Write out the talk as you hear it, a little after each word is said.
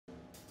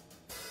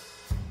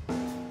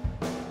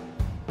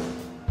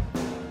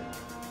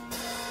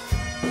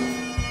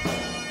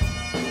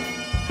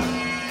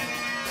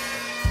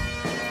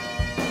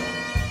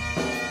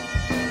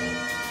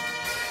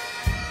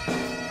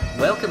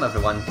welcome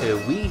everyone to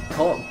We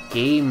Talk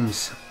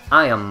Games.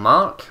 I am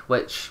Mark,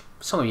 which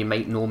some of you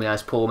might know me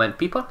as Parliament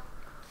Peeper.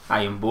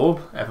 I am Bob,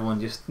 everyone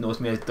just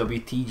knows me as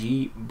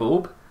WTG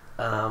Bob.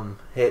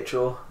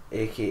 Hetero,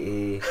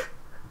 aka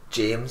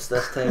James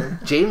this time.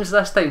 James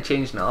this time,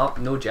 changing it up,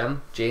 no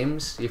Jim.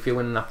 James, you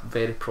feeling in a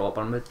very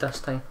proper mood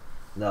this time?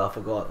 No, I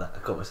forgot that. I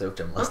called myself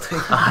Jim last time.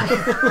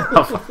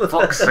 Oh, for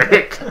fuck's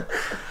sake.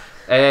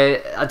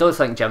 I don't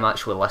think Jim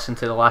actually listened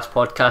to the last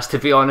podcast, to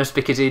be honest,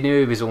 because he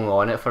knew he was only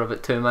on it for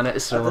about 2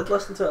 minutes. So. I did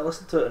listen to it. I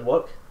listened to it in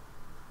work.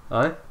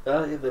 Aye?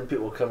 Yeah, then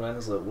people were coming in and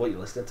was like, what are you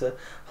listening to?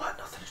 Oh,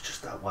 nothing, it's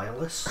just that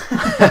wireless.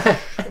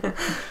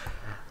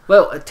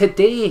 Well,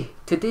 today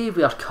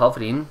we are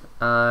covering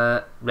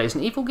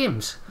Resident Evil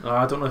games.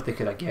 I don't know if they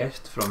could have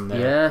guessed from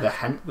the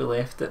hint we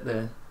left at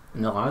in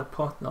the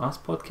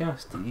last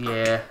podcast.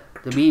 Yeah,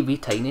 the wee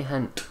tiny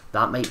hint.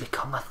 That might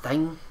become a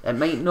thing. It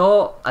might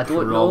not. I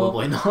don't know.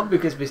 Probably not,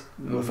 because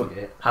We'll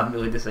forget. haven't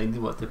really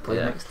decided what to play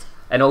next.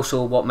 And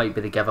also, what might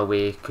be the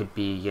giveaway could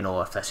be, you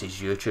know, if this is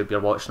YouTube you're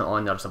watching it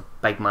on, there's a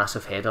big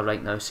massive header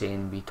right now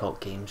saying We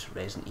Talk Games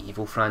Resident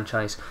Evil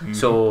franchise. Mm-hmm.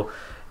 So,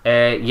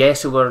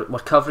 so we're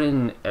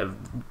covering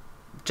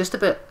just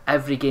about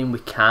every game we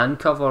can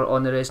cover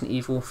on the Resident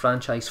Evil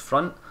franchise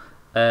front,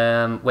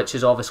 which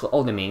is obviously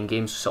all the main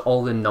games, so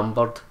all the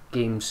numbered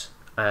games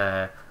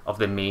of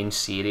the main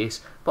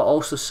series, but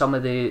also some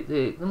of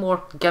the more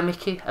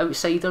gimmicky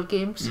outsider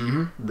games.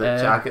 Mm-hmm.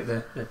 I get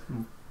the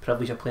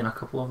privilege of playing a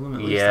couple of them,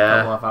 at least a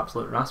couple of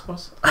absolute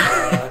raspers.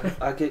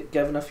 I get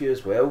given a few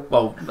as well.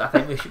 Well, I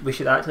think we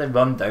should actually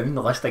run down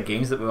the list of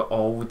games that we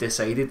all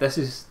decided.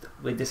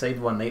 We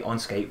decided one night on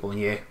Skype going,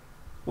 yeah,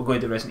 we're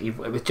going to Resident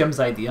Evil. It was Jim's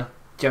idea.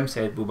 Jim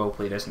said we will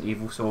play Resident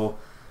Evil, so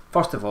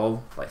first of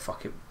all, like,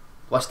 fuck it,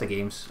 list of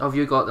games. Have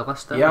you got the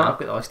list there? Yeah, I've got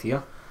the list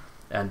here.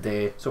 And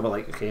so we're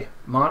like, okay,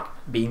 Mark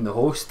being the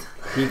host,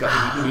 he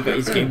got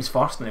his games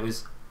first, and it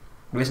was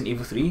Resident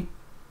Evil 3,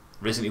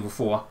 Resident Evil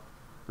 4,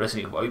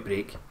 Resident Evil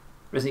Outbreak,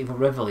 Resident Evil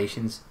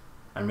Revelations,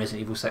 and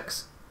Resident Evil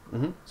 6.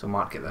 Mm-hmm. So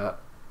Mark get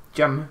that.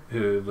 Jim,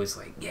 who was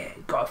like, yeah,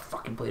 gotta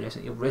fucking play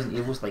Resident Evil. Resident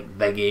Evil's like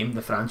the game,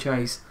 the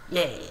franchise.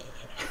 Yeah.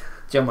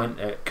 Jim went,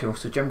 cool,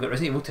 so Jim got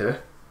Resident Evil 2,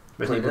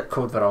 Resident Evil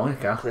Code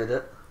Veronica, Played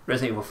it.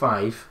 Resident Evil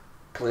 5,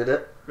 Played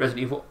it.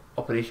 Resident Evil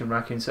Operation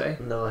Raccoon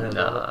City. No, I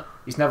haven't.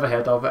 He's never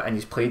heard of it, and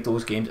he's played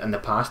those games in the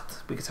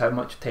past, because how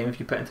much time have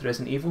you put into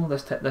Resident Evil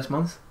this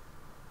month?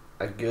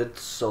 A good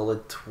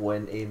solid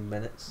 20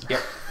 minutes. Yep.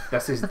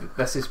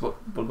 This is what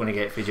we're going to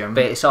get for Jim.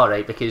 But it's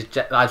alright, because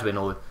as we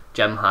know,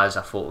 Jim has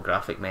a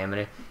photographic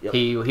memory. Yep.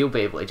 He'll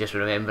be able to just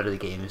remember the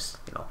games,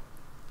 you know,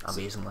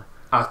 amazingly.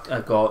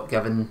 I got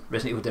given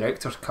Resident Evil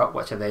Director's Cut,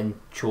 which I then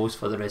chose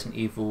for the Resident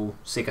Evil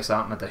Sega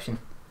Saturn edition.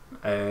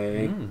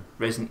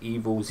 Resident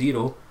Evil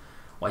 0,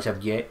 which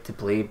I've yet to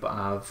play, but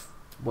I've...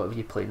 What have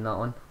you played in that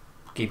one?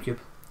 GameCube.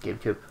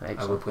 Excellent.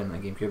 I will play on the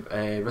GameCube.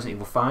 Resident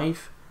Evil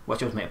 5,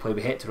 which I was meant to play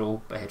with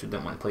Hetero, but Hetero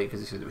didn't want to play it because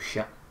he said it was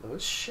shit. It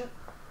was shit.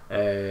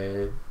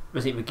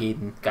 Resident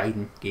Evil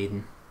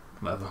Gaiden,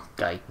 whatever.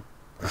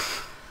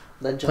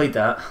 Ninja. Played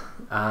that,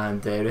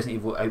 and Resident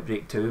Evil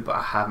Outbreak 2, but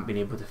I haven't been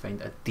able to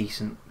find a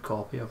decent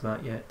copy of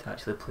that yet to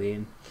actually play,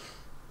 and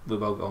we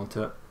will get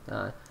onto it.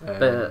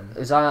 But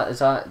is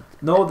that...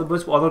 No, there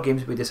was other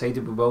games we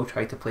decided we will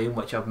try to play, in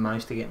which I've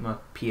managed to get my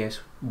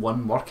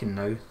PS1 working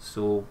now,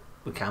 so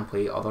we can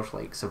play others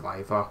like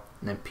Survivor,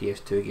 and then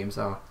PS2 games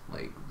are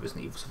like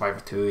Resident Evil Survivor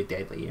 2,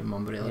 Deadly Aim,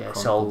 Umbrella Chronicles.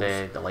 It's all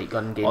the light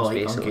gun games, all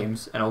light basically. gun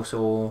games, and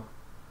also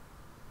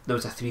there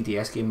was a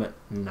 3DS game that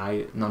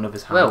now none of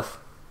us have.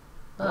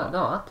 Well, no,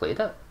 I played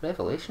it.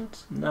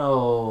 Revelations.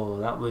 No,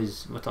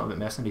 we're talking about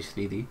Mercenaries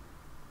 3D.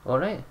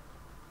 Alright.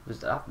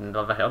 I've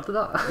never heard of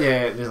that.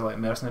 Yeah, it was like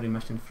Mercenary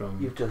Mission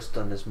from... You've just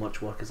done as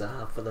much work as I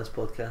have for this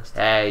podcast.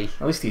 Hey,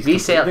 At least he's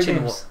researching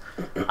games.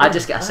 I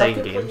just get I assigned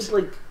have games.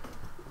 played, like,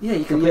 Yeah,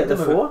 you can you get the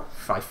 4?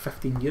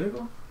 15 years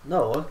ago.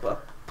 No, but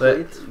I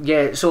But played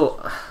yeah, so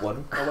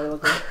one a while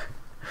ago.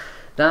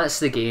 that's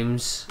the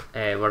games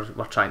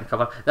we're trying to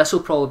cover. This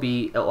will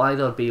probably it'll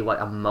either be like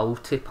a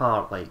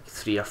multi-part, like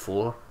 3 or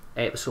 4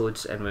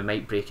 episodes, and we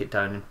might break it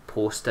down and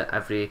post it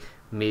every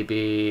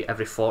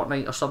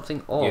fortnight or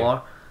something,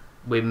 or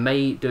we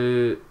might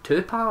do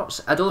 2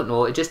 parts. I don't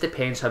know. It just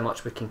depends how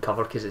much we can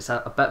cover, because it's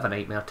a bit of a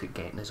nightmare to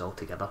getting us all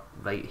together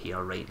right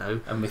here, right now.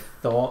 And we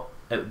thought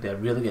it would be a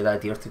really good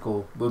idea to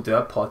go, we'll do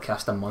a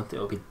podcast a month.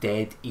 It'll be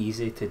dead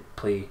easy to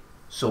play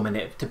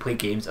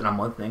games in a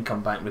month and then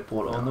come back and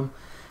report on them.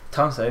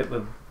 Turns out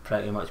we've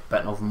pretty much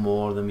bitten off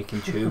more than we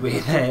can chew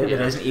with the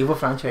Resident Evil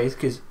franchise,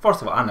 because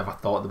first of all, I never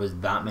thought there was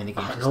that many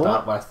games to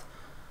start with.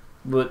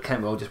 We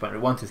all just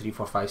went 1, 2, 3,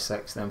 4, 5,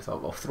 6, then we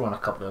thought we'll throw in a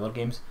couple of other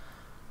games.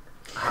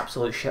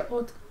 Absolute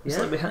shitload. It's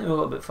like we got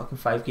about fucking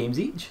 5 games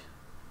each.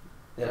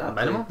 Yeah,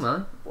 Minimum,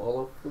 man.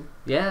 all of them.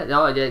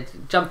 Yeah,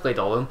 Jim played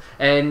all of them,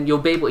 and you'll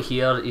be able to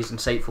hear his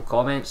insightful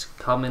comments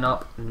coming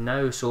up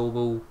now. So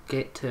we'll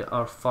get to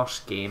our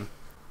first game.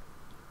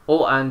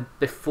 Oh, and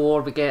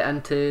before we get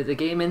into the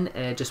gaming,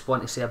 just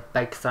want to say a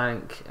big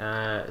thank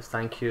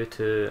you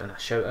to and a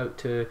shout out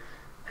to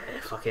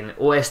fucking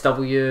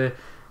OSW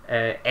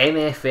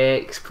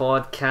MFX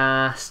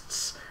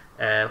podcasts.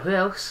 Who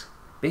else?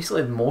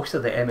 Basically, most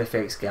of the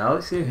MFX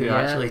Galaxy who Yeah.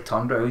 actually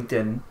turned around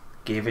and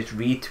gave us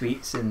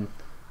retweets, and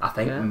I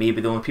think Yeah.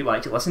 maybe the only people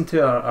actually listen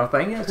to are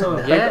buying it. So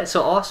Yeah,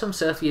 so awesome.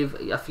 So if you've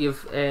liked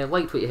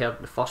what you heard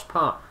in the first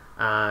part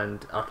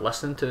and are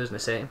listening to us in the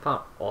second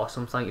part,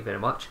 awesome. Thank you very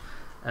much.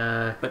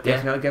 But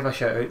definitely give a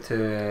shout out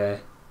to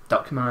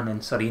Duckman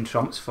and Serene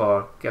Trumps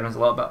for giving us a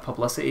little bit of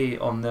publicity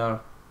on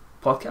their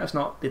podcast.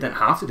 They didn't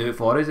have to do it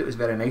for us. It was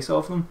very nice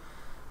of them.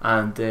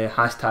 And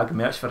hashtag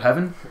merch for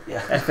heaven.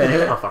 Yeah.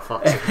 Oh, for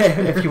fuck's sake.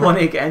 If you want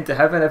to get into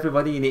heaven,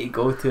 everybody, you need to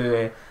go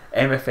to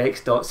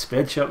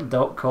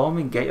mfx.spreadshirt.com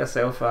and get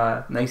yourself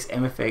a nice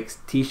MFX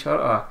t-shirt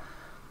or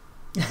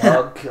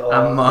Mug.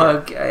 a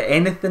mug,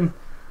 anything.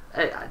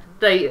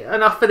 Right,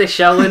 enough of the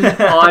shilling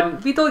on.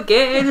 We don't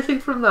get anything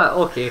from that.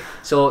 Okay,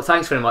 so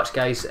thanks very much,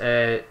 guys.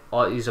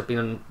 These have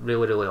been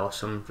really, really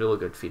awesome. Really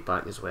good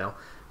feedback as well.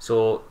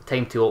 So,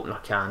 time to open our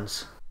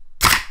cans.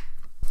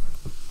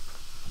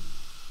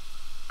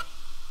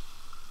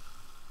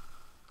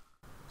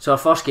 So, our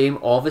first game,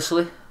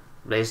 obviously,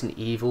 Resident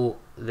Evil,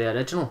 the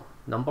original,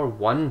 number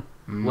 1.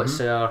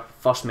 What's our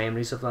first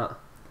memories of that?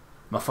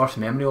 My first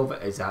memory of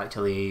it is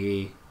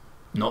actually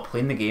not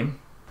playing the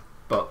game,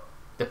 but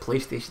the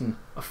PlayStation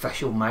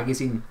official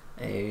magazine,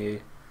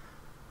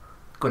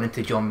 going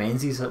into John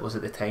Menzies, it was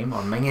at the time,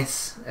 or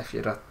Mingus if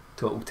you're a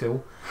total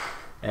tool.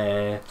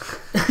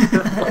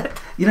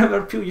 You know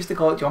where people used to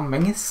call it John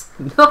Mingus?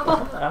 No!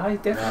 Aye,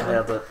 I've definitely.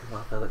 heard it.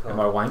 I've heard it Them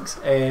called. are wanks.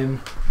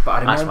 But I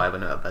remember, That's why I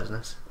went out of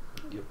business.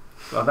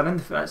 well, they're in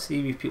the, let's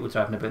see people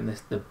driving about in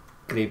the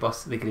grey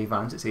bus, the grey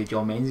vans that say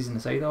John Menzies on the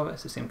side of it.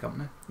 It's the same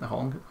company, the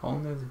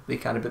Holland. They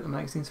carry about the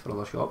magazines for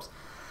other shops.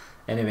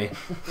 Anyway,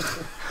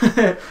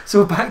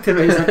 so back to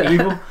Resident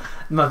Evil.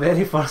 My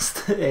very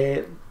first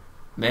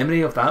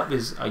memory of that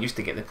was I used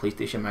to get the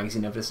PlayStation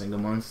magazine every single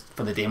month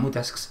for the demo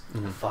discs.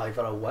 £5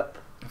 a whip.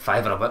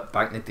 £5 a bit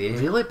back in the day.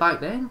 Really, back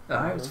then?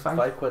 Aye, it was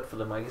 £5 for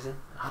the magazine.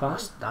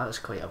 That was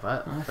quite a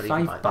bit. for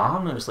even £5 back bar,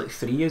 and it was like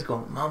 3 years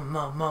going,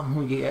 Mum,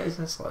 who you get is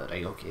this? Like,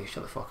 right, okay,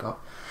 shut the fuck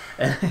up.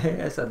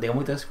 It's a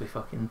demo disc with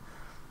fucking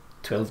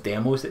 12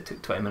 demos that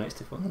took 20 minutes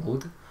to fucking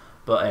load.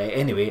 But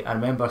anyway, I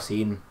remember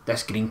seeing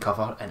this green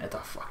cover and it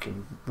had a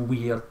fucking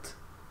weird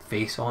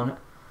face on it.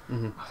 I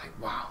was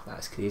like, wow,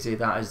 that's crazy.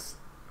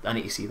 I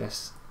need to see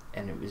this.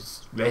 And it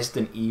was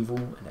Resident Evil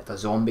and it had a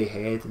zombie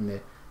head,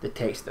 and the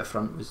text at the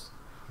front was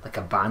like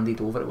a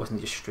band-aid over it. It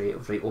wasn't just straight, it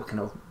was right, kind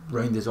of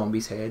round the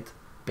zombie's head,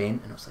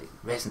 bent, and it was like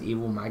Resident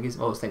Evil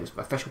magazine. Well, it was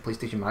official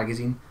PlayStation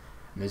magazine,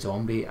 and the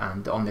zombie,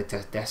 and on the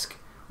disc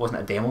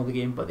wasn't a demo of the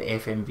game, but the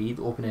FMV,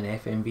 the opening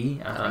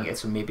FMV, and I think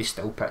it's some maybe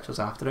still pictures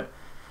after it.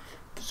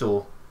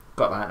 So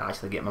got that and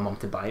actually get my mum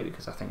to buy it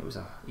because I think it was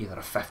either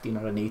a 15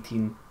 or an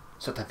 18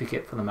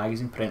 certificate for the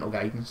magazine, parental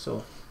guidance.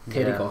 So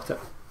Terry got it,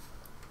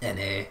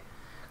 and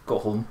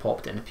got home,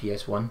 popped it in the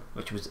PS1,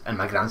 which was in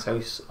my grand's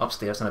house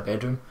upstairs in a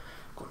bedroom.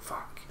 Going,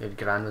 fuck. Your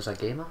gran was a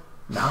gamer?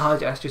 Nah,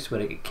 that's just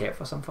where it get kept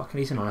for some fucking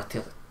reason on a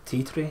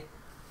tea tray.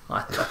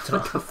 What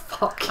the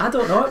fuck? I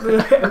don't know.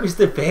 It was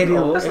the very.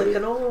 Oh, it's like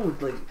an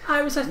old, like,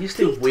 I was a you used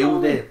to tea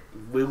wheel toy.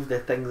 the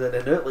things in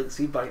and out, like,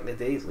 see back in the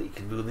days, like you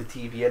could wheel the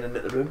TV in and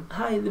out the room,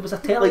 Hi, there was a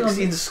telly like on.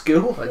 see in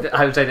school.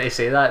 I was trying to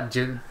say that.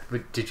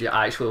 Did you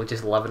actually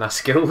just live in a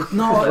school?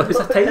 No, it was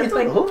a tiny I thing.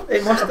 don't know.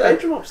 It must have a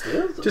bedroom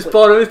upstairs. Just like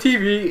borrow the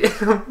TV.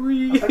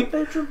 a big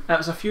bedroom. It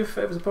was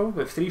it was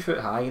probably about 3 foot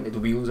high and it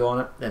had wheels on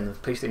it. Then the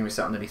PlayStation was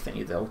sat underneath it and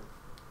you had a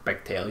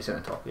big telly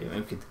sitting on top of it and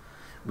you could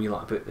wheel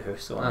it about the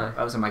house. So that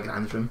was in my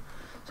grand's room.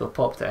 So I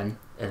popped it in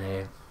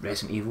and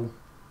Resident Evil.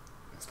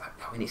 It's like,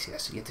 oh, we need to see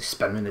this. So you had to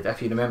spin around the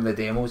diff. You remember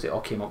the demos? It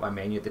all came up by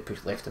menu. You had to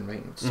push left and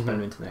right and spin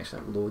around to the next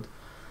one, load.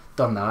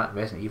 Done that.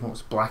 Resident Evil. It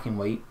was black and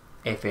white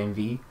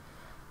FMV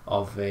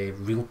of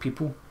real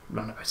people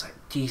running about. It's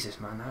like, Jesus,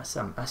 man,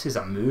 this is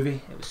a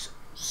movie. It was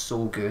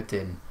so good,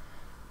 and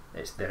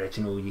it's the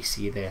original. You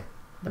see the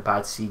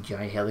bad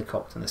CGI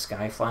helicopter in the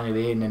sky flying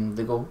away, and then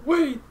they go,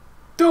 wait,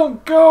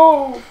 don't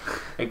go.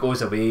 It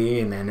goes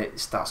away, and then it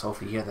starts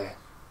off. You hear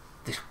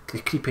the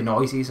creepy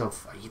noises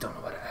of you don't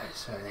know what it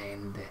is, and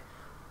then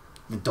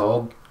the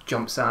dog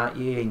jumps at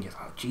you, and you're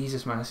like,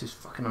 Jesus, man, this is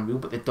fucking unreal.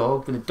 But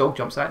when the dog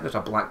jumps at you, there's a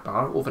black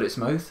bar over its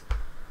mouth.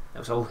 It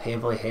was all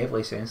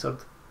heavily censored,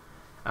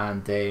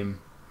 and I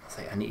was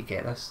like, I need to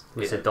get this.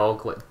 Was the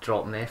dog like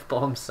dropping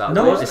F-bombs?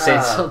 No, Was it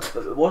censored?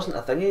 But it wasn't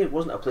a thingy. It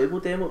wasn't a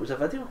playable demo. It was a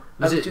video.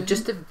 Was It it was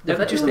just the It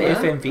was just the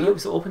video? FMV. It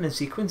was the opening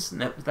sequence,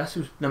 and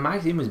the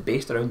magazine was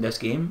based around this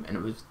game, and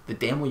it was the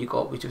demo you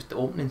got was just the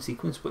opening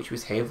sequence, which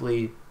was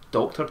heavily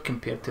doctored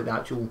compared to the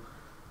actual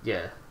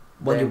Yeah.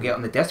 one you'll get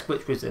on the disc,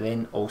 which was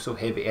then also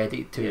heavy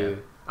edited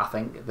to I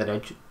think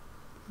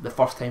the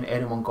first time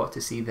anyone got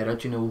to see the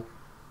original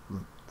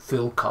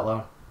full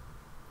colour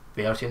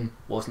version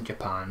wasn't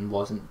Japan,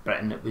 wasn't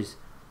Britain, it was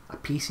a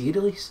PC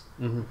release.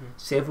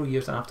 Several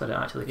years after it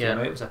actually came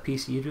out, it was a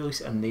PC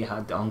release, and they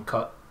had the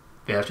uncut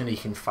version, you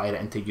can fire it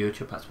into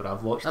YouTube. That's where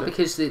I've watched it.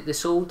 Because they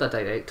sold a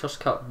director's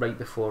cut right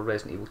before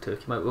Resident Evil 2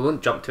 came out. We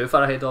won't jump too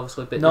far ahead,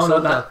 obviously, but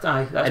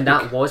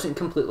that wasn't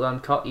completely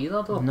uncut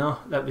either, though. No,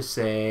 that was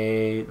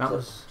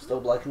still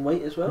black and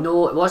white as well.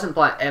 No, it wasn't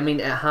black. I mean,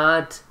 it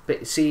had.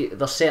 But see,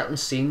 there's certain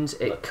scenes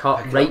it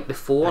cut right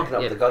before. Picking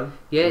up the gun.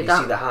 Yeah, you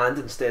see the hand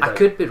instead. I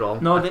could be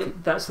wrong. No,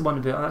 that's the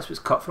one. That's what's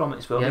cut from it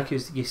as well.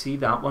 Because you see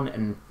that one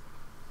and.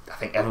 I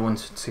think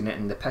everyone's seen it,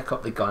 and they pick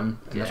up the gun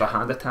and there's a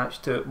hand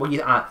attached to it. Well,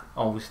 I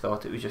always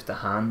thought it was just a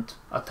hand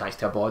attached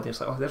to a body. It's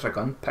like, oh, there's a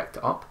gun, picked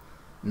it up,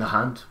 and the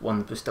hand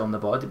one was still in the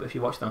body. But if you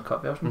watch the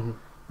uncut version,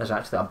 there's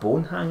actually a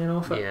bone hanging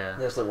off it. Yeah,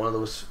 there's like one of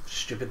those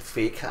stupid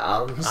fake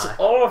arms. Aye.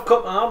 Oh, I've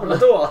cut my arm on the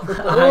door.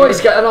 Oh,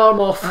 he's got an arm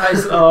off.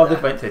 They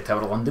went to the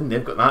Tower of London.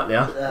 They've got that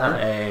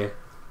there.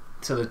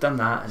 So they've done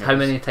that. And how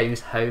many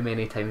times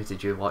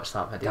did you watch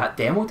that video? That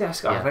demo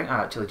disc. I think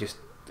I actually just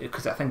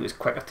because I think it was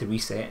quicker to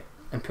reset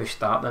and push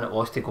start than it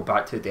was to go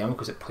back to the demo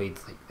because it played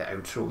like the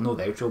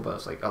outro, but it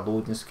was like a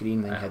loading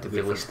screen, then you had to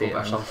wait for it to go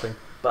back or something.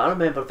 But I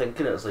remember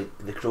thinking it was like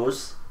the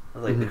crows,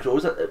 the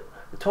crows at the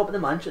top of the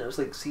mansion. It was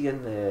like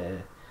seeing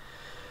the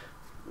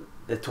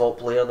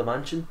top layer of the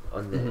mansion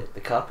on the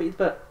carpeted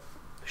bit,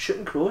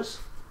 shooting crows.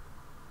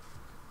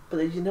 But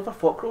then you never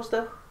fought crows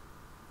there.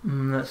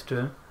 That's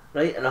true.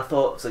 Right, and I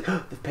thought it was like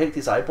they've pegged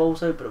his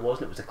eyeballs out, but it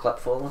wasn't. It was a clip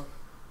falling.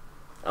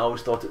 I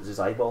always thought it was his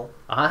eyeball.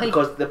 Aye.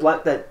 Because they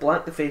blacked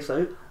the face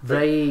out.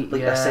 Right,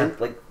 like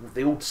like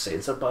the old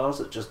sensor bars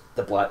that just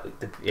the black like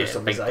do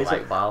somebody's big eyes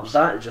black out. bars.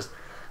 That is just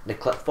the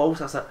clip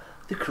falls. I was like,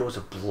 the crows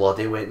have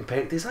bloody went and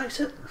pecked his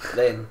eyes out.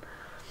 Then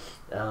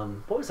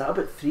what was that,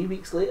 about 3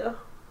 weeks later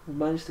we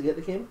managed to get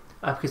the game?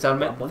 Because I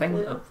remember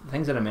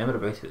things I remember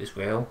about it as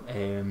well,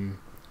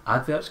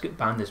 adverts get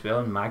banned as well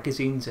in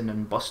magazines and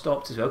in bus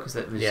stops as well, because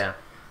it was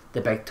the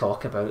big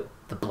talk about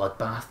the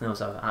bloodbath, and there was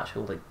an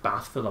actual like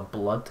bath full of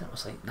blood. I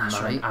was like, that's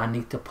man, right. I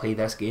need to play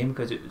this game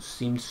because it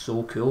seemed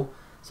so cool.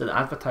 So the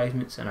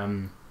advertisements,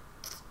 and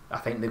I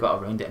think they got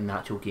around it in the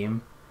actual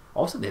game.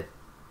 Also, it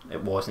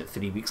wasn't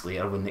 3 weeks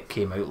later when it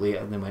came out later,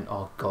 and they went,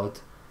 oh god,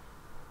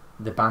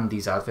 they banned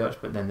these adverts,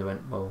 but then they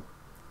went, well,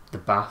 the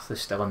bath is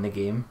still in the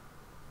game.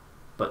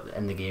 But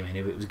in the game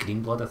anyway, it was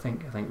green blood. I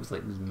think it was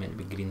meant to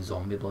be green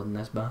zombie blood in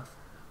this bath.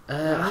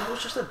 It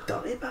was just a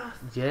dirty bath.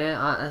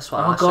 Yeah, that's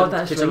what. Oh god,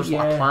 that's right. There was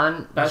a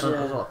plant. There was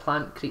a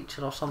plant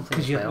creature or something.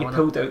 Because you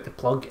pulled out the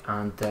plug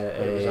and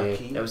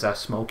it was a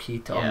small key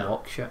to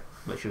unlock shit,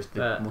 which was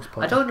the most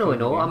popular. I don't really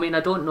know. I mean,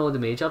 I don't know the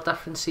major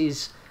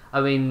differences.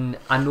 I mean,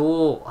 I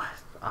know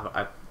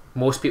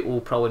most people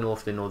will probably know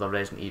if they know the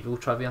Resident Evil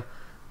trivia,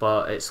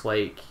 but it's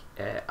like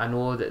I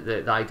know that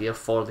the idea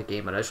for the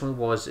game originally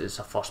was it's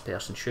a first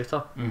person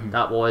shooter.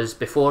 That was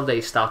before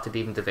they started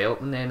even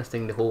developing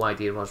anything. The whole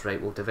idea was,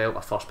 right, we'll develop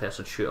a first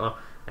person shooter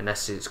and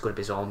it's going to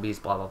be zombies,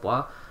 blah blah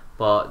blah.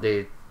 But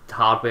the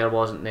hardware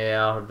wasn't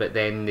there, but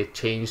then they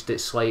changed it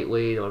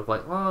slightly. They were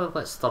like, well,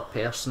 let's third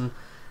person.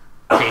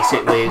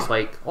 Basically it's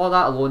like, oh,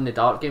 that Alone in the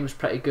Dark game is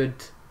pretty good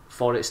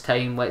for its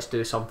time, let's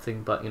do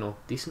something but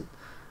decent.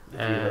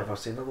 Have you ever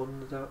seen Alone in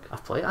the Dark?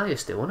 I've played it. I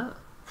used to own it.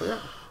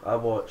 I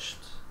watched,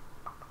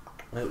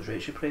 it was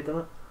Rachel played on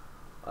it,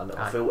 and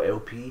a full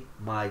LP.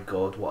 My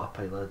god, what a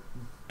pile of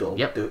dog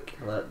duke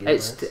that game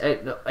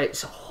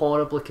it's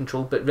horribly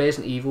controlled, but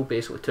Resident Evil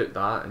basically took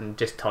that and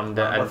just turned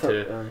it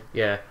into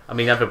I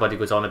mean, everybody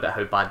goes on about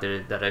how bad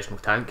the original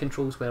tank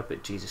controls were,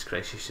 but Jesus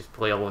Christ, you should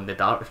play Alone in the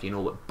Dark if you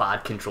know what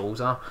bad controls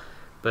are.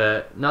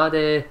 But no,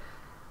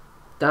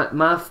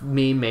 my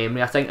main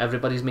memory, I think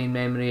everybody's main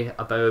memory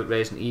about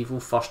Resident Evil,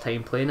 first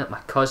time playing it, my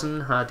cousin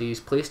had his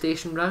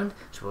PlayStation round,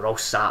 so we were all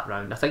sat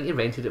round. I think he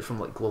rented it from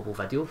like Global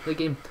Video, the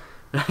game,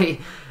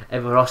 right?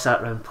 And we were all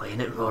sat round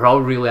playing it, and we were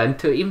all really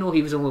into it, even though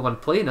he was the only one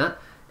playing it.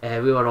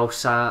 We were all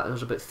sat, there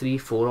was about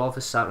 3-4 of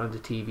us sat around the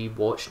TV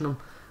watching them,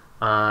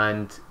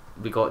 and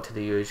we got to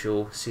the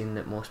usual scene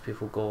that most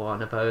people go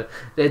on about.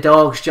 The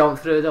dogs jump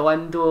through the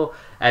window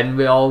and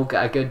we all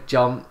get a good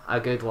jump, a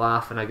good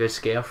laugh and a good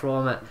scare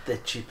from it. The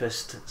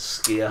cheapest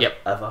scare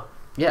ever.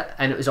 Yeah,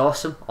 and it was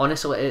awesome.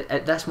 Honestly,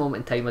 at this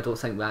moment in time, I don't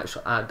think I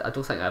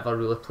don't think I ever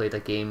really played a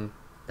game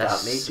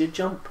that made you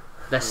jump.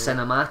 This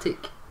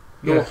cinematic.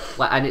 No,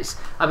 and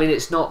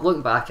it's not,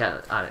 looking back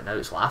at it now,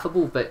 it's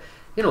laughable, but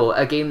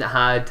a game that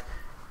had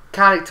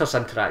characters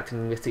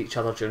interacting with each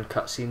other during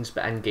cutscenes,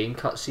 but in-game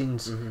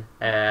cutscenes,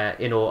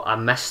 a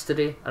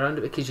mystery around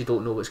it because you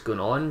don't know what's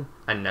going on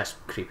in this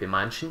creepy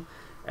mansion.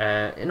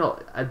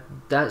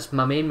 That's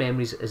my main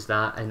memories, is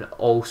that, and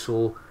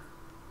also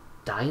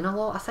dying a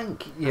lot. I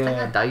think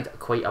I died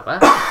quite a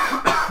bit.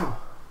 I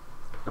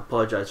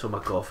apologise for my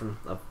coughing.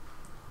 I've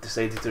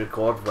decided to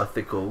record with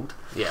the cold.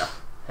 Yeah.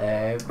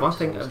 One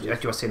thing, as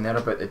you were saying there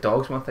about the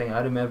dogs, one thing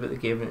I remember the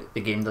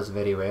game does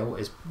very well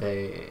is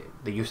the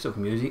use of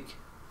music.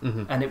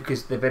 And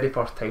because the very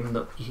first time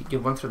that you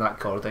run through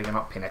that corridor, you're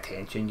not paying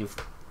attention, you've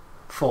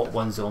fought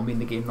one zombie in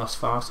the game thus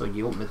far, so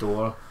you open the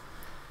door,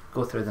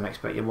 go through the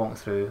next bit, you're walking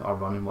through or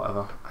running,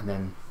 whatever, and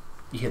then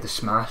you hear the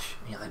smash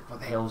and you're like,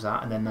 what the hell's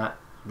that? And then that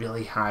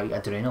really high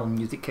adrenaline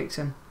music kicks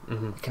in.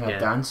 You kind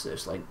of dance,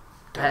 it's like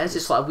it is,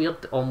 it's like a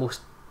weird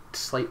almost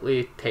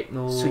slightly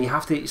techno. So you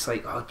have to. It's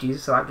like, oh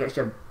Jesus, so that gets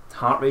your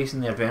heart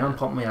racing, the adrenaline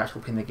pumping when you're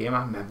actually playing the game. I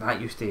remember that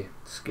used to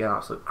scare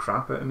absolute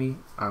crap out of me,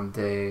 and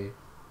it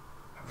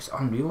was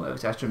unreal. I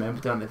just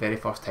remember doing it the very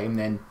first time.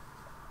 Then,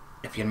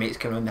 if your mates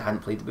came around, they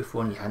hadn't played it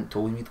before, and you hadn't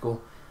told them you'd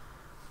go,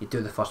 you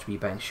do the first wee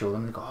bit and show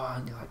them. They go, oh,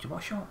 and you're like, do you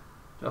want a shot?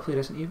 Do I play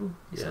Resident Evil?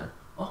 He's like,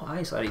 oh,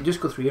 aye, sorry. You just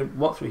go through here,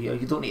 walk through here.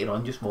 You don't need to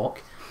run, just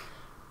walk.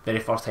 Very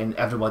first time,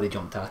 everybody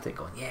jumped at it,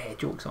 going, yeah,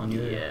 jokes on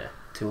you. Yeah.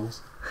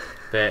 Tools.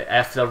 But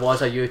if there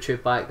was a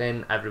YouTube back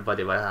then,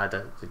 everybody would have had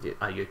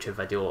a YouTube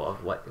video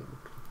of what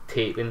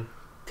taping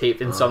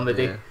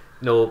somebody,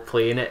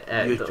 playing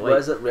it. What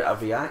is it? A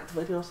React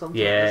video or something?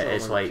 Yeah,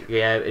 it's like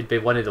it'd be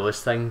one of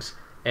those things.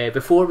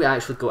 Before we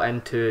actually go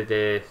into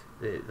the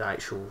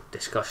actual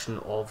discussion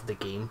of the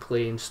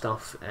gameplay and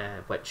stuff,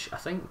 which I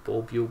think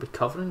Bob you'll be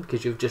covering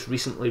because you've just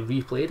recently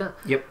replayed it.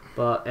 Yep.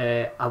 But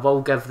I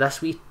will give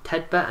this wee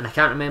tidbit, and I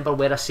can't remember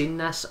where I seen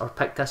this or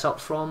picked this up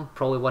from.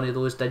 Probably one of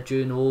those did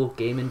you know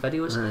gaming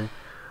videos. Mm.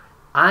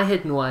 I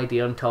had no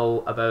idea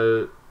until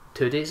about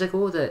 2 days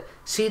ago that,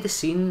 see the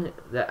scene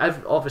that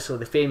obviously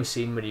the famous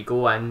scene where you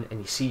go in and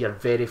you see your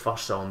very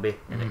first zombie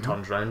and it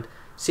turns round.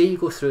 Say you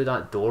go through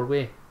that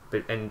doorway,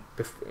 and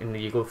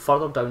you go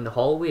further down the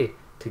hallway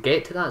to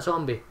get to that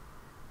zombie.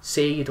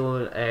 Say you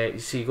don't,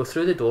 so you go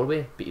through the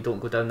doorway, but you don't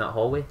go down that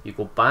hallway. You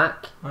go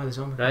back, The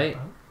zombie right,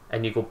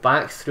 and you go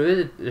back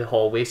through the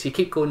hallway. So you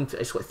keep going.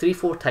 It's like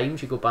 3-4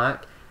 times you go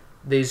back.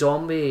 The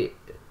zombie.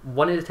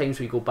 One of the times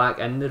we go back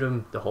in the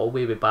room, the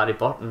hallway with Barry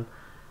Burton,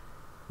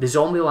 the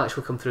zombie will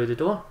actually come through the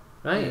door,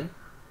 right? Yeah.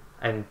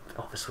 And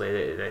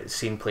obviously the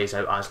scene plays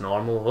out as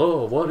normal.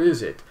 Oh, what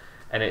is it?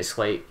 And it's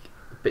like,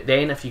 but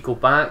then if you go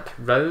back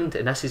round,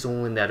 and this is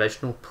only in the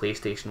original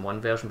PlayStation 1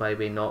 version, by the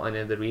way, not any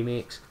of the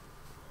remakes,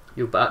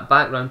 you'll back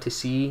round to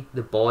see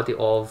the body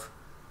of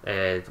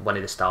one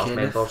of the staff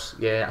members.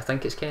 Yeah, I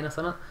think it's Kenneth,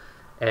 isn't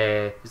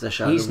it?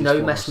 He's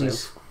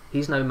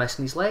now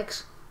missing his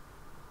legs.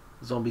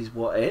 Zombies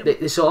what ate?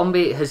 The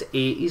zombie has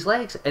ate his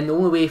legs, and the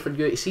only way for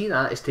you to see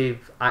that is to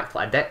act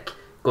like a dick,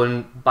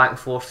 going back and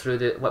forth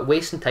through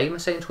wasting time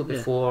essentially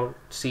before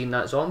seeing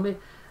that zombie.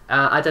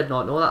 I did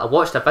not know that. I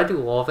watched a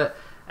video of it,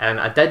 and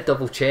I did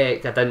double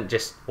check. I didn't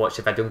just watch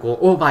the video and go,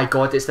 "Oh my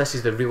god, this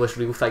is the realest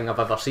real thing I've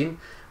ever seen."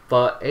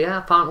 But yeah,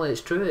 apparently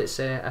it's true. It's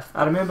I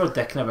remember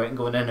dicking about and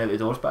going in and out the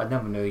doors, but I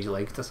never knew his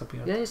legs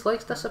disappeared. Yeah, his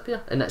legs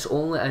disappear, and it's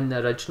only in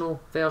the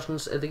original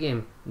versions of the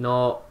game,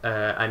 not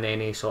in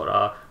any sort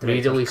of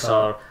re-release,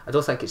 or I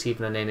don't think it's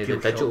even in any of the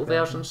digital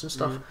versions and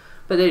stuff.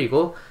 But there you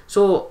go.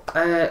 So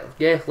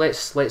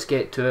let's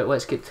get to it.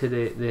 Let's get to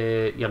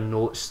the your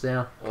notes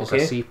there, because I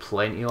see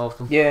plenty of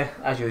them. Yeah,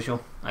 as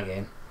usual.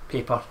 Again,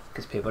 paper,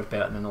 because paper's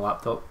better than a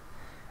laptop.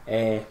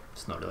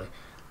 It's not really,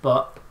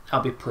 but I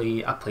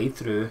played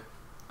through.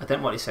 I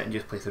didn't want to sit and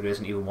just play through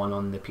Resident Evil 1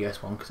 on the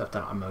PS1 because I've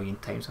done it a million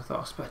times. I thought,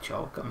 I'll spit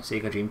chill, I've got my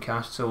Sega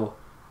Dreamcast, so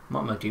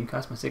not my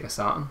Dreamcast, my Sega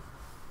Saturn.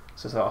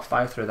 So I thought I'll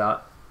fire through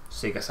that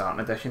Sega Saturn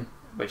edition,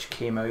 which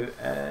came out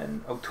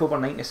in October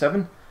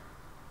 97,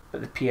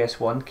 but the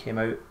PS1 came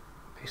out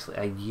basically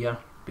a year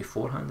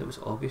beforehand. It was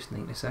August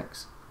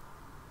 96.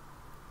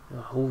 A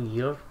whole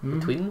year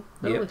between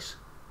release.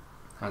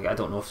 I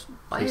don't know if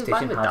why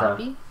PlayStation would had that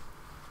be?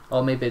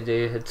 Or maybe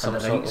they had some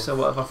the sort rights of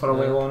or whatever for a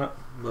while on it.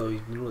 Well,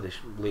 you know,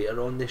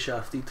 later on they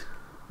shafted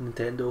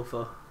Nintendo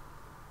for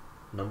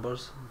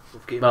numbers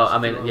of games. Well, I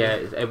mean, yeah,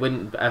 it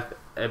wouldn't. But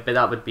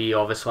that would be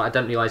obviously. I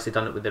didn't realise they'd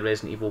done it with the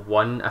Resident Evil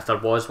 1. If there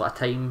was like a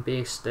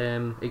time-based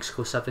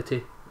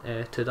exclusivity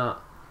to that.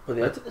 Were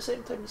they out at the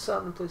same time as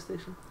Saturn and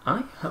PlayStation?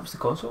 Aye, that was the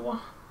console one.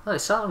 Aye,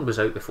 Saturn was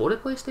out before the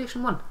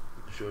PlayStation 1.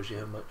 Shows you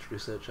how much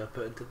research I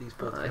put into these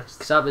podcasts.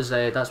 Because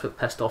that's what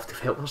pissed off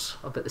developers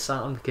about the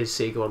Saturn, because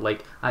Sega were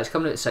like, it's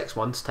coming out in 6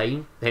 months'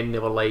 time. Then they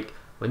were like,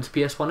 when's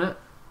PS1 out?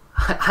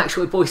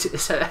 Actually, boys,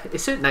 it's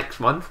out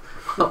next month.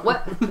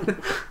 What?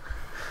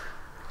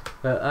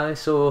 But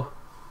so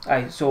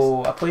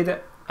I played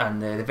it,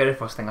 and the very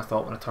first thing I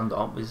thought when I turned it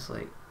up was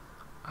like,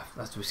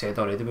 as we said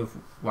already, we've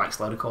waxed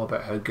lyrical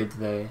about how good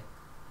the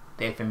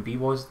FMV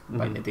was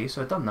back in the day.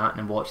 So I'd done that and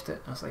then watched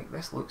it. I was like,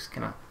 this looks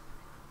kind of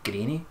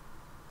grainy.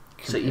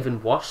 So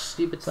even worse,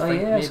 you would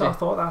think? Yeah, maybe? so I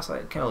thought that's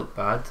like kind of looked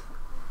bad.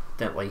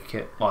 Didn't like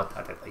it. Well,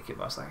 I did like it,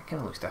 but I was like, it kind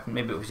of looks different.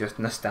 Maybe it was just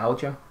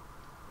nostalgia.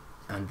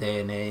 And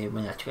then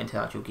when I actually got into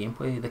the actual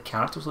gameplay, the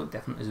characters look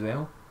different as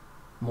well,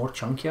 more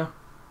chunkier.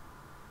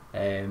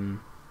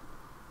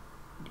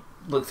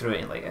 Look through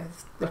it and like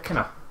they're kind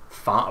of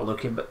fatter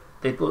looking, but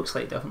they look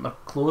slightly different. Their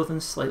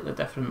clothing's slightly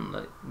different.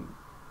 Like,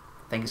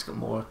 I think it's got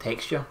more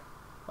texture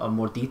or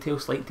more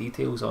details, slight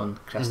details on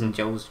Chris and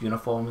Jill's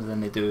uniforms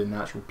than they do in the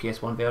actual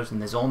PS1 version.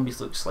 The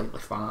zombies look slightly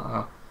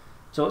fatter,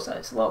 so it's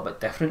a little bit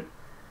different.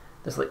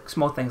 There's like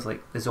small things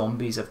like the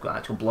zombies have got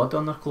actual blood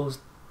on their clothes.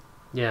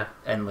 Yeah.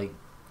 And like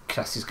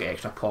Chris has got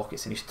extra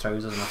pockets in his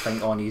trousers, and I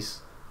think on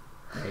his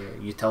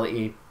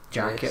utility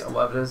jacket or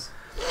whatever it is.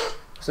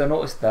 So I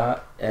noticed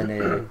that,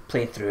 and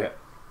playing through it,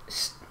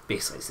 it's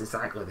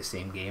exactly the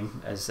same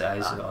game as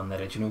on the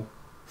original.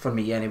 For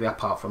me anyway,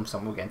 apart from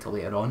something we'll get into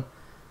later on.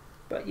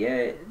 But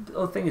yeah, the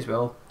other thing as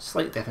well,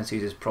 slight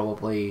differences is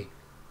probably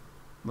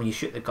when you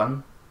shoot the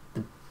gun,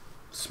 the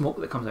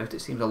smoke that comes out, it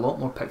seems a lot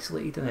more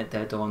pixelated than it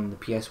did on the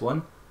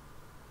PS1.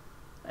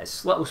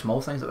 It's little small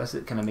things like this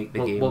that kind of make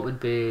the game. What would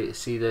be,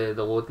 see the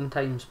loading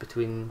times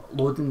between...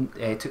 Loading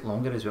took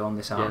longer as well on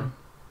the Saturn.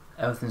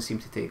 Everything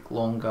seemed to take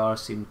longer, I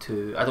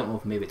don't know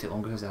if maybe it took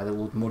longer because they had to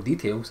load more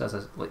details,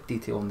 like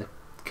detail on the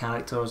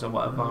characters or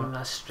whatever.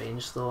 That's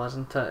strange though,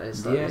 isn't it?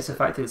 It's the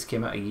fact that it's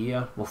came out a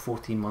year,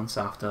 14 months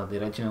after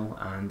the original,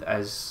 and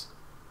is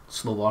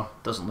slower,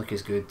 doesn't look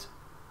as good.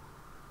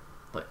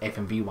 Like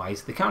FMV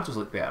wise, the characters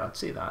look better, I'd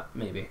say that,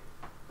 maybe.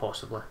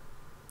 Possibly.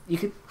 You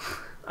could...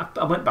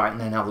 I went back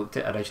and then I looked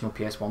at original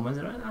PS1 ones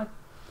and I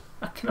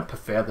kind of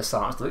prefer the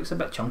Saturn's. It looks a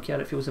bit chunkier,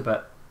 it feels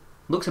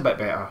looks a bit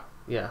better.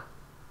 Yeah.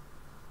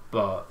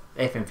 But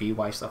FMV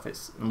wise stuff,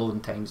 it's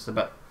loading times, it's a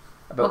bit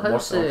Well,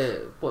 how's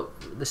worse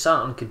the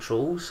Saturn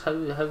controls? How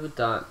would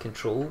that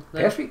control?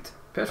 Then? Perfect,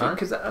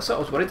 because that's what I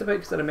was worried about,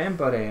 because I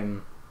remember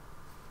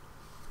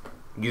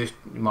you,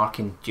 Mark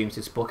and James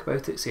had spoke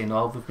about it, saying,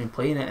 oh, we've been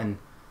playing it and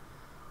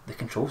the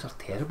controls are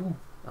terrible.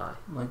 Aye.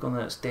 Like on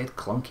it, it's dead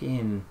clunky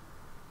and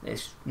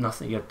it's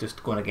nothing, you're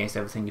just going against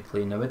everything you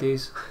play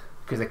nowadays,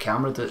 because the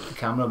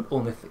camera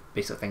only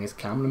basic thing is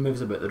camera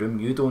moves about the room.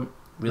 You don't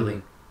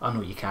really, I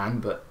know you can,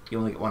 but you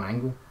only get one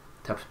angle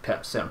to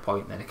a certain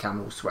point, and then the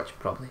camera will switch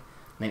probably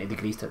 90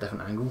 degrees to a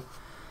different angle.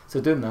 So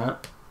doing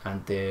that,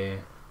 and I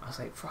was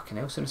like, fucking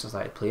hell, as soon as I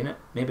started playing it,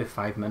 maybe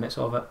 5 minutes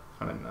of it,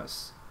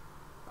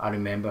 I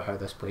remember how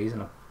this plays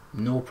and I've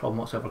no problem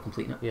whatsoever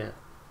completing it. Yeah.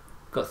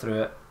 Got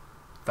through it,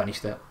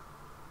 finished it,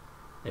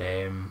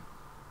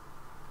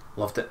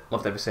 loved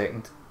every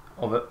second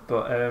of it,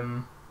 but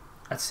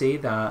I'd say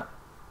that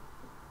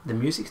the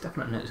music's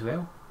different in it as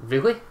well.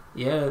 Really?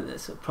 Yeah,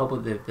 that's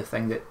probably the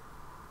thing that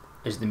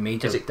is the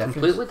major difference. Is it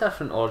completely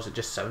different, or does it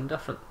just sound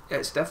different?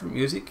 It's different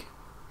music.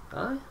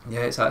 Aye.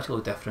 Yeah, it's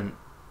actually different,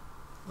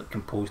 like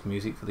composed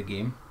music for the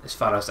game, as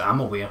far as I'm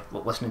aware.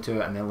 Like, listening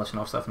to it and then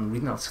listening off stuff and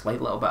reading a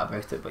slight little bit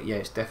about it, but yeah,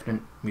 it's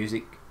different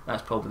music.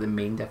 That's probably the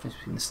main difference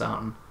between the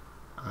Saturn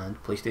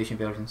and PlayStation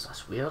versions.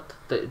 That's weird.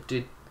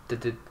 Did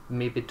they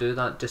maybe do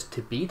that just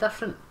to be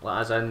different?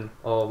 Like, as in,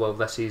 oh well,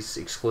 this is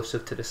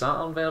exclusive to the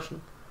Saturn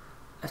version?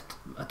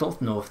 I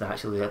don't know if they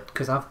actually did,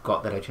 because I've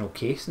got the original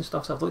case and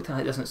stuff, so I've looked at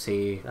it, it doesn't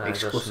say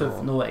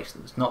exclusive. No,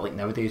 it's not like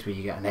nowadays where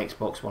you get an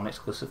Xbox One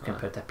exclusive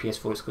compared to a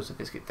PS4 exclusive.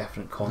 It's got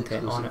different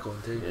content on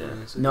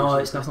it. No,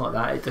 it's nothing like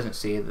that. It doesn't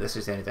say that this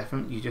is any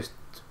different. You just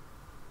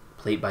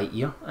play it by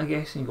ear, I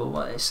guess, and you go,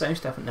 well, it sounds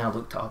different. Now I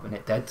looked it up and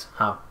it did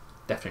have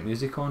different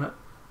music on it.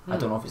 I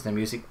don't know if it's the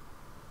music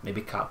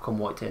maybe Capcom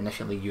wanted to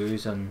initially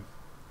use and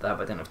that,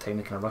 but didn't have time,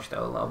 to kind of rushed it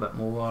out a little bit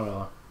more.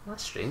 Or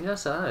that's strange.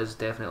 That is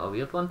definitely a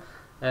weird one.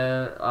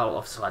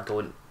 Obviously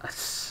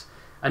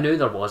I knew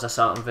there was a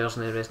Saturn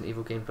version of the Resident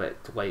Evil game, but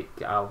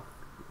like I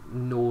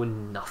know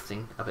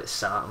nothing about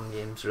Saturn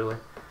games really.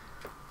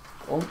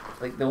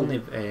 Like the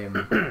only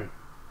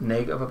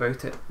negative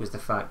about it was the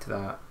fact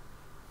that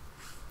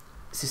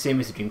it's the same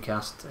as the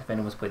Dreamcast. If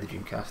anyone's played the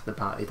Dreamcast, the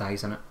battery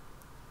dies in it.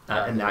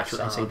 In the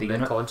actual inside the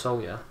unit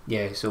console, yeah.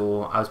 Yeah,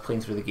 so I was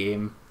playing through the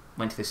game,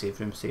 went to the save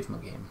room, saved my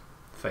game,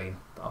 fine.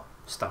 I'll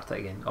start it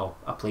again. Oh,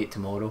 I'll play it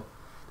tomorrow.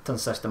 Turn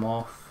the system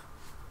off.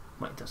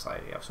 Went to the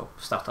yeah, so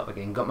start up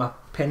again. Got my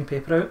pen and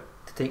paper out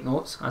to take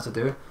notes as I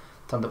do.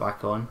 Turned it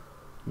back on.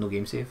 No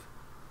game save.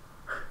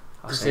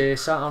 Does the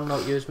Saturn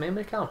not use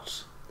memory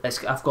cards?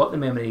 I've got the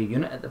memory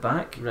unit at the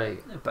back,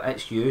 right? But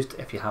it's used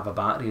if you have a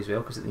battery as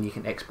well, because then you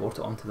can export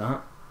it onto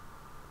that.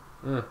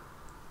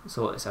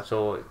 So it's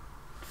a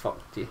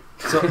fucked you.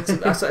 So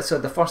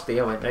the first day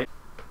I went, right,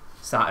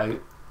 sat out,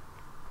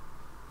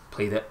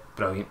 played it,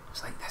 brilliant. I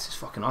was like, this is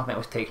fucking awesome. I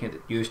was taking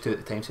it used to it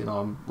at the time, saying,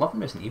 oh, I'm loving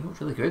Resident Evil, it's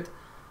really good.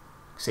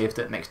 Saved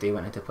it, next day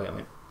went in to play it,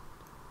 went,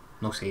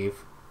 no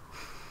save.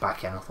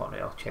 Back in, I thought,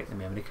 right, I'll check the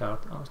memory card.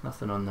 Oh, there's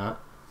nothing on that.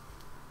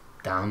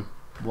 Damn,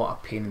 what a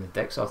pain in the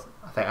dick. So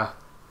I think I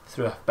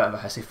threw a bit of a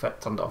hissy fit,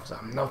 turned it off, I said,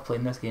 I'm not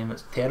playing this game,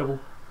 it's terrible.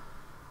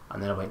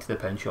 And then I went to the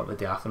pawn shop the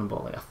day after and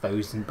bought like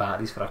 1,000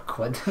 batteries for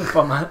 £1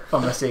 from my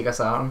Sega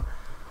Saturn.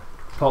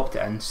 Popped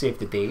it in, saved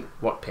the date,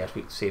 worked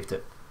perfect, saved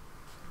it,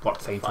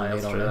 worked fine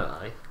from there on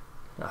in.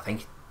 I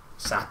think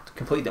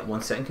completed it in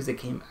one sitting because the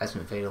game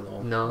isn't very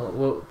long.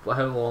 No,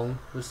 how long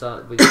was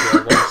that? Was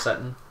it one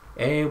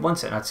sitting? One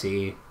sitting, I'd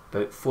say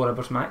about 4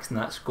 hours max, and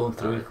that's going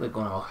through, like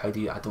going, oh, I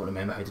don't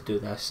remember how to do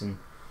this, and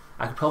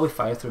I could probably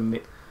fire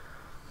through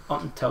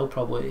up until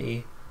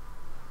probably,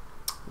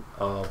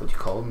 what do you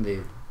call them,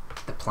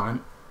 the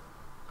plant.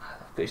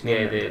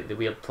 The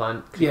weird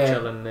plant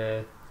creature in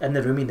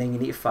the room, and then you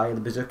need to fire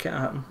the bazooka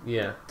at him.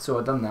 Yeah. So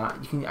I've done that.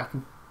 I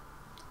can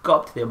go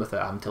up to there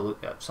without having to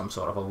look at some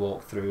sort of a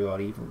walkthrough,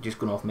 or even just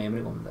going off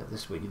memory, going,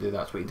 this is what you do,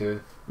 that's what you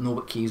do. Know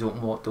what keys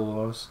open what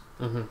doors.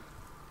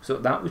 So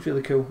that was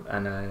really cool,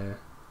 and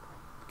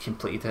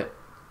completed it.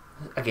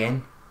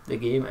 Again, the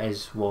game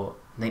is what,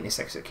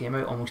 96 it came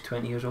out, almost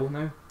 20 years old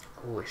now.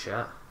 Holy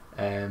shit.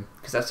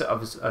 Because that's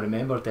what I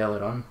remembered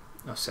earlier on.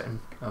 I was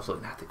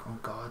looking at it going,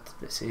 God,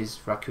 this is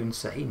Raccoon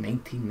City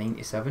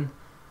 1997.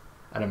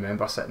 I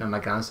remember sitting in my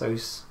grand's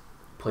house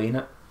playing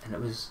it, and it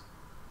was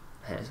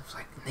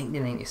like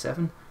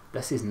 1997.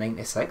 This is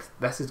 96.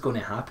 This is going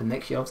to happen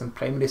next year. I was in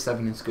primary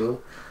 7 in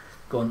school,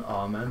 going,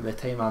 oh man, by the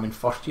time I'm in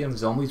first year,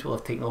 zombies will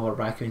have taken over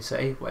Raccoon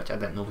City, which I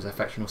didn't know was a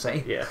fictional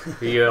city. Yeah.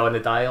 You on the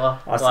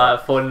dialer,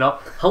 like, phoning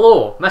up.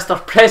 Hello,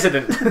 Mr.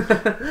 President.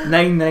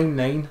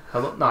 999.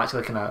 Hello. No,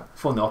 actually, can I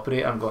phone the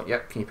operator and go,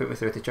 yep, can you put me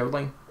through to child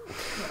line?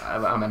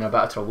 I'm in a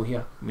bit of trouble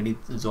here. We need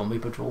the zombie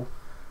patrol.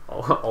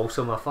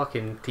 Also, my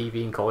fucking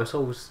TV and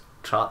consoles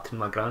trapped in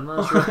my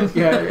grandma's room.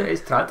 Yeah,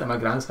 it's trapped in my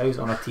grand's house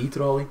on a tea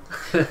trolley.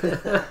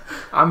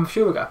 I'm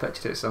sure we got a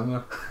picture of it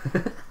somewhere.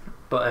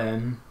 But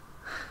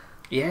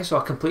yeah, so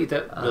I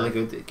completed it. Really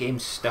good. The game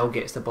still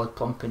gets the blood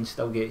pumping,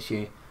 still gets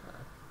you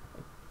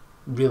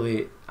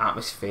really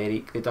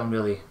atmospheric. They've done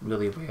really,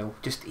 really well.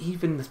 Just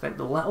even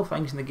the little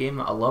things in the game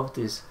that I loved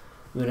is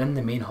we were in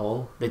the main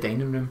hall, the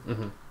dining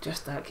room,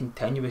 just that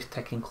continuous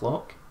ticking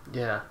clock.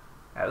 Yeah.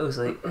 It was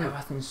like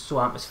everything's so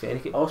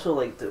atmospheric. Also,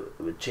 like it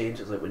would change.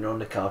 It's like when you're on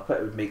the carpet,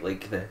 it would make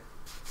like the.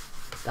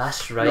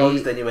 That's right.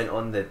 Noise, then you went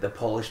on the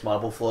polished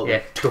marble floor.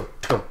 Yeah.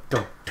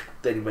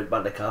 Then you went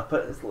back to the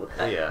carpet. It's like,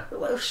 Yeah.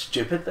 little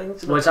stupid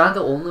things. Was I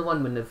the only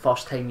one when the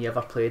first time you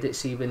ever played it?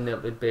 See, when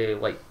it would be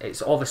like,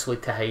 it's obviously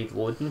to hide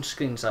loading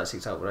screens. That's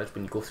exactly what it is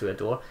when you go through a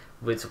door.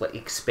 Was like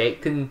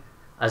expecting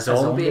a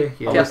zombie.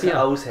 Yeah. I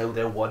always held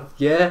L1.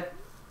 Yeah.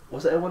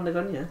 Was it L1 the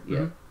gun? Yeah.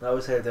 Yeah. I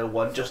always held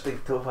L1 just to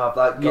have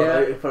that gun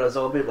out for a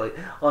zombie. Like,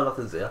 oh,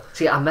 nothing's there.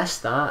 See, I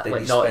missed that. Then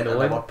like you not spent an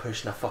knowing. hour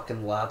pushing a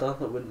fucking ladder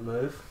that wouldn't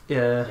move.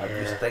 Yeah. Like,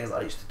 there's things that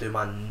I used to do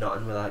man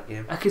nothing with that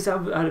game. Because I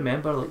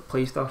remember like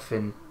play stuff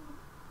and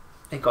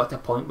it got to a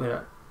point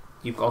where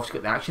you've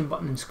obviously got the action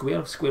button in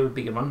square. Square would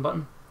be your run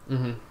button.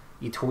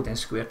 You'd hold in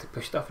square to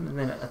push stuff, and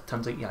then it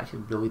turns out you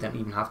actually really didn't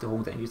even have to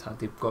hold it. You just had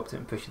to go up to it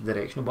and push the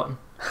directional button.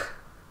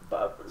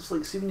 But it's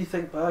like, see when you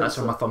think back, That's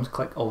where my thumbs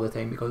click all the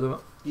time because of it.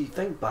 you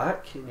think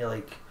back and you're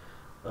like,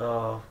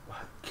 oh,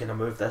 can I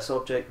move this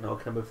object? No,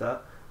 can I move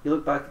that? You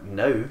look back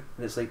now and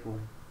it's like, well,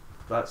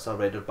 that's a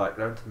rendered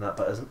background and that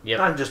bit isn't. Yep.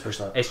 I can just push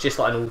that. It's just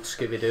like an old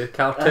Scooby-Doo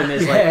cartoon.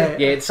 It's like,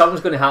 yeah,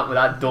 something's going to happen with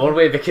that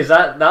doorway because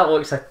that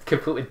looks a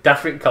completely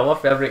different colour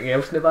for everything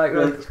else in the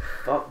background. Like,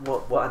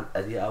 fuck, what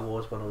an idiot I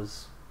was when I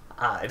was.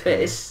 But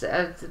it's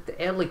the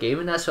early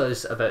gaming. That's what I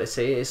was about to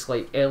say. It's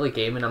like early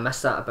gaming. I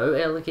miss that about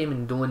early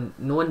gaming.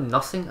 Knowing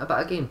nothing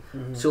about a game.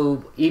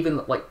 So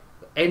even like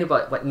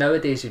anybody like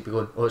nowadays, you'd be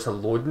going, "Oh, it's a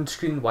loading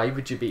screen. Why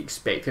would you be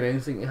expecting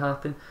anything to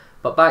happen?"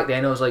 But back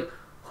then, I was like,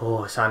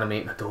 "Oh, it's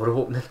animating a door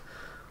opening.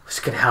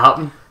 What's gonna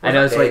happen?" And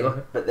I was like,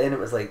 but then it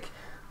was like,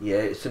 yeah,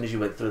 as soon as you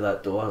went through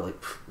that door,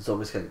 like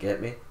zombies can't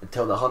get me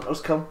until the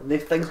hunters come and they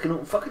things can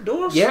open fucking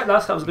doors. Yeah,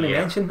 that's what I was going to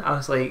mention. I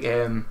was like,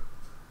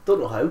 don't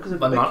know how because they've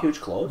got big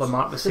huge claws. But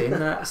Mark was saying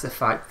that it's the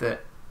fact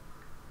that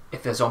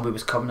if the zombie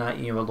was coming at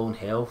you, you were low on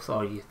health,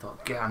 or you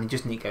thought, "God, I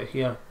just need to get out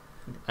here.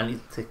 I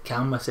need to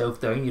calm myself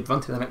down." You'd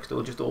run to the next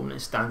door, just open it,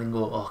 and stand and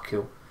go, "Oh,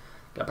 cool.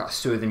 Get a bit of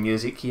soothing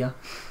music here.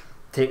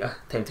 Take a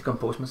time to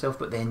compose myself."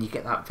 But then you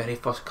get that very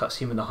first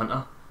cutscene with the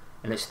hunter,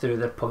 and it's through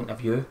their point of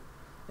view,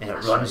 and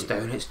it runs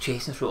down. It's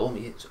chasing through all.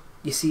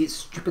 You see its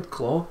stupid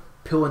claw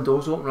pulling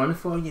doors open, running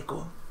for you. And you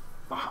go,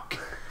 "Fuck!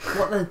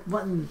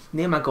 What in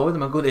name of God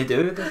am I going to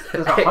do? There's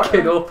a it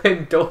can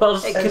open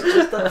doors." It's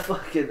just a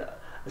fucking.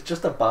 It's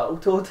just a battle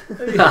toad.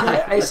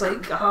 It's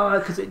like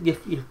because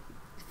you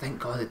think,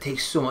 God, it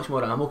takes so much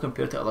more ammo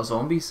compared to other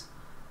zombies.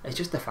 It's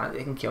just the fact that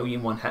they can kill you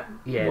in one hit.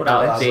 Yeah, they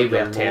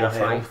were low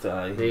terrifying.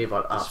 health, They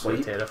were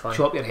absolutely terrifying.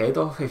 Chop your head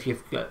off if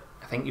you've got.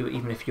 I think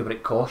even if you were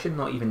at caution,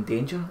 not even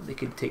danger, they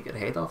could take your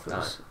head off. It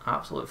was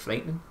absolutely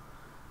frightening.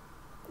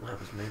 That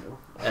was mental.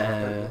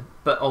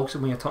 But also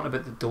when you're talking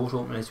about the doors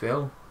opening as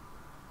well,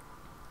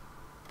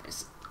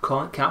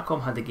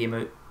 Capcom had a game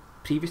out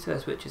previous to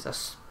this, which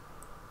is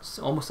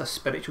almost a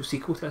spiritual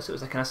sequel to this. It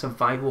was a kind of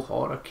survival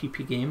horror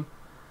creepy game,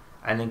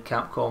 and then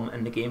Capcom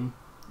in the game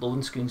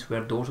loading screens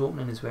were doors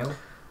opening as well.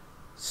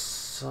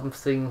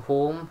 Something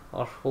home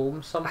or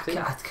home something.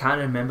 I can't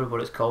remember what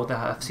it's called.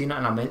 I've seen it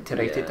and I meant to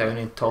write it down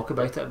and talk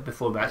about it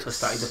before we actually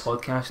started the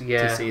podcast.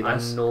 Yeah, to say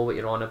this. I know what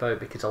you're on about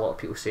because a lot of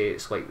people say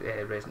it's like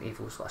Resident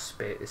Evil's like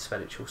a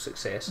spiritual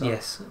successor.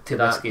 Yes, to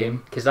this that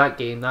game. Because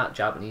that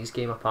Japanese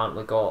game,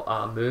 apparently got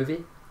a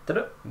movie. Did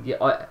it?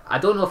 Yeah, I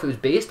don't know if it was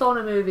based on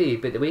a movie,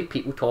 but the way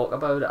people talk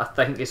about it, I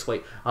think it's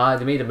like,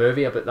 they made a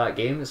movie about that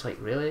game. It's like,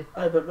 really?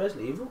 Aye, but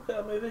Resident Evil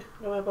got a movie,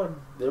 remember?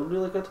 They were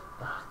really good.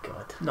 Oh,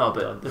 God. No,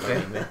 but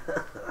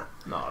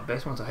the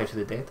best one's are House of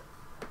the Dead.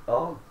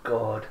 Oh,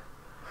 God.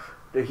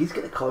 Dude, he's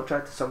got the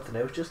contract to something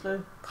else just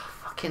now.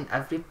 Fucking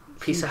every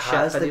piece of shit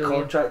has the video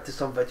game. contract to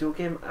some video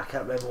game. I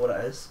can't remember what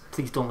it is.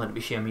 Please don't let it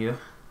be Shenmue.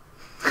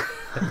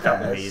 That's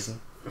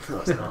amazing. No,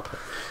 it's not.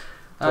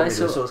 Tommy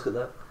Russo's got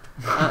that.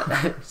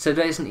 So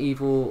Resident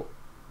Evil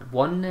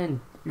 1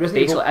 then? Resident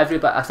Basically Evil,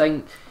 everybody, I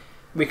think...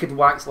 we could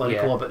wax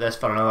lyrical about this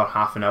for another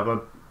half an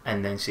hour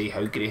and then say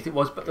how great it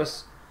was, but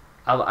this...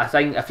 I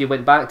think if you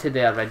went back to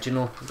the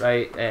original,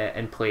 right,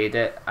 and played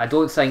it, I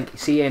don't think,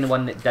 see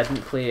anyone that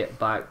didn't play it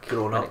back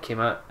when it came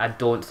out, I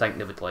don't think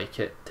they would like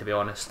it, to be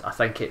honest. I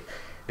think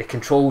the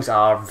controls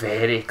are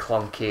very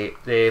clunky.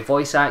 The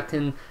voice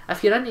acting,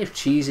 if you're into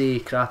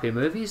cheesy, crappy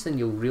movies, then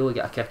you'll really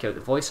get a kick out of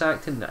the voice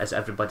acting. As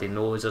everybody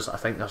knows, I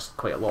think there's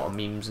quite a lot of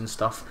memes and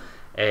stuff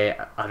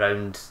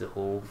around the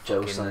whole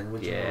Jill fucking,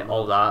 sandwich and yeah,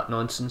 all all that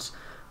nonsense.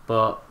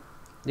 But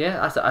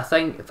yeah, I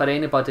think for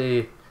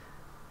anybody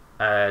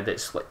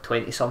that's like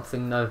 20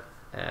 something now,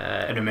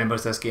 and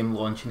remembers this game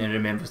launching and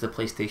remembers the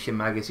PlayStation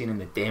magazine and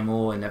the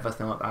demo and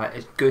everything like that,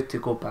 it's good to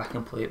go back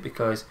and play it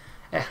because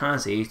it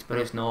has aged, but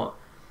it's not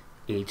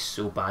aged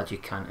so bad you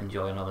can't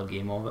enjoy another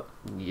game of it.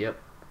 Yep.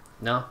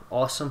 No,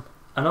 awesome.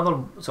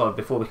 Sorry,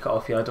 before we cut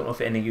off here, I don't know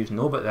if any of you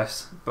know about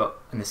this, but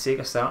in the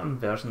Sega Saturn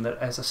version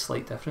there is a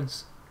slight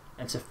difference.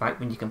 It's the fact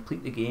when you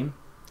complete the game,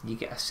 you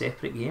get a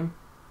separate game.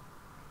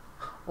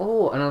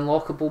 Oh, an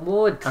unlockable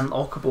mode.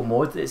 Unlockable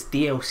mode, it's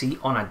DLC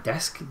on a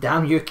disc.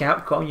 Damn you,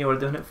 Capcom, you were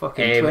doing it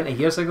fucking 20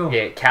 years ago.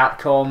 Yeah,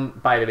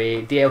 Capcom, by the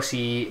way,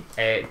 DLC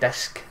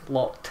disc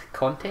locked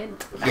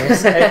content.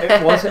 Yes,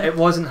 it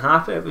wasn't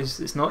half it.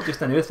 It's not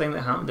just a new thing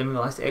that happened in the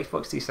last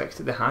Xbox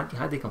 360. You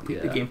had to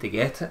complete the game to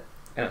get it,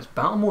 and it's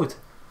battle mode.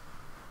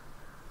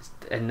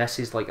 And this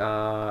is like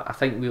I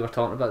think we were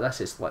talking about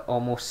this. It's like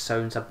almost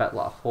sounds a bit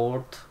like a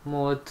horde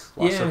mode,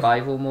 like a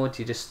survival mode.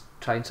 You just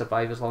try and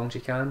survive as long as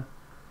you can.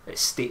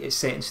 It's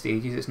set in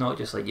stages. It's not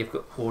just like you've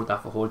got horde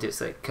after horde.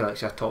 It's like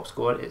collects your top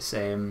score. It's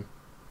there's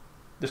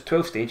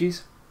 12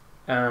 stages,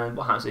 and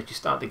what happens is you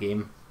start the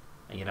game,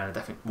 and you're in a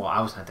different. Well, I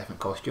was in a different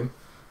costume.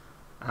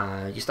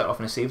 You start off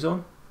in a save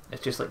zone.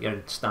 It's just like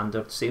your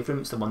standard save room.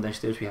 It's the one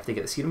downstairs where you have to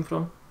get the serum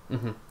from.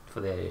 Mm-hmm. For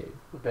the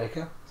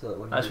Rebecca.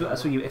 So that's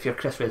where you. If you're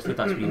Chris Redfield,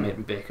 that's where you met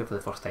Rebecca for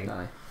the first time.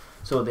 Aye.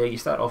 So there you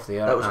start off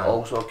there. that was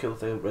also a cool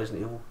thing with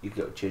Resident Evil. You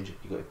got to change it.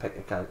 You got to pick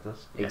your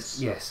characters.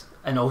 Yes,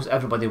 and also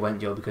everybody went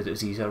Jill because it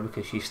was easier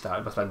because she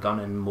started with a gun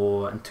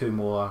and two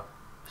more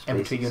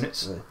infantry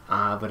units,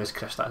 whereas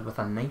Chris started with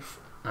a knife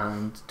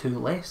and two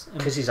less.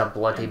 Because he's a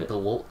bloody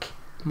bloke.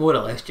 More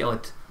or less, Jill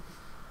had.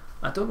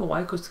 I don't know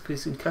why,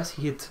 because in Chris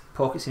he had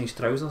pockets in his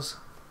trousers.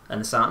 In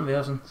the Saturn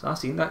version, so I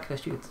seen that,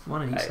 Chris. You had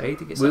one on each side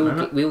to get something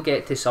in it. We'll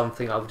get to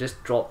something. I'll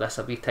just drop this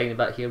a wee tiny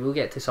bit here. We'll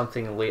get to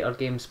something in later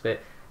games, but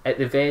at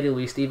the very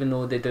least, even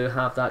though they do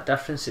have that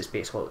difference, it's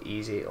basically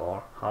easy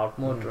or hard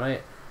mode,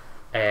 right?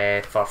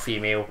 For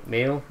female,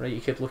 male, right?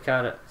 You could look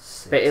at it,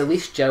 but at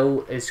least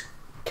Jill is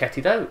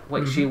kitted out.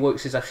 Like she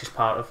looks as if she's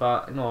part of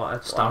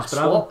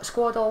a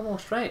squad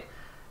almost, right?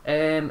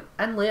 In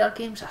later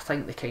games, I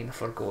think they kind of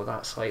forgo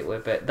that slightly,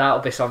 but that'll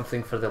be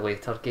something for the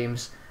later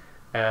games.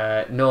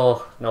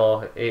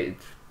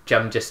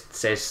 Jim just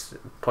says,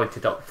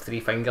 pointed up 3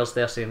 fingers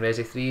there saying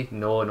Resi 3.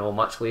 No,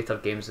 much later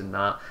games than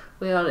that,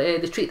 where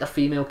they treat their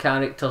female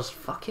characters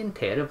fucking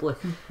terribly.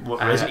 What,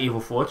 Resident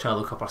Evil 4, try to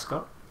look up her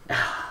skirt?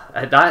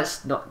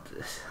 It's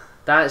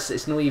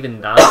not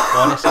even that,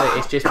 honestly.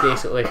 It's just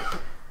basically,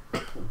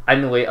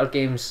 in the later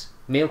games,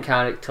 male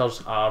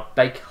characters are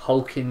big,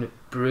 hulking,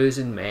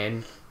 bruising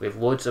men with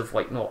loads of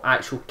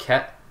actual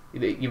kit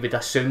that you would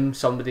assume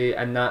somebody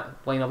in that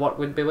line of work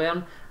would be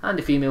wearing, and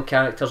the female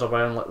characters are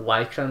wearing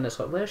lycra, and it's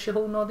like, where's she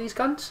holding all these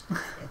guns?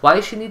 Why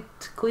does she need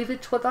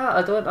cleavage with that?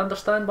 I don't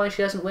understand why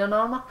she isn't wearing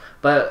armour.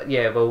 But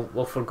yeah,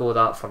 we'll forgo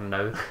that for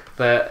now.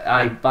 But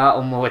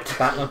battle mode.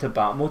 Back onto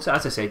battle mode. So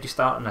as I said, you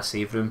start in a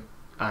save room,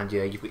 and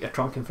you've got your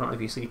trunk in front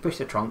of you. So you push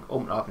the trunk,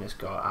 open it up, and it's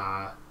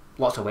got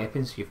lots of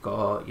weapons. You've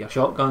got your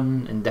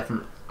shotgun and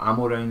different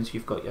ammo rounds.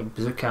 You've got your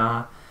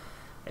bazooka.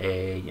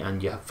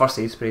 And you have first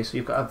aid spray, so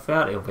you've got a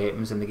variety of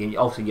weapons in the game.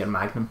 Also your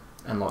magnum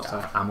and lots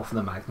of ammo for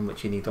the magnum,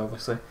 which you need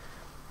obviously.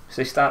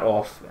 So you start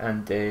off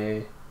and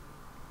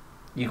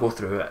you go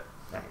through it.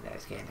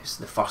 Again,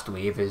 the first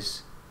wave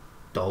is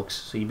dogs,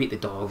 so you beat the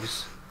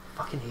dogs.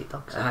 Fucking hate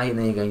dogs. And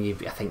then again,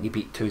 I think you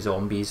beat 2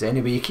 zombies.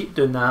 Anyway, you keep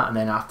doing that, and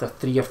then after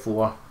 3 or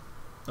 4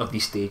 of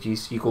these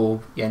stages,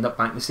 you end up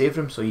back in the save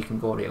room. So you can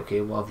go, right,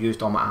 okay, well I've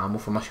used all my ammo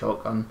for my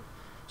shotgun,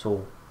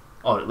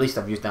 or at least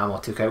I've used the ammo I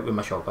took out with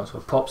my shotgun, so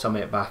I pop some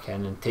of it back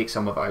in and take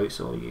some of it out,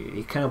 so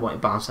you kind of want to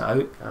balance it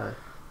out.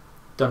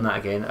 Done that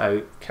again,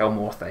 out, kill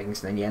more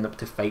things, and then you end up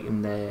to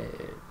fighting the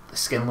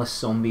skinless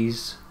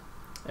zombies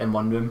in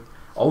one room.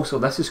 Also,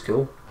 this is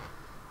cool,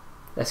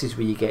 this is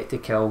where you get to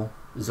kill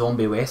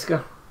Zombie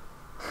Wesker.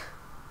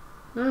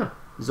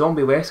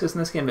 Zombie Wesker's in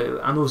this game, but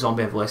I know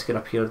Zombie Wesker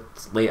appeared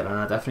later in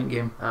a different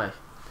game.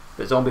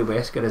 But Zombie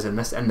Wesker is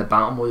in the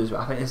battle mode as well.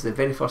 I think it's the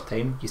very first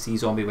time you see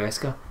Zombie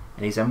Wesker.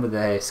 And he's in with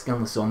the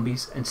skinless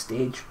zombies in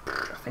stage,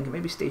 I think it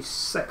may be stage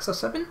 6 or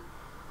 7,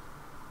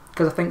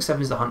 because I think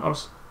 7 is the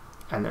hunters,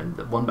 and then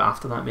the one bit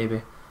after that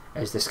maybe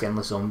is the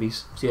skinless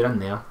zombies. So you're in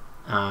there,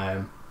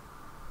 and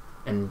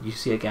you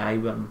see a guy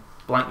wearing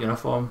black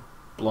uniform,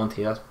 blonde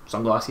hair,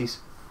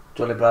 sunglasses.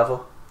 Johnny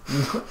Bravo.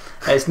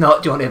 It's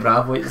not Johnny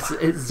Bravo.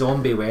 It's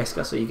Zombie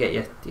Wesker. So you get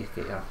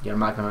your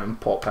magnum out and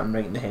pop him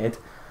right in the head.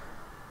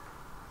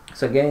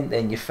 So again,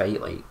 then you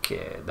fight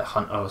the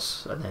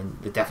hunters, and then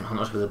the different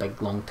hunters with the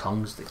big long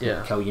tongues that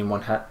can kill you in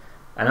one hit.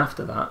 And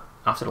after that,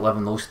 after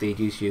 11 those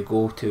stages, you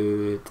go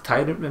to the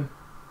tyrant room.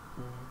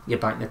 You're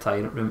back in the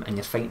tyrant room, and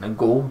you're fighting a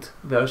gold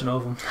version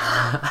of him.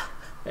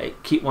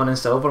 keep one in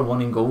silver,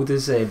 one in gold,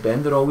 as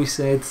Bender always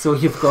said. So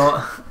you've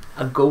got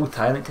a gold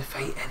tyrant to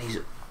fight, and he's,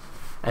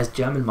 as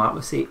Jim and Mark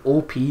would say,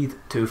 OP'd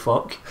to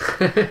fuck.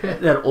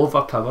 They're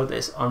overpowered.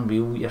 It's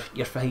unreal.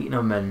 You're fighting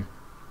them, and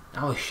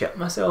I was shit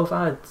myself.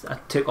 I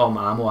took all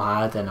my ammo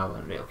I had, and I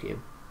went, right, okay,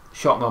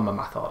 shot me on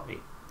my. I thought,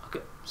 right,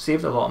 okay,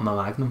 saved a lot of my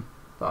magnum,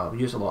 but I'll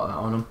use a lot of that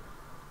on him.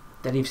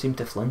 Didn't even seem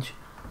to flinch.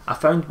 I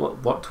found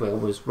what worked well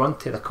was run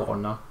to the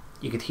corner.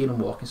 You could hear him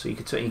walking, so you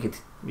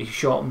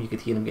shot him, you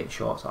could hear him getting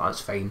shot, so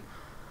that's fine.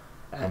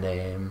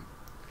 And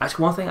that's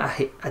one thing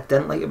I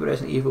didn't like about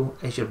Resident Evil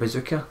is your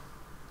bazooka.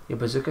 Your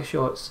bazooka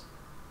shots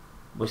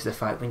was the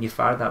fact when you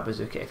fired that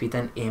bazooka, if you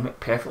didn't aim it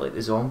perfectly at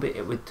the zombie,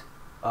 it would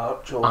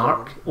arc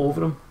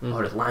over him, Mm-hmm.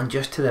 or it'd land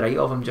just to the right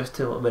of him,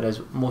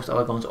 whereas most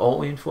other guns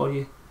auto-aim for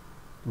you.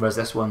 Whereas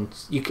this one,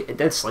 it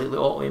did slightly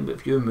auto-aim, but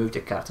if you moved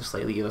your character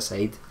slightly either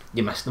side,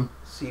 you missed them.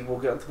 See, we'll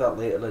get into that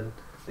later in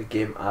the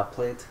game I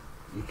played.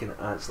 You can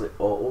actually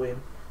auto aim.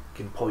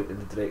 You can point in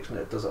the direction,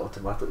 it does it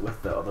automatically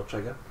with the other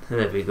trigger.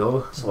 There we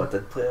go. So I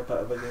did play a bit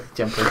of a game.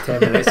 Jim played 10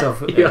 minutes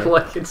of You're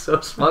looking so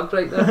smug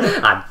right now.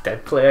 I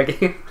did play a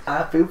game.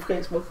 I feel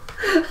quite smug.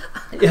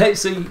 Yeah,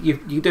 so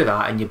you do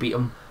that and you beat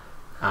him,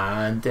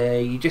 and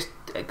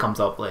it comes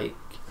up like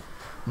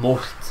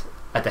most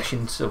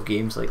editions of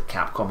games, like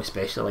Capcom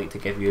especially like to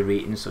give you a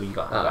rating. So you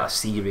got a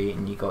C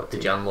rating. You got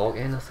Did you unlock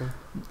anything?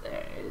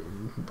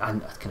 I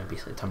kind of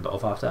basically turned it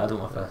off after. I don't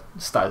know if I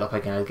started up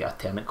again. I'd get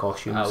alternate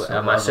costumes.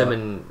 I'm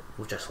assuming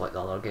just like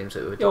the other games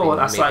it would. Oh,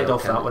 I started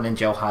off that one, and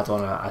Jill had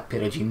on a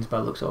pair of jeans by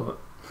the looks of it.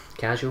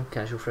 Casual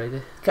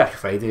Friday. Casual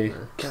Friday.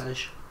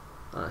 Cash.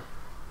 Aye.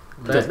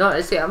 But no,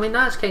 I mean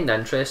that's kind of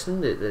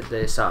interesting that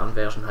the Saturn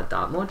version had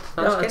that mod.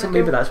 That's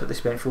Maybe that's what they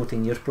spent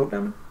 14 years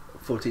programming.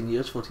 14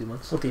 years, 14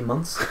 months. 14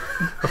 months.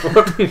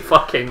 14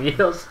 fucking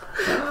years.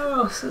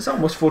 Oh, it's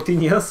almost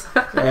 14 years.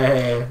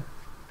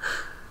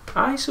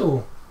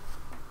 So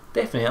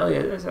definitely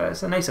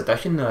it's a nice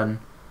addition, and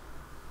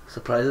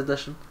Surprise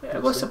edition. I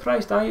was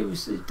surprised. It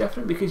was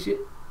different because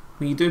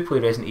when you do play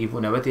Resident Evil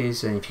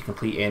nowadays, and if you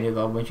complete any of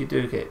them, once you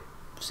do get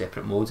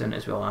separate modes in it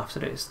as well after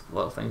it, it's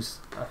little things.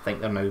 I think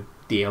they're now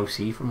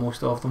DLC for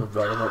most of them. I'd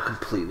rather not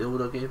complete the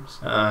older games.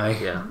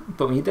 Yeah.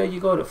 But when you do,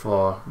 you got it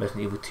for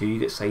Resident Evil 2, you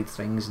get side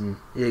things, and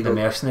Yeah, the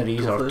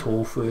mercenaries or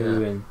tofu,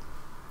 Yeah. and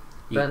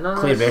But no,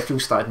 Claire that's-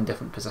 Redfield started in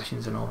different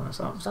positions and all that.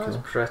 So that was That's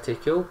cool. pretty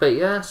cool. But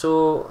yeah,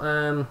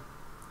 so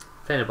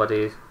if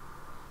anybody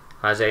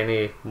has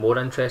any more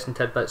interesting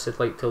tidbits they'd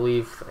like to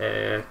leave,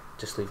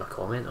 just leave a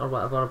comment or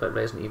whatever about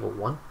Resident Evil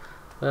 1.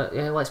 But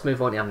yeah, let's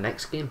move on to our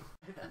next game.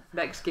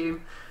 Next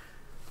game,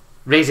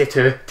 Resi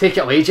 2. Take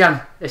it away,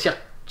 Jim. It's your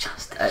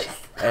chance to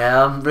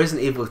shine.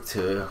 Resident Evil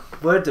 2.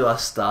 Where do I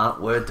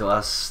start?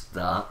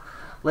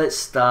 Let's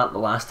start the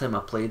last time I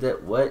played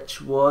it,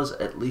 which was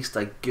at least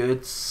a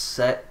good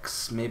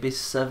 6, maybe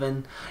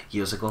 7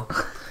 years ago.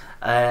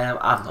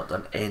 I've not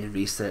done any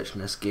research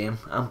in this game.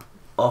 I'm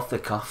off the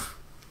cuff.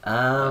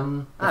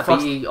 But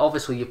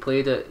obviously you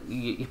played it.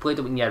 You played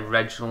it when it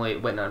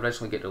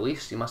originally get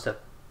released. You must have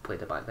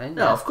played it back then.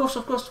 No, of course.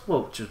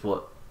 Well, which is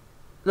what?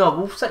 No,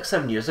 well,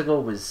 6-7 years ago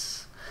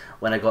was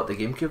when I got the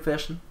GameCube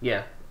version.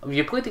 Yeah.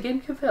 You played the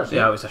GameCube version?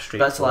 Yeah, it was a straight.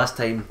 That's the last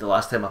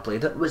time I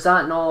played it. Was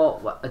that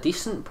not a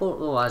decent port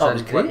though? As Oh, it in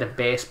was like great. the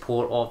best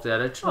port of the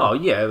original? Oh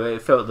yeah,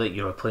 it felt like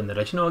you were playing the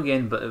original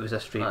again, but it was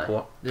a straight Aye.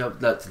 port. Yeah,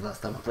 that's the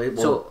last time I played.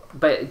 Well, So,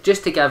 but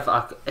just to give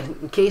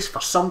in case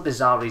for some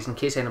bizarre reason, in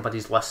case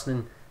anybody's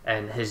listening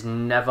and has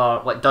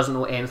never doesn't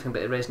know anything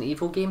about the Resident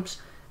Evil games,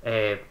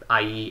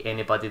 i.e.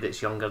 anybody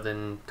that's younger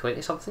than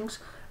 20 somethings,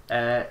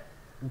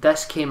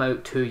 this came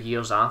out 2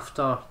 years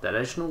after the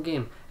original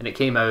game, and it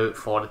came out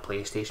for the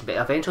PlayStation, but it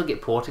eventually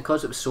get ported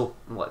because it was so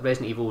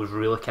Resident Evil was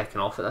really kicking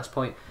off at this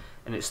point,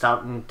 and it's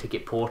starting to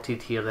get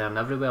ported here, there, and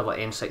everywhere, like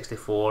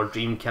N64,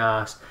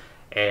 Dreamcast,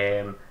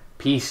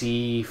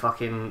 PC,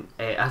 fucking.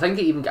 I think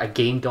it even got a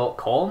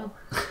Game.com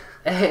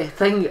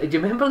thing. Do you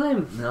remember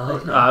them? No.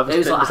 It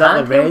was like was a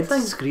that the handheld red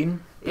thing.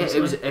 screen? Yeah,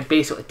 it was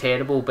basically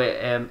terrible, but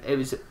it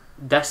was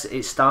this.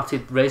 It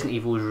started. Resident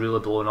Evil was really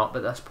blowing up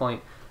at this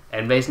point,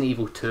 and Resident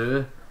Evil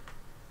 2.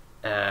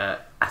 I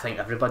think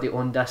everybody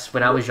owned this.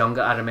 When I was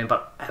younger, I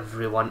remember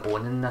everyone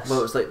owning this. Well,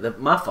 it was like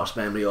my first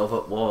memory of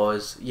it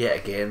was yet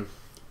again,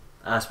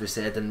 as we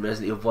said in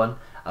Resident Evil 1,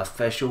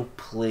 official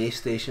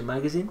PlayStation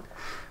magazine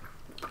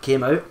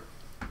came out,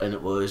 and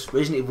it was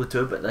Resident Evil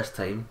 2. But this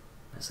time,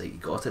 it's like you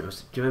got it. Do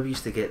you remember you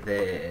used to get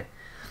the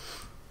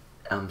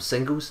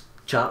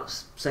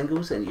charts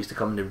singles, and it used to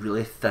come in a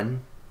really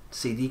thin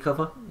CD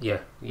cover. Yeah.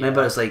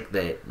 Remember, it's like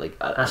the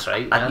That's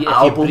right. An Yeah. If you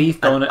album.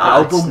 breathed on An it, it would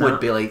album snap. would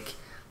be like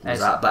was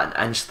that about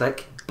an inch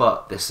thick.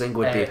 but the single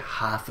would be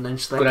half an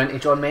inch thick. Going into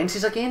John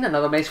Menzies again,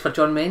 another mention for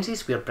John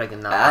Menzies. We're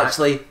bringing that back.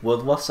 Actually,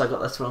 Woodworths, I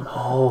got this from.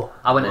 Oh,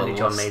 I went into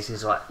John Woodworths.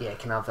 Menzies like, yeah,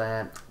 can I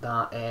have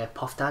that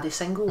Puff Daddy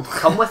single?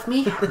 Come with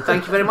me.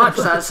 Thank you very much.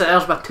 There's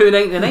my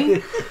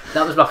 $2.99.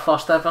 That was my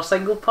first ever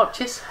single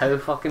purchase. How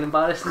fucking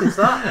embarrassing is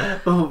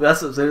that? Oh,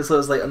 that's what I'm saying. So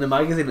it's like on the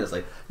magazine, it's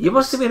like You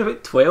must have been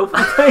about 12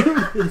 at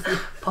the time.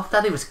 Puff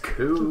Daddy was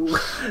cool.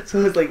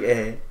 so it's like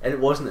and it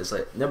wasn't. It's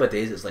like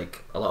nowadays it's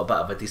like a little bit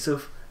of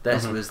adhesive.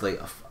 This was like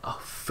a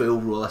full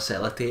roll of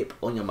sellotape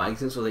on your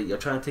magazine, so like you're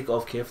trying to take it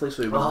off carefully,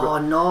 so you wouldn't Oh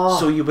no!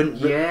 so you wouldn't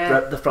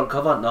rip the front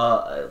cover.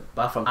 No,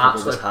 my front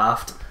cover was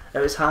halved. It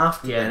was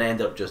halved, and I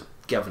ended up just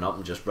giving up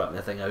and just ripping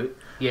the thing out.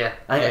 Yeah,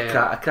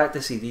 I cracked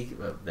the CD,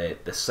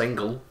 the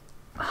single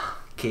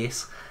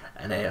case,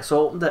 and so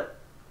I opened it.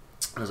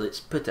 I was like, let's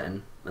put it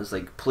in. It's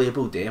like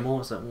playable demo. I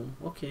was like,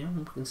 well, okay,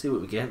 we can see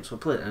what we get. So I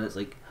put it in. It's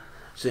like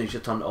as soon as you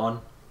turn it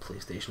on,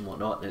 PlayStation,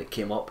 whatnot, and it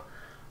came up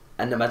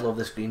in the middle of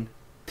the screen.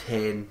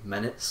 10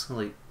 minutes. I'm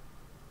like,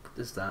 what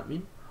does that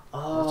mean?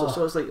 Oh,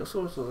 So it's like,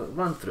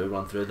 run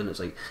through. Then it's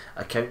like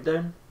a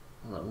countdown.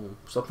 I'm like, well,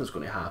 something's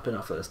going to happen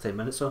after this 10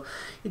 minutes. So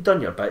you've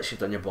done your bits,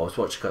 you've done your bobs,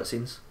 watch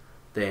cutscenes.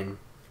 Then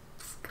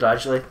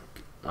gradually,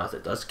 as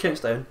it does,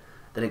 counts down.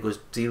 Then it goes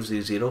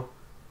 000.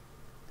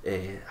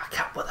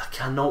 I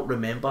cannot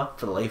remember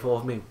for the life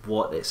of me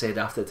what it said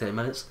after 10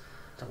 minutes.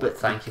 but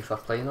thank you for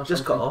playing or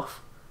Just something. got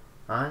off.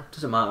 Aye.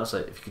 Doesn't matter. It's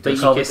like if you could But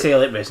do you could say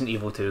like Resident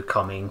Evil 2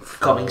 coming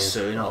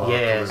soon. Or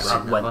Yes,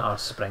 winter,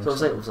 spring. So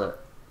it was like.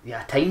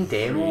 Yeah, time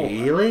demo.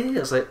 Really?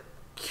 It's like,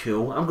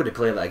 cool, I'm going to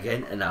play that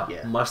again, and I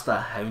Yeah. must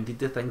have hounded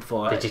the thing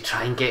for it. Did you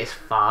try and get as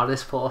far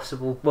as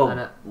possible in Well,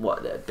 it?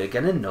 what, at the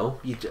beginning, no.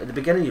 At the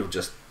beginning, you're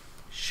just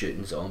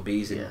shooting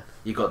zombies, and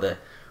you got the,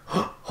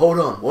 hold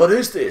on, what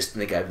is this?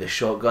 And the guy with the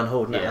shotgun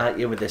holding it at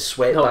you with the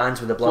sweatbands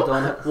with the blood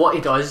on it. What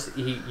he does,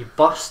 you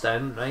burst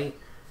in, right?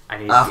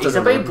 And After he's the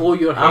about to load- blow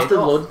your head After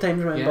the off. loading time,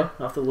 remember?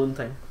 After the loading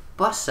time.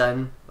 Busts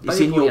in, You about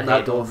seen to blow you your open that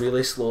head door off.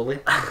 really slowly.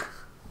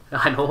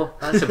 I know,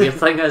 that's the weird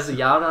thing is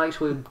Yara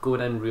actually going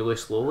in really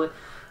slowly,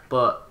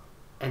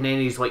 and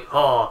then he's like,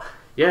 oh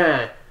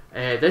yeah,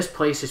 this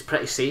place is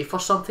pretty safe or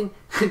something.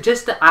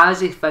 Just as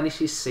he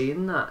finishes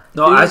saying that,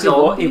 No, as he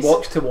zombies-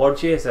 walks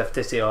towards you as if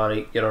to say,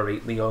 alright, you're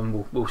alright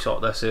Leon, we'll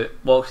sort this out.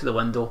 Walks to the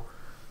window.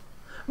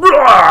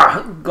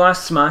 Roar!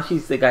 Glass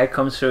smashes, the guy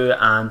comes through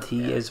and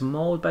he is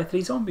mauled by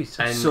 3 zombies.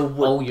 and So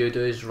what- all you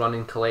do is run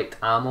and collect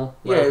ammo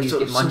while Yeah, he's so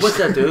getting what munched.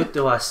 do I do?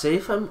 Do I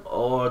save him,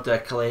 or do I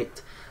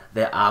collect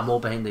the ammo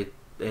behind the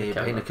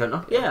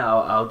counter? Yeah,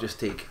 I'll just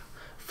take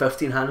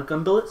 15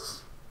 handgun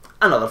bullets,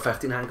 another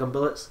 15 handgun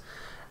bullets,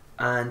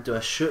 and do I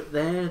shoot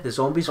the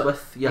zombies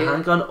with your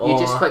handgun, or you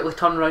just quickly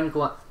turn around and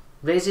go,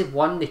 Resi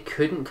 1, they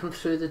couldn't come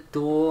through the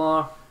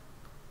door.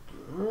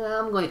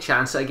 I'm going to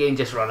chance it again,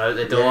 just run out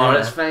the door, Yeah.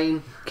 it's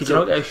fine. Could you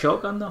not get a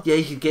shotgun though? yeah,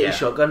 you could get Yeah. a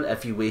shotgun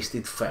if you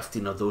wasted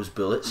 15 of those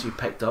bullets you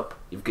picked up.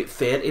 You've got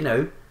 30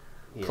 now,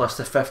 plus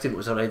the 15 that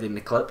was already in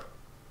the clip.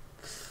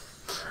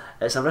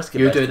 It's a risky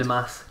You bet. do the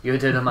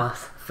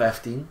math.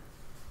 15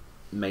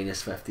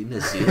 minus 15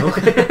 is 0.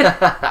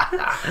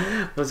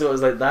 So it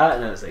was like that,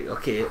 and I was like,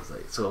 okay, it's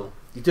like, so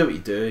you do what you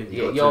do. Yeah,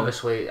 go you through.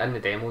 obviously in the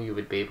demo you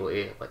would be able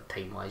to, like,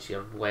 time wise,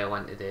 you're well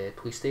into the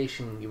police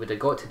station. You would have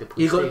got to the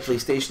police You got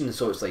station. the PlayStation,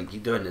 so it's like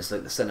you're doing this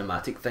like the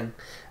cinematic thing.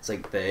 It's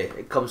like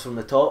it comes from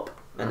the top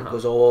and it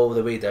goes all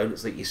the way down.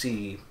 It's like you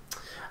see,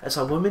 it's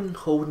a woman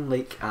holding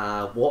like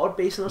a water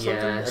basin or something.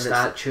 Yeah, and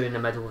statue in the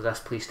middle of this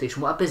police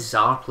station. What a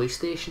bizarre police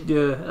station.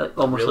 Yeah,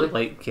 almost Really?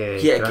 like yeah,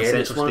 Grand again,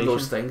 it's Central one of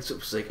those Station. things. It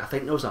was like I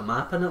think there was a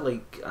map in it,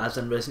 like as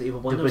in Resident Evil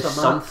 1. There was a map.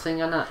 something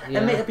in it. Yeah.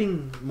 It might have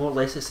been more or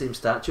less the same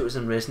statue as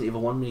in Resident Evil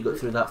 1 when you got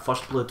through that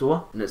first blue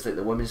door, and it's like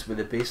the woman's with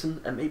the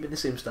basin. It might be the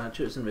same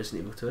statue as in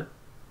Resident Evil 2.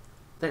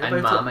 Think In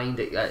about my mind,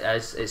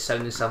 it's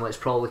sounding similar. It's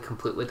probably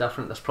completely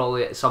different. There's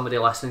probably somebody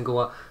listening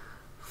going,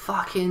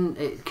 fucking,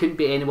 it couldn't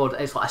be any more.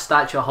 It's like a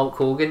statue of Hulk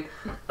Hogan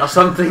or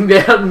something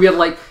there, and we're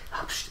like,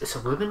 it's a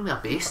woman with a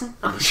basin.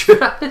 I'm sure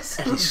it is.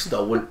 And he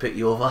still wouldn't put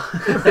you over.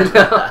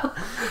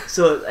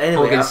 So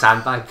anyway, Hogan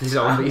sandbagged the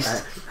zombies.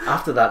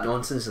 after that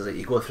nonsense, is like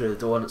you go through the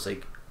door and it's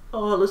like,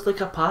 oh, it looks like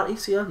a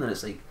party's here, and then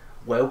it's like,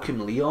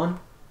 welcome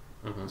Leon.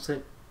 It's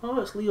like, oh,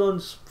 it's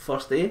Leon's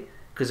first day,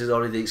 because he's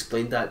already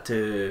explained that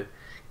to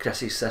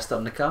Chrissy's sister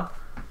in the car.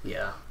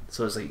 Yeah.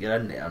 So it's like you're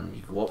in there and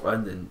you walk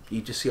around and you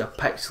just see a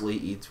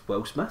pixelated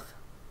Will Smith.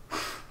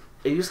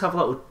 And you just have a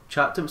little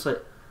chat to him. It's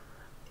like,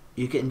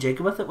 you getting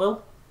jiggy with it,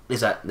 Will?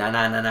 He's like, nah.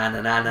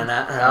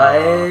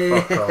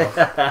 Oh, fuck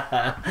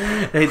off.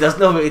 And he doesn't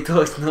know what he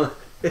talks. No.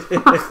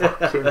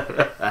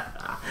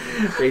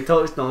 But he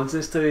talks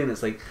nonsense to you, and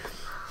it's like,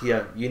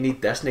 yeah, you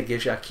need this, and it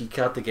gives you a key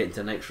card to get into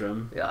the next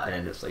room. Yeah.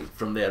 And it's like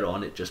from there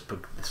on, it just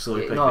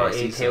slowly No,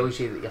 progresses. he tells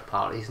you that your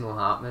party's not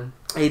happening.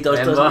 He does,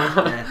 Remember?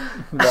 doesn't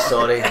he? Yeah.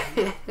 Sorry,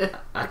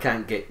 I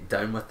can't get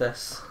down with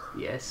this.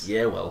 Yes.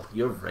 Yeah, well,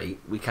 you're right.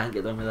 We can't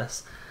get down with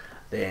this.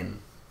 Then,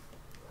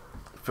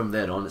 from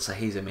there on, it's a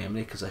hazy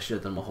memory because I should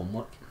have done my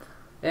homework.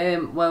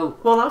 Well,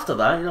 Well, after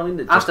that, you know, I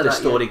mean, After the that,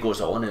 story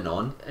goes on and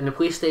on. in the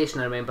police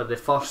station, I remember the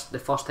first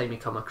time you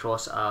come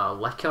across a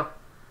liquor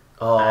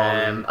Oh,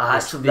 it's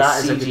actually, the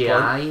that is a good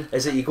CGI. point.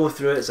 Is that you go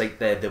through it? It's like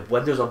the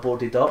windows are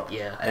boarded up,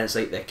 Yeah. and it's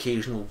like the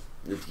occasional.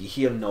 If you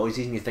hear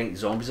noises and you think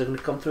zombies are going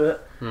to come through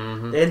it,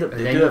 Mm-hmm.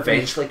 they do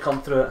eventually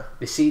come through it.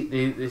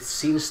 The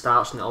scene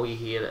starts and all you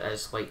hear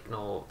is like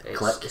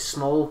it's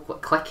small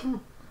clicking,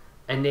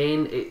 and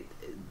then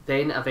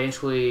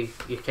eventually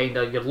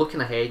you're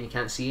looking ahead and you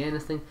can't see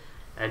anything,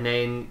 and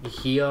then you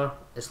hear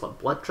it's like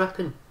blood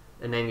dripping,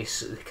 and then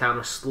the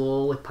camera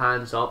slowly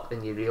pans up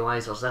and you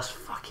realise there's this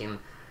fucking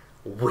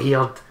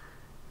weird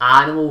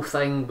animal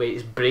thing with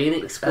its brain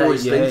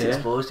exposed.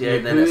 Exposed,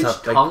 and then it's a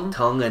big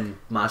tongue and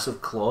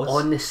massive claws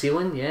on the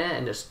ceiling,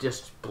 and it's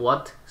just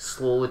blood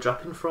slowly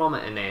dripping from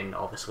it, and then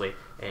obviously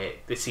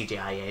the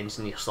CGI ends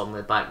and you're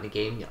suddenly back in the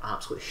game. You're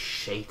absolutely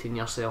shiting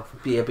yourself.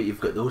 But you've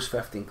got those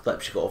 15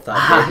 clips you got off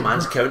that dead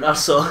man's counter,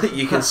 so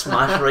you can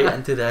smash right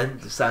into the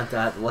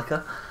Santa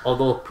liquor.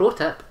 Although, pro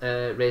tip,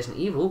 Resident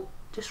Evil,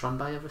 just run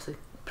by everything.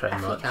 Pretty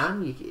if much.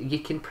 you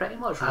can pretty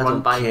much I run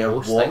don't by care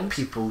most what things.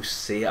 people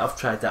say. I've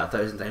tried that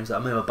 1,000 times. I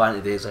remember back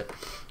in the days, like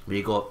where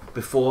you got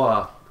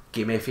before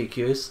game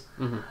FAQs,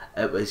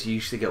 it was you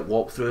used to get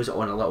walkthroughs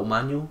on a little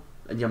manual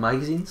in your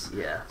magazines.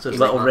 Yeah, So it's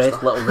little red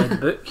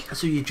book.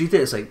 So you read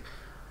it. It's like,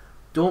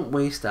 don't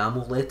waste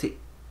ammo. Let it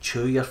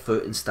chew your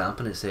foot and stamp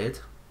on its head.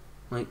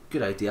 Like,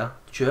 good idea.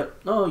 Chew it.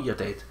 No, you're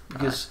dead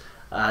because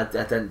I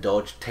didn't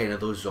dodge 10 of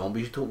those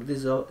zombies you told me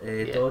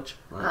to dodge.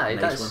 Like,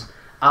 nice one.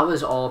 I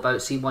was all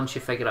about, see, once you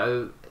figure it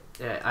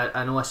out,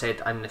 I know I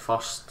said in the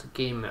first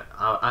game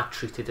I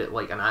treated it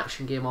like an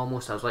action game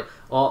almost. I was like,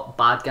 oh,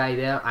 bad guy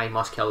there, I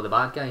must kill the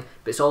bad guy.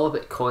 But it's all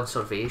about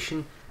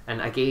conservation,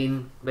 and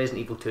again,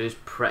 Resident Evil 2 is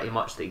pretty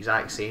much the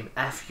exact same.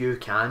 If you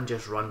can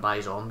just run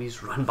by zombies,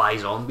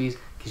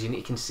 because you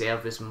need to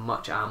conserve as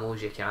much ammo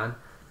as you can.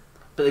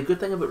 But the good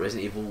thing about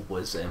Resident Evil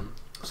was,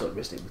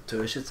 Resident Evil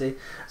 2 I should say,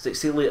 is like,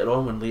 see later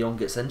on when Leon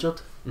gets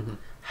injured,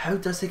 how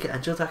does he get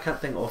injured? I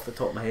can't think off the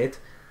top of my head.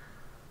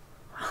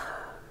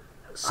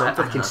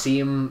 I can see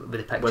him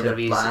with the picture with of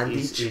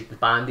his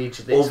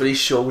bandage over his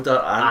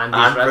shoulder and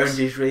around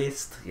his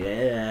wrist.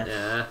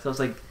 Yeah. So I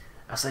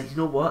was like, you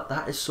know what?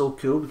 That is so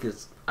cool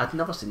because I'd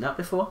never seen that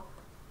before.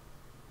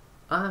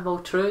 Well,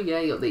 true.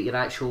 Yeah, your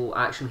actual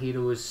action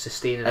hero is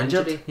sustaining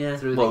injury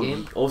through the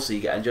game. Obviously,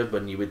 you get injured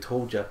when you would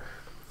hold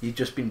you'd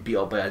just been beat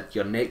up by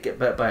your neck, get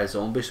bit by a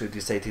zombie, so you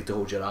decided to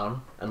hold your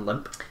arm and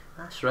limp.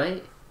 That's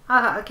right.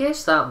 I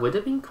guess that would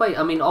have been quite.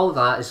 I mean, all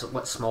that is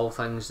what small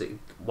things that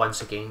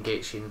once again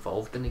gets you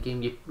involved in the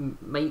game. You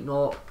might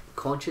not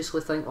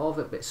consciously think of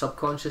it, but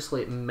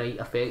subconsciously it might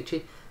affect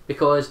you.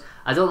 Because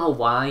I don't know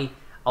why, I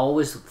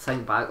always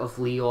think back of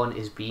Leon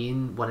as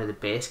being one of the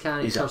best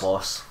characters. He's a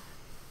boss.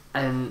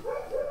 And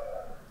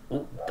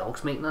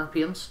dog's making an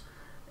appearance.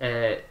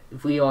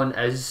 Leon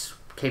is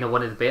kind of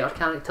one of the better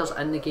characters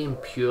in the game,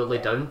 purely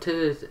down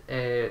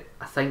to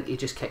I think he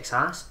just kicks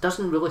ass.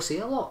 Doesn't really say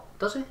a lot,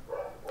 does he?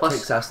 Plus,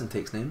 takes ass and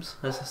takes names,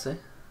 as I say.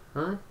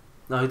 Huh?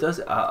 No, he does.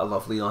 I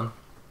love Leon.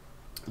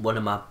 One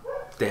of my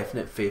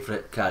definite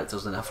favourite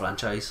characters in a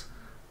franchise.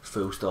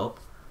 Full stop.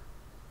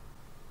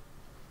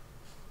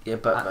 Yeah,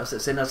 but as I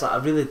was saying, I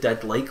really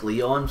did like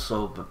Leon.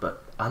 So,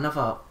 but I'm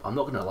not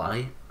gonna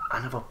lie.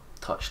 I never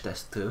touched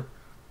this too.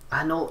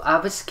 I know. I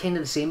was kind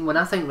of the same when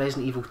I think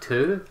Resident Evil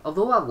 2.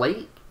 Although I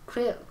like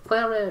Claire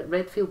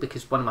Redfield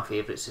because one of my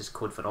favourites is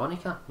Code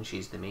Veronica and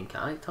she's the main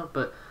character.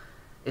 But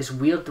it's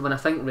weird when I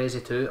think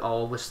Resi 2, I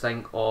always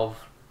think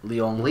of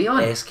Leon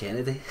S.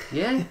 Kennedy.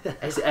 Yeah,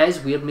 it is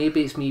weird.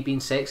 Maybe it's me being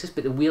sexist,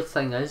 but the weird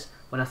thing is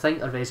when I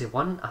think of Resi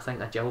 1, I think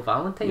of Jill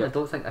Valentine. Yeah. I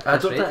don't think of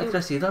Chris Redfield. Think of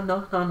Chris either.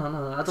 No.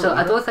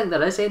 I don't think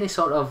there is any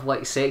sort of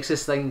like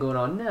sexist thing going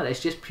on there.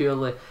 It's just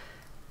purely,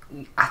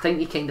 I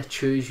think you kind of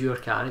choose your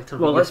character.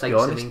 Well, let's be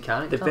honest. The main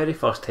character. The very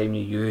first time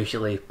you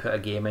usually put a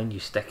game in, you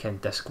stick in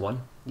disc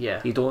 1.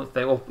 Yeah. You don't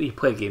think, well, you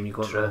play a game, you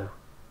go, well,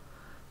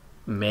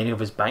 many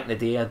of us back in the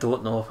day, I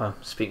don't know if I'm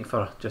speaking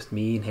for just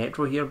me and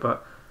hetero here,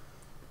 but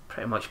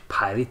pretty much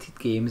pirated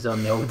games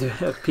on the old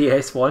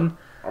PS1.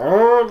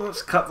 Oh,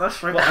 let's cut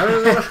this right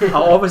now.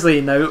 I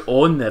obviously now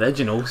own the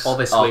originals.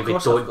 Obviously, we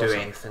don't do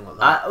anything like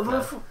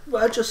that.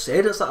 I just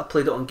said it's that I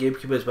played it on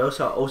GameCube as well,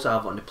 so I also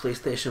have it on the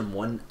PlayStation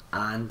 1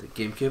 and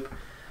GameCube.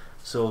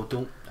 So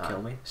don't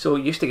kill me. So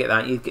you used to get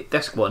that, you'd get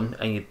disc 1,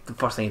 and the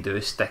first thing you do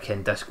is stick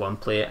in disc 1,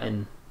 play it,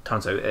 and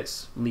turns out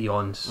it's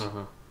Leon's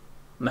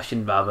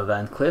mission rather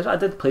than Claire's. I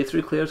did play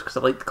through Claire's because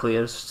I liked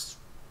Claire's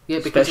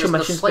special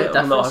missions better.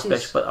 Well, not her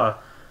special,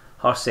 but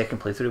her second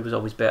playthrough was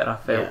always better. I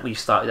felt we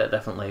started at a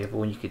different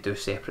level and you could do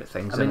separate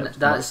things. I mean,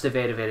 that's the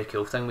very, very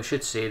cool thing. We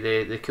should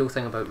say the cool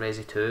thing about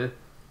Resi 2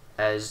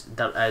 is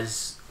there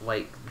is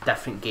like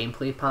different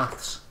gameplay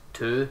paths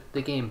to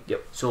the game.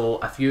 Yep. So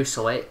if you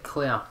select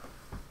Claire,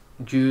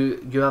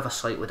 you have a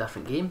slightly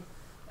different game.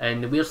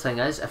 And the weird thing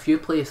is, if you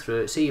play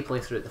through it, say you play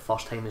through it the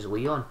first time as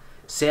Leon,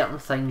 certain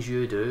things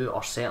you do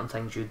or certain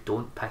things you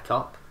don't pick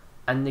up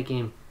in the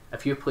game,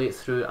 if you play it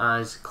through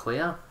as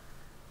Claire,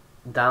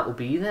 that will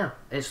be there.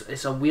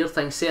 It's a weird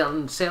thing.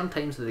 Certain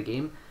times of the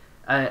game,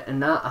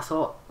 and that I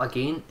thought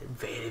again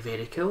very,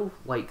 very cool.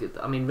 Like,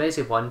 I mean,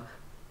 Resi 1,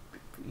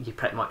 you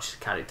pretty much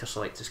character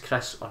select as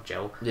Chris or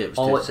Jill. Yeah, it was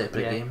All two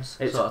separate games,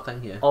 sort of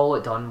thing. Yeah. All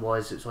it done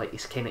was it was like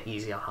it's kind of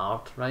easy or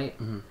hard, right?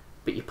 Mm-hmm.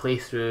 But you play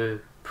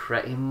through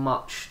pretty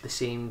much the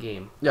same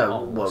game. Yeah,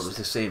 almost. well, it was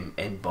the same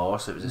end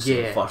boss. It was the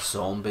same first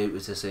zombie. It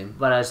was the same.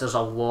 Whereas there's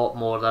a lot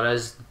more. There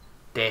is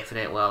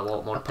definitely a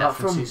lot more Apart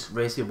differences. from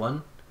Resi 1,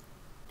 do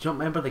you not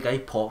remember the guy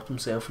popped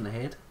himself in the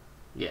head?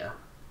 Yeah.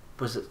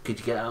 Was it? Could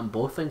you get that on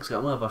both things? 'Cause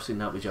I've never seen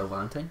that with Jill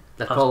Valentine.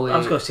 They're I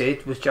was going to say,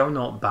 was Jill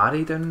not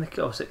Barry down in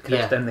the, or was it Chris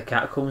Yeah. down in the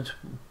catacombs?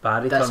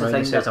 Barry That's turned the around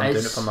and thing, says, there I'm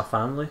doing is- it for my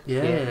family.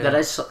 Yeah,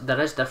 there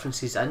is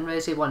differences in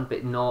Resi 1,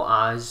 but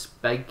not as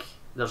big.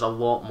 There's a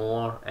lot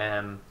more.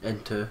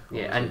 Into.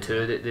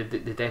 Into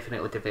they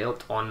definitely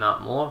developed on that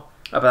more.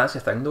 But that's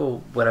the thing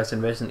though, whereas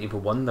in Resident Evil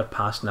 1 their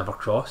paths never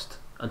crossed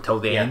until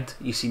the Yeah. end.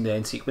 You seen the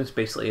end sequence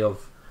basically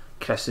of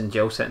Chris and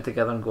Jill sitting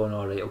together and going,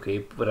 alright,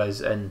 okay,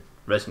 whereas in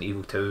Resident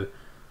Evil 2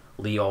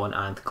 Leon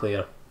and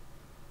Claire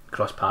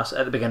cross paths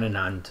at the beginning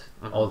and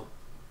all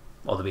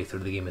the way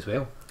through the game as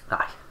well.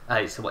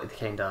 Aye, so what they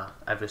kind of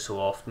every so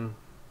often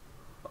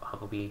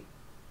have a wee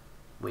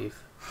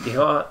wave. You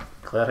got it?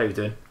 Claire, how you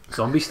doing?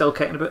 Zombies still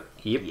kicking about?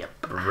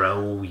 Yep.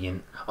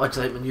 Brilliant. Oh, do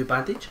you like my new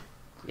bandage?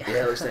 Yeah.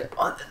 Yeah, it looks like.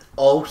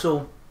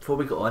 Also, before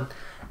we go on,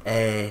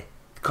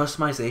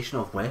 customization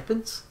of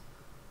weapons.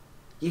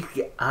 You could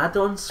get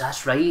add-ons.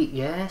 That's right.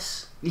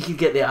 Yes. You could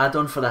get the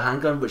add-on for the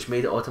handgun, which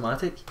made it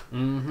automatic.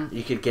 Mm-hmm.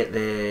 You could get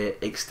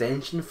the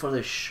extension for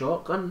the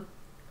shotgun.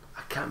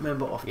 I can't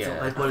remember off the top of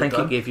my head I what think it it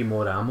done. gave you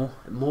more ammo.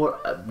 More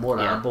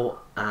Yeah. ammo,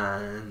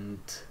 and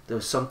there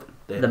was something.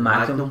 The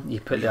Magnum, you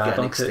put the could get an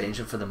add-on to it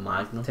extension for the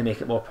Magnum. to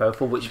make it more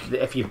powerful, which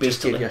if you It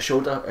just gave basically... you a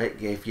shoulder. It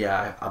gave you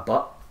a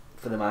butt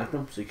for the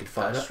Magnum, so you could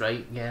fire That's it.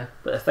 right. Yeah.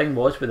 But the thing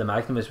was with the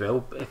Magnum as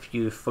well, if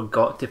you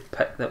forgot to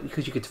pick that,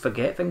 because you could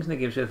forget things in the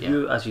game, so if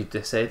you, as you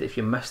just said, if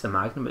you missed the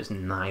Magnum, it's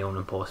nigh on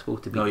impossible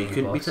to beat. No, you any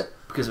couldn't boss. beat it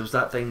because it was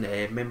that thing.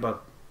 Remember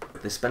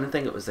the spinning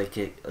thing? It was like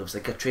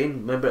a train.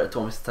 Remember at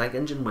Thomas the Tank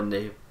Engine when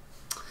the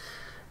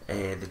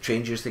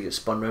trains used to get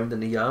spun round in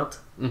the yard,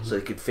 so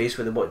they could face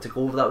where they wanted to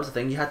go. That was the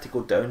thing. You had to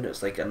go down.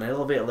 It's like an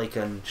elevator, like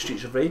in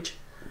Streets of Rage.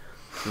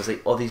 It was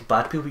like all these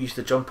bad people used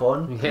to jump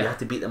on. And you Yeah. had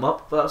to beat them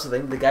up. But that was the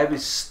thing. The guy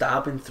was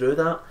stabbing through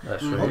that.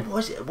 That's What right.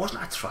 was it? It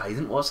wasn't a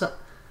trident, was it?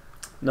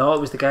 No,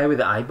 it was the guy with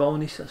the eyeball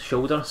on his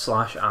shoulder /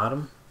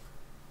 arm.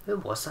 Who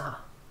was that?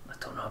 I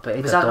don't know, but he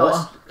had Was a that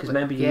daughter. Because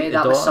remember you Yeah, the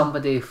that was daughter?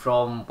 somebody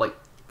from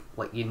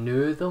like you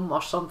knew them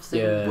or something.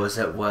 Yeah. Was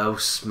it Will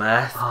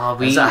Smith? Ah,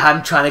 Is it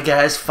him trying to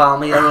get his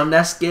family in on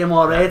this game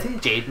already?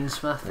 Jaden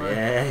Smith. Man.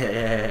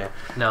 Yeah.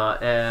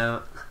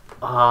 No.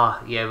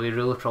 Yeah. We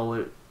really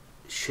probably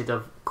should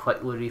have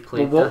quickly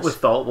replayed Well, what we this.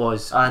 thought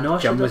was I know.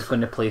 Jim was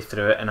going to play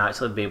through it and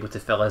actually be able to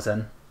fill us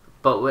in,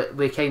 But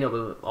we kind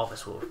of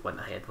obviously went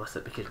ahead with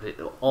it because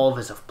all of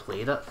us have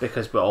played it.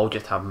 because we all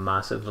just have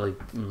massively,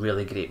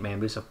 really great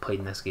memories of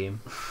playing this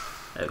game.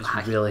 It was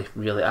Aye. really,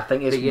 really. I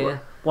think it's But yeah.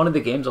 one of the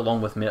games,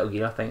 along with Metal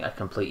Gear. I think I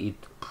completed.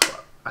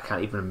 I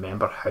can't even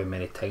remember how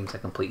many times I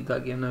completed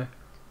that game now.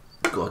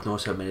 God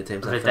knows how many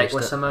times I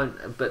Ridiculous finished it.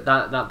 amount. But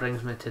that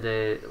brings me to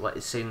the what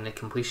it's saying the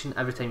completion.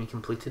 Every time you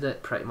completed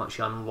it, pretty much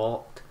you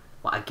unlocked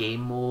like a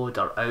game mode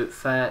or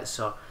outfits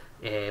or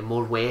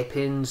more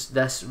weapons.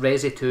 This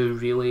Resi 2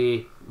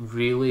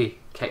 really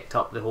kicked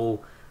up the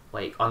whole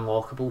like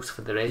unlockables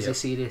for the Resi Yep.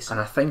 series.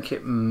 And I think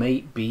it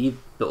might be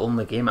the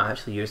only game I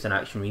actually used an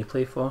action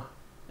replay for.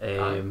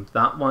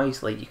 That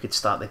wise, like you could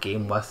start the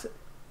game with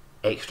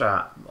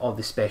extra all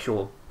the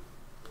special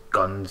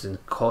guns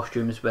and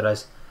costumes,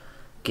 whereas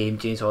game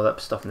chains, all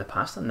that stuff in the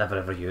past I never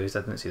ever used.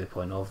 I didn't see the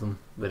point of them.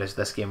 Whereas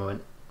this game,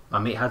 my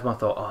mate had one. I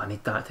thought, I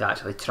need that to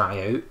actually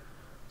try out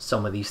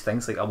some of these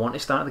things. Like I want to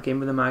start the game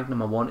with the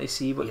Magnum. I want to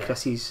see what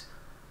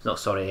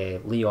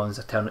Leon's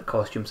alternate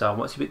costumes are. I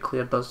want to see what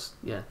Claire does.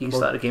 Yeah, You can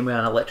start the game with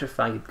an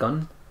electrified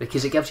gun.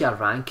 because it gives you a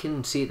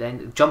ranking. See at the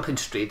end, jumping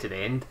straight to the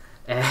end.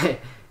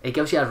 It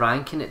gives you a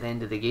ranking at the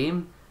end of the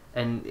game,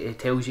 and it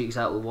tells you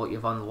exactly what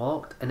you've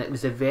unlocked. And it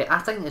was I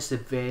think it's the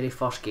very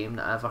first game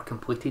that I ever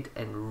completed,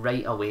 and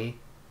right away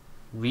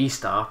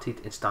restarted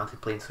and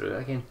started playing through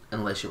it again.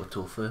 Unless you were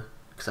Tofu,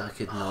 because I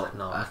could not.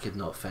 no. I could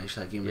not finish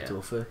that game with Yeah.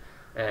 Tofu.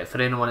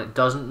 For anyone that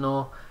doesn't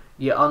know,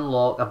 you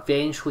unlock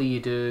eventually.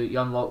 You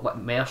unlock like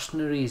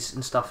mercenaries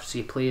and stuff. So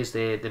you play as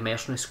the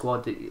mercenary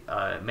squad,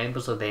 that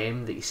members of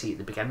them that you see at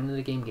the beginning of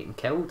the game getting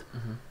killed.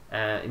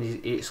 And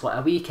it's like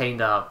a wee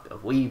kind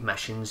of wee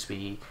missions where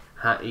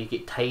you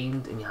get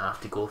timed and you have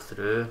to go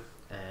through,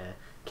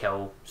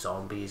 kill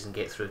zombies and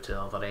get through to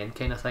the other end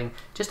kind of thing.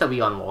 Just a wee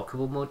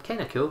unlockable mode,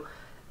 kind of cool.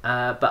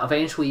 But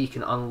eventually you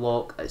can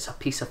unlock. It's a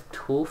piece of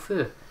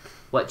tofu,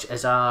 which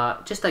is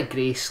just a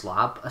grey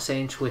slab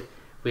essentially,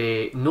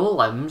 with no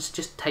limbs,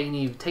 just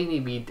tiny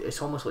wee.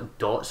 It's almost like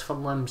dots for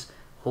limbs,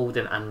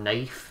 holding a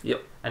knife.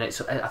 Yep. And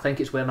I think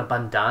it's wearing a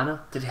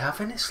bandana. Did he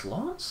have any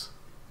slots?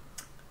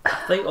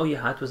 I think all you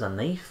had was a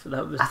knife.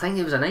 That was. I think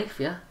it was a knife,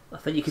 yeah. I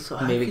think you could So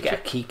how maybe could get you-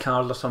 a key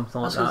card or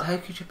something like So that. how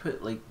could you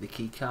put like the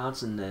key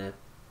cards and the?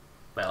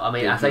 Well, I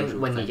mean, Yeah, I think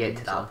usual when you thing, get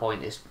to that so.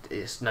 point,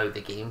 it's now the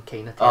game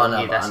kind of Oh, telling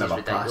no, you but I this is never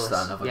ridiculous. passed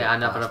that, I never Yeah, got I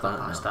never past ever that,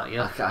 passed no. that.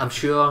 Yeah, I can't- I'm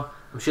sure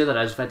I'm sure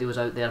there is videos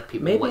out there.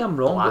 People Maybe like I'm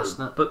wrong,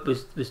 blasting it. but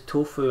was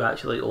Tofu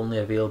actually only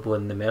available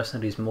in the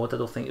Mercenaries mode? I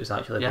don't think it was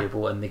actually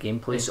available in the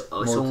gameplay It's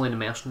mode. only in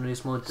the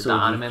Mercenaries mode. So that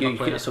I remember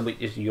playing it. so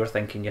you're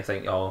thinking,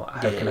 oh,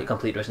 how can I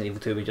complete Resident Evil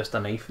 2 with just a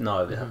knife?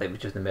 No, I think it was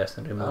just the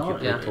Mercenary mode.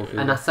 You played Tofu.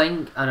 And I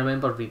think I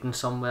remember reading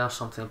somewhere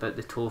something about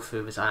the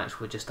Tofu was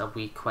actually just a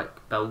wee quick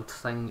build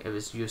thing. It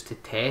was used to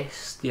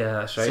test. Yeah,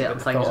 that's right. Certain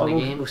But things in the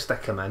game. We'll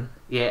stick him in.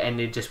 Yeah, and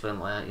they just went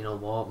like, you know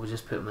what, we'll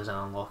just put him as an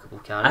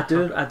unlockable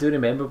character. I do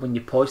remember when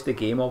you paused the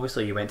game.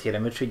 Obviously, you went to your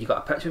inventory. You got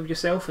a picture of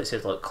yourself. It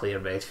says like Claire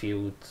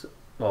Redfield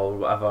or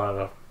whatever,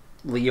 or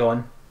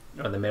Leon,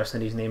 or the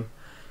mercenary's name.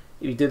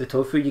 If you do the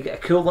Tofu, you get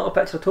a cool little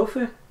picture of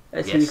Tofu.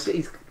 He's got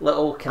his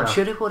little kind of. I'm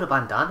sure he wore a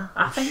bandana.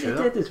 I think he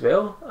did as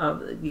well.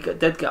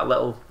 Did get a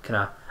little kind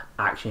of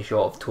action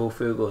shot of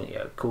Tofu going.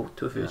 Yeah, cool.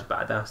 Tofu's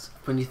badass.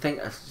 When you think,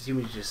 when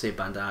you just say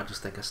bandana, I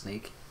just think of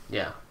Snake.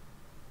 Yeah,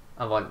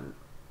 I want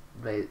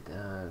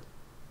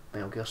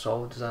Metal Gear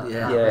Solid. Is that?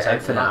 Yeah. that was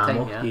out for Infinite that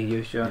ammo. time, yeah. You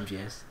use your.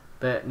 MGS.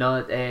 But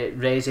no,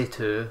 Resi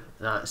 2.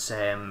 That's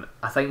I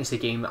think it's the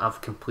game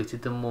I've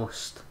completed the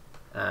most.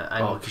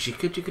 Because you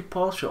could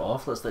polish it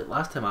off. It's like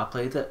last time I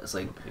played it, it's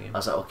like I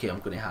was like, okay, I'm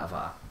going to have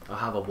a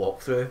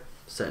walkthrough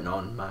sitting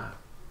on my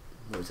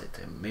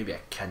maybe a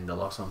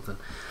Kindle or something.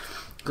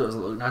 So I was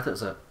looking at it,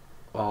 it's like,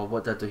 oh,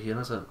 what did I do here? And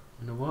I was like,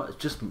 you know what? It's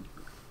just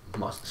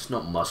it's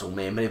not muscle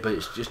memory, but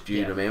it's just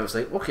you remember. It's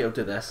like, okay, I'll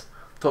do this.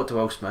 Talk to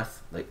Will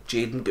Smith, like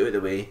Gaiden, get out of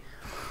the way.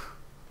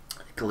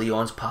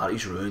 Leon's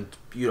party's ruined.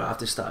 You don't have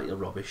to start your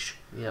rubbish.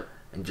 Yep.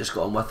 And just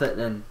got on with it,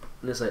 and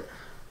it's like.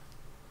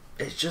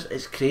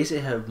 It's crazy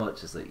how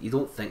much it's like you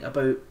don't think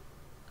about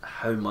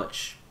how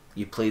much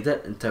you played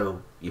it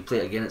until you play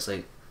it again. It's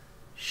like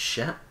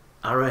shit.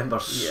 I remember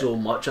so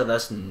much of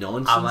this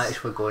nonsense. I'm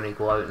actually going to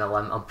go out on a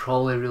limb. I'm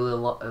probably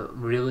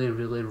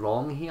really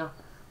wrong here,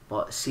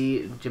 but see,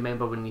 do you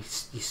remember when you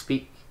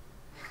speak?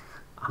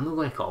 I'm not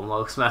going to call him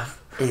Will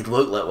Smith. He'd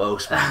look like Will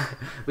Smith.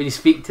 When you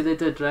speak to the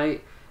dude,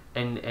 right,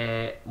 in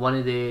one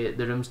of the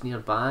rooms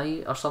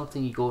nearby or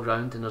something, you go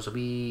around and there's a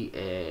wee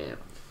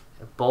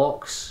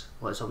box.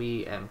 Well, it's a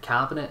wee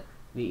cabinet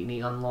that you need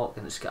to unlock,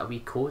 and it's got a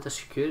wee code, a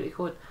security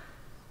code.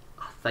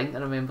 I think I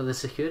remember the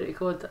security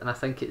code, and I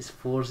think it's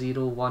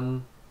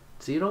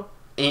 4010.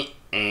 Is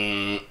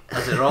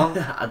it wrong?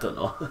 I don't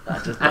know.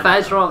 If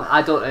it's wrong,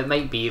 I don't. It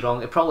might be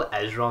wrong. It probably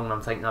is wrong. And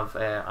I'm thinking of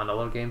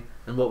another game.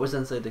 And what was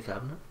inside the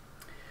cabinet?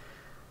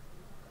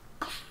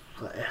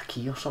 Like a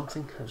key or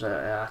something. It was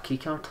a key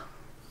card.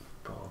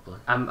 Probably.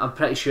 I'm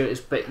pretty sure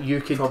it's. But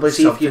you could probably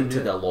see if you something knew to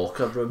the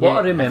locker room. What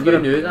I remember,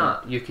 if you knew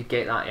that, you could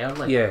get that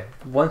early. Yeah,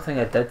 one thing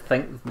I did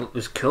think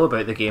was cool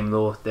about the game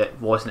though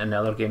that wasn't in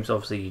other games.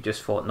 Obviously, you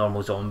just fought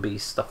normal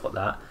zombies, stuff like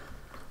that.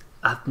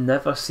 I've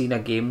never seen a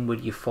game where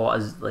you fought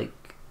as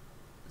like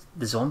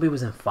the zombie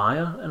was in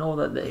fire and all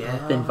that.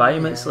 The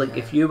environments,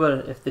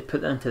 if they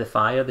put it into the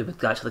fire, they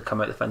would actually come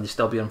out the fire and they'd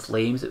still be on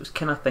flames. It was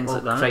kind of things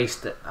like that.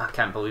 Christ, I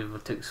can't believe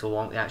it took so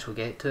long to actually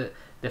get to it.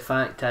 The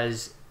fact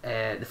is,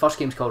 the first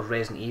game's called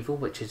Resident Evil,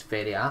 which is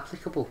very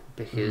applicable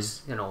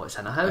because you know it's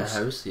in a house.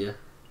 A house, yeah.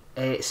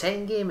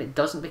 Second game, it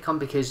doesn't become,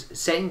 because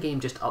second game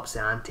just ups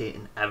the ante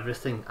in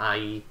everything,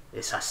 i.e.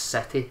 it's a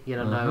city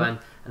now and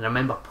I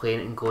remember playing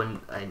it and going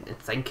and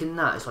thinking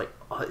that it's like,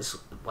 it's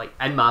like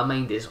in my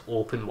mind it's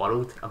open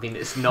world. I mean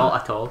it's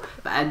not at all,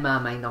 but in my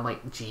mind I'm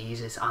like,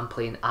 Jesus, I'm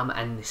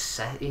in the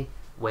city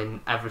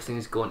when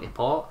everything's going to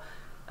pot,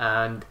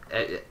 and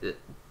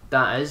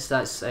that's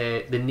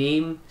the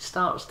name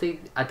starts to,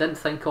 I didn't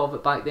think of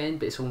it back then,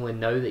 but it's only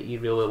now that you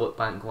really look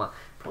back and go,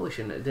 probably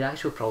shouldn't. They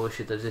actually probably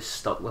should have just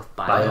stuck with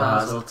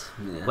Biohazard,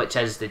 which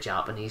is the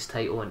Japanese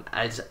title and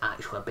is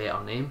actually a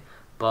better name.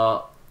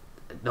 But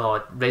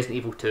no, Resident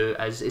Evil 2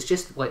 is. It's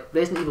just like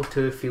Resident Evil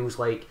 2 feels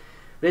like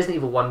Resident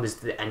Evil 1 was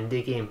the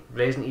indie game.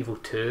 Resident Evil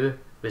 2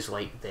 was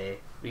like the,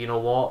 you know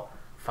what,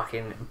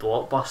 fucking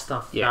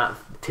blockbuster. Yeah.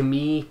 That, to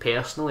me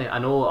personally, I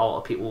know a lot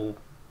of people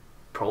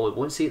probably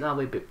won't see it that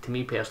way, but to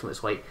me personally,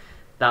 it's like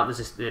that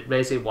was the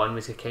Resi 1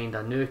 was a kind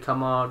of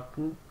newcomer.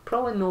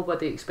 Probably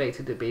nobody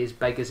expected it to be as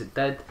big as it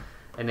did,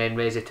 and then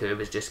Resi 2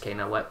 was just kind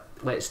of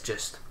let's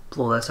just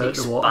blow this out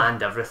the water.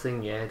 Expand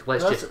everything, yeah.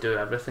 Let's just do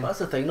everything. That's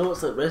the thing, though.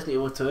 It's like Resident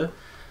Evil 2.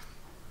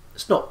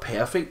 It's not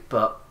perfect,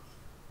 but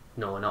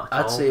no, not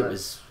at all. I'd say it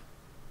was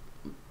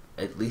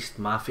at least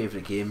my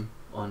favourite game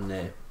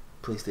on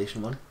PlayStation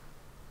 1.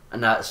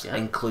 And that's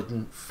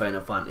including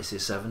Final Fantasy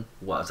 7,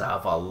 what I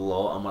have a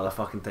lot of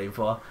motherfucking time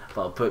for,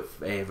 but I'll put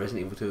Resident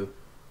Evil 2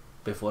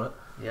 before it.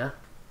 Yeah.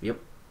 Yep.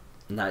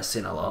 And that's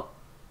saying a lot.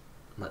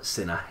 That's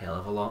saying a hell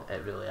of a lot.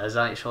 It really is,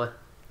 actually.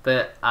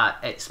 But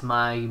it's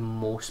my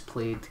most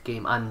played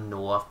game. I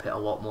know I've put a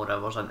lot more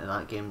hours into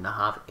that game than I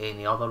have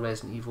any other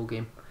Resident Evil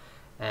game,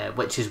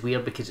 which is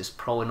weird because it's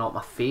probably not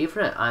my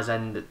favourite, as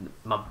in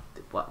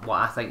what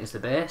I think is the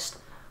best.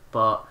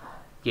 But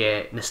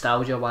yeah,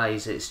 nostalgia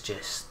wise, it's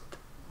just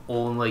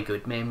only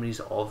good memories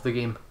of the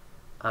game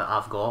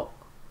I've got.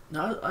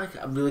 No, I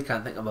really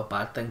can't think of a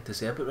bad thing to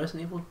say about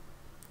Resident Evil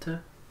 2.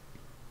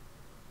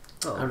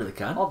 Well, I really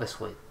can't.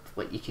 Obviously,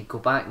 like, you could go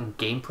back and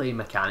gameplay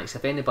mechanics.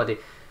 If anybody,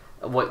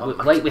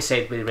 Like we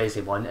said with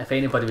Resi 1, if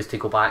anybody was to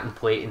go back and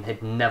play it and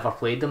had never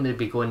played them, they'd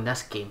be going,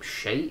 this game's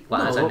shite.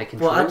 What is in the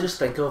controls? Well, I just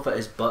think of it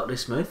as buttery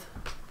smooth.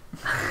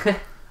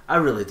 I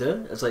really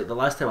do. It's like the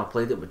last time I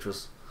played it, which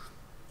was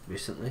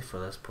recently for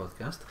this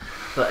podcast.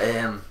 But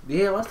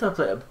last time I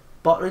played it,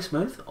 buttery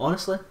smooth.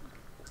 Honestly,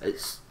 it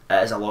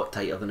is a lot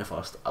tighter than the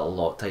first. A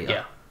lot tighter.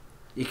 Yeah.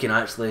 You can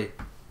actually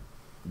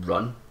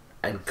run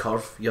and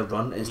curve your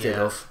run instead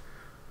of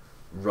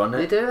run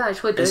it. They do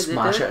actually do. And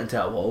smash it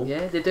into a wall.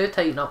 Yeah, they do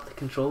tighten up the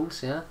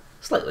controls. Yeah,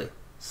 slightly.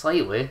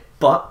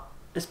 But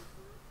it's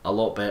a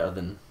lot better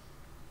than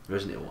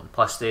Resident Evil 1.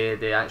 Plus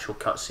the actual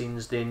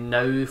cutscenes, they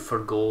now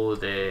forgo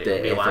the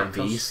real FMVs.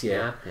 actors.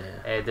 Yeah.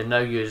 They're now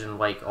using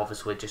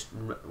obviously just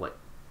For the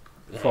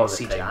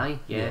CGI. time.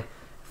 Yeah.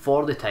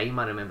 For the time,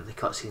 I remember the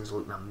cutscenes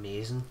looked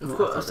amazing. Of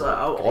course,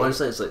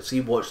 honestly, it's like,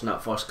 see, watching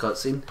that first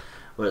cutscene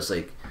where it's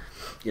like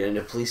you're in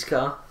a police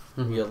car,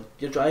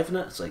 you're driving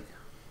it. It's like,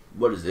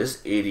 what is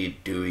this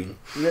idiot doing?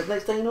 And the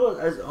next thing you know,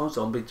 a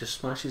zombie just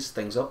smashes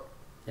things up.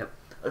 Yep.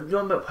 I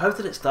remember, how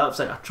did it start? It was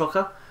like a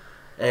trucker.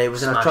 It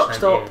was in a truck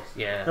stop.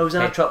 Yeah. It was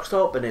in a truck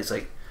stop, and it's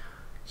like,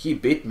 he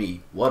beat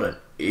me. What an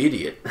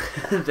idiot!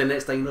 The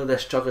next thing you know,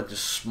 this trucker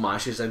just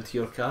smashes into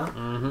your car.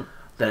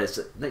 Then it's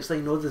next thing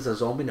you know, there's a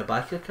zombie in the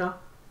back of your car.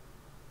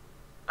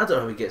 I don't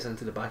know how he gets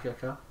into the back of your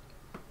car.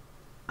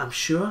 I'm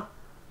sure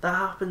that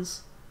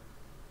happens.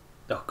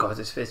 Oh god,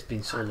 it's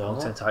been so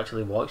long since I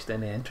actually watched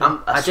any entry.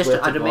 I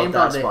remember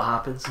that's what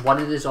happens. One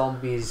of the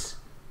zombies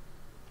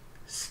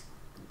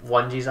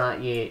lunges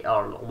at you,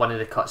 or one of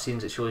the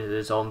cutscenes that shows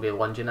the zombie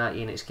lunging at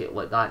you, and it's got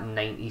like that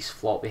 90s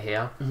floppy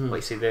hair,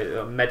 like say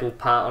the middle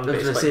pattern. I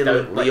was going to say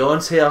like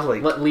Leon's hair,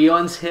 like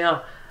Leon's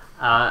hair.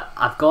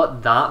 I've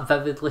got that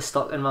vividly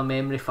stuck in my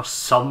memory for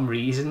some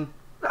reason.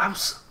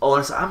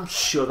 Honestly, I'm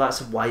sure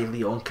that's why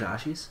Leon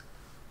crashes.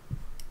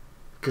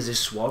 Because he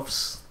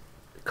swerves.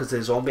 Because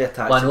the zombie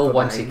attacks Well, I know him from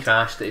once behind. he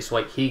crashed, it's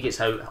like he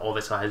gets out,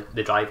 obviously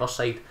the driver's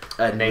side,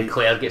 and then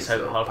Claire gets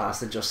out her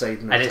passenger side,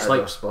 and it's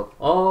like, spot.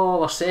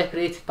 oh, we're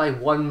separated by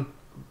one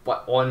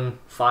on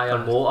fire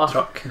motor,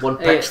 truck. One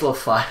pixel of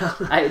fire.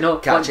 I know,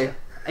 Catching.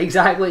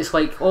 Exactly, it's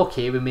like,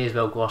 okay, we may as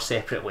well go our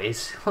separate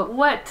ways.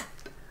 What?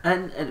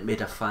 And it made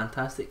a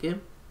fantastic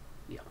game.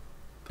 Yeah.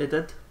 It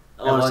did.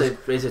 Honestly,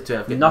 Resi 2,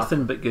 I've got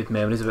Nothing but good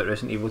memories about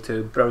Resident Evil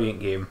 2. Brilliant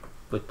game.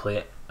 Would play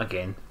it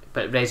again.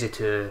 But Resi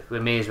 2, we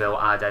may as well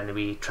add in the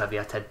wee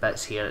trivia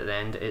tidbits here at the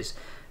end. It's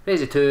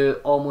Resi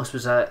 2 almost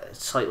was a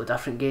slightly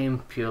different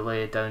game,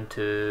 purely down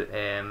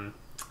to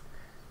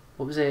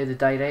what was the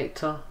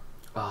director?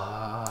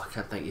 I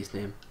can't think his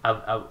name.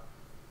 I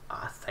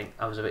think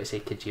I was about to say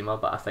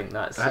Kojima, but I think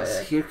that's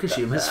here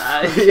Kojima's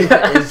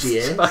yes,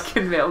 MGS.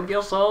 fucking Metal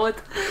Gear Solid.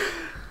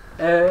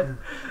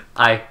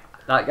 Aye,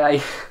 that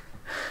guy.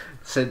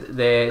 So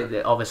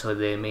the obviously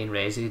the main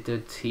Resi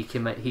dude, he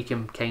came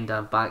kind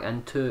of back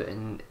into it,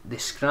 and they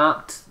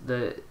scrapped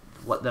their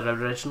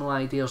original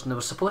ideas, and there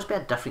was supposed to be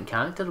a different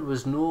character. There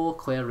was no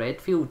Claire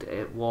Redfield.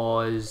 It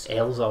was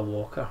Elsa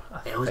Walker, I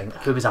think.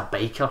 Who was a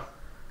biker.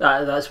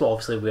 That's what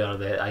obviously where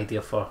the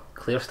idea for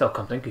Claire still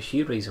comes in, because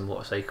she rides a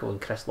motorcycle and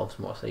Chris loves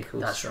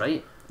motorcycles. That's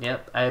right.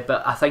 Yep.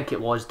 But I think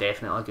it was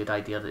definitely a good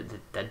idea that they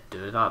did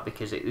do that,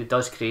 because it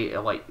does create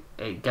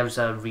it gives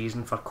a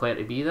reason for Claire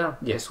to be there.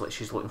 Yeah. It's like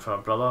she's looking for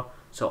her brother.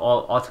 So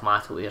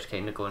automatically you're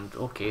kind of going,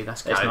 okay,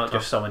 this character. It's not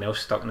just someone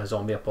else stuck in a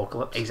zombie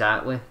apocalypse.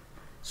 Exactly.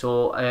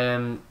 So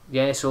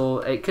so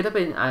it could have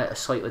been a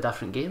slightly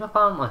different game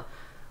apparently,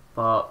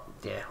 but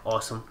yeah,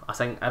 awesome. I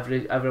think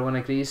everyone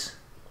agrees.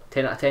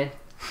 10 out of 10.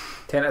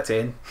 10 out of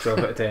 10. 12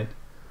 out of 10.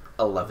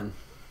 11.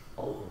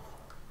 Oh.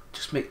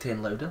 Just make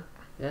 10 louder.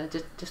 Yeah,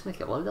 just make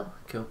it louder.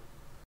 Cool.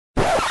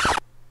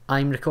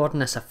 I'm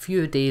recording this a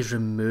few days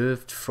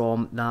removed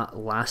from that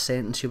last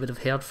sentence you would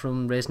have heard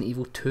from Resident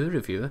Evil 2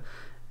 review.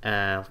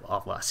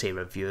 Well, I say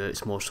review,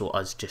 it's more so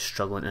us just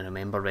struggling to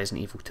remember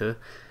Resident Evil 2.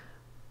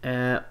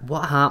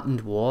 What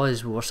happened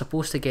was we were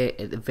supposed to get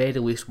at the very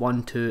least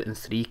 1, 2 and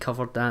 3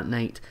 covered that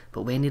night,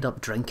 but we ended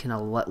up drinking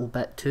a little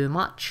bit too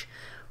much.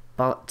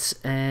 But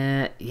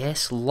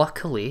yes,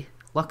 luckily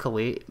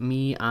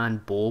me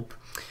and Bob,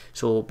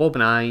 so Bob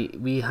and I,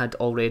 we had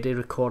already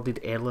recorded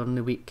earlier in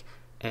the week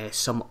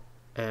some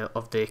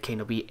of the kind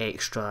of wee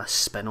extra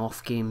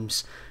spin-off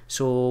games.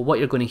 So what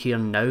you're going to hear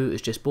now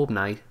is just Bob and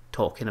I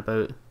talking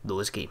about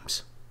those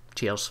games.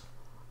 Cheers.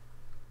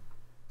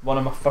 One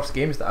of my first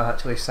games that I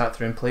actually sat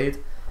through and played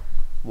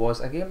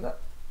was a game that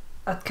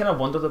I'd kind of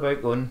wondered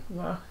about, going,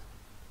 well,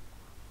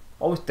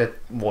 always did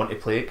want to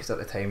play it, because at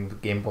the time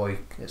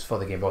it's for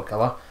the Game Boy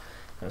Color,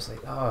 and it's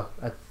like, I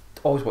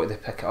always wanted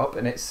to pick it up,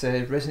 and it's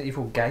Resident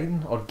Evil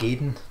Gaiden, or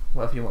Gaiden,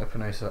 whatever you want to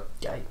pronounce it.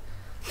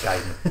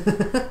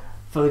 Gaiden.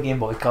 For the Game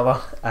Boy Color.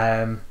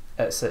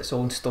 It's its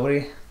own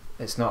story.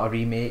 It's not a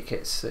remake,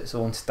 it's its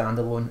own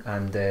standalone,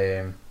 and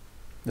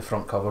the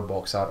front cover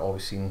box art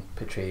always seen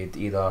portrayed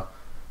either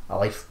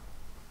a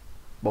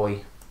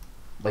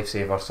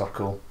lifesaver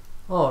circle,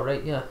 Oh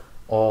right, yeah.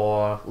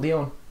 or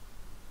Leon,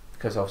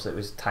 because obviously it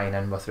was tying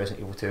in with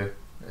Resident Evil 2. It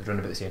was around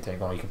about the same time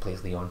going, you can play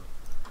as Leon.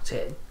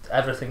 See,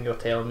 everything you're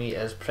telling me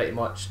is pretty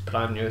much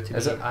brand new to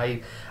Is me.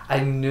 it? I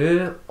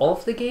knew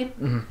of the game.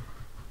 Mm-hmm.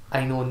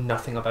 I know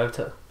nothing about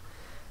it.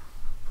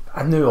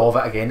 I knew of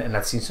it again, and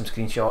I'd seen some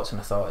screenshots, and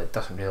I thought it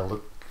doesn't really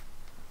look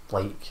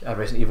like a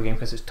Resident Evil game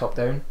because it's top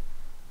down.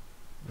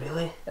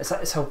 Really? It's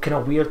a kind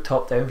of weird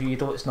top down view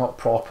though. It's not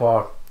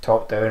proper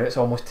top down. It's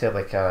almost to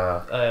like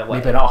a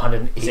maybe not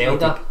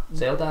 180.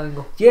 Zelda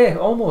angle. Yeah,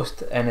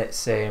 almost, and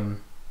it's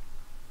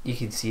you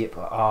can see it,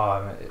 but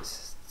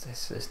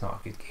it's not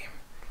a good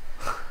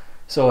game.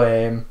 So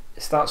it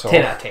starts off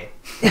 10 out of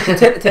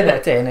 10. 10 out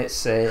of 10.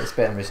 It's better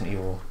than Resident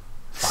Evil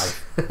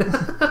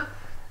 5.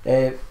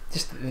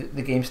 Just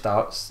the game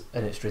starts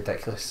and it's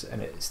ridiculous,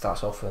 and it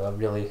starts off with a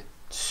really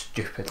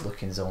stupid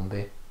looking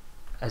zombie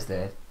as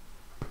the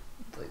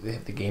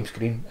game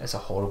screen. It's a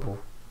horrible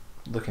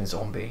looking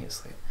zombie.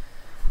 It's like,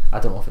 I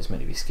don't know if it's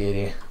meant to be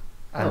scary,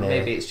 and Or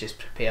maybe it's just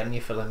preparing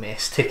you for the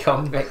mess to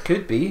come. it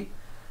could be.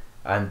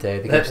 And the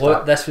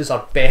game This was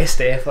our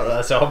best effort at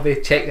a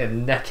zombie. Check the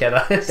nick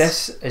of this.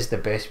 This is the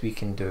best we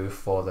can do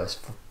for this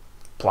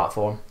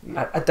platform.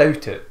 I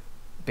doubt it,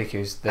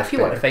 because If you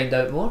want to find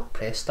out more,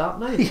 press start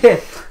now. yeah,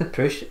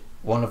 push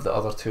one of the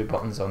other two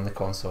buttons on the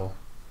console,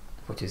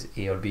 which is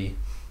A or B.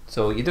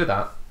 So you do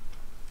that,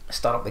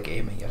 start up the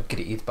game, and you're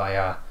greeted by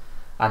a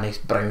nice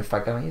brown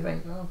figure, and you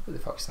think, oh, who the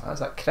fuck's that? Is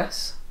that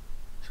Chris?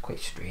 It's quite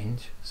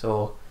strange.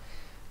 So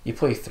you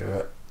play through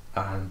it,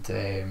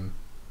 and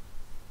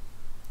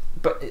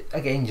but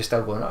again, you're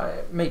still going, oh,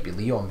 it might be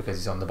Leon because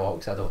he's on the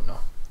box, I don't know.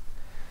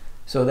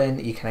 So then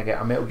you kind of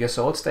get a Metal Gear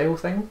Solid style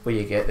thing where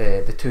you get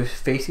the two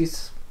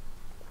faces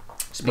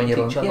Speak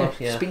to each other.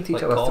 Yeah, speaking to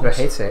each like other through a comms.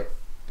 headset.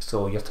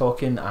 So you're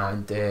talking,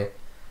 and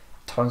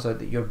turns out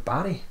that you're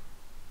Barry.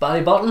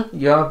 Barry Burton.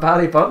 You're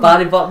Barry Burton.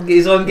 Barry Burton gets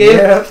his own game.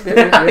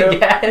 Yeah.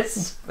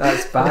 Yes.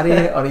 That's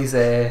Barry on his.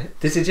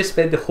 Does he just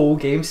spend the whole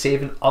game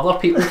saving other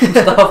people from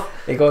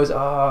stuff? He goes, "Oh,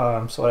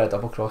 I'm sorry, I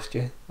double crossed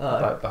you." Aye.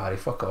 But Barry,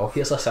 fuck off.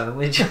 Here's a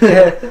sandwich.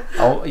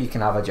 Oh, you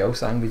can have a Joe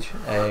sandwich.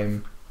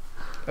 And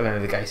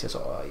then the guy says,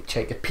 "Oh,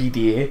 check your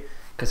PDA,"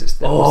 because it's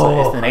the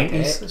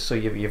 90s. okay. So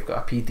you've got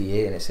a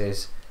PDA, and it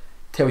says,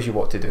 tells you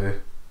what to do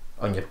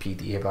on your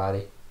PDA,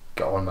 Barry.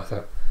 Get on with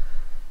it.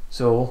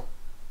 So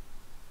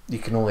you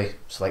can only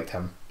select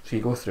him. So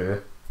you go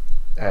through,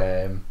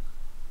 and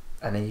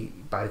then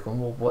Barry going,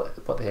 well,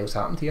 what the hell's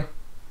happened here?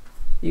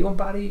 You going,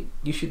 Barry,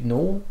 you should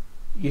know.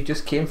 You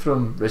just came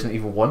from Resident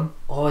Evil 1.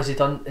 Oh, is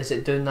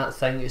it doing that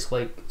thing? It's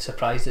like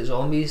surprised at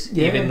zombies,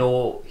 Yeah. even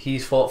though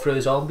he's fought through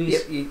zombies.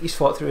 Yep, he's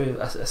fought through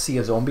a sea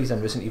of zombies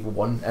in Resident Evil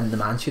 1 in the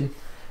mansion.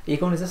 Are you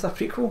going, is this a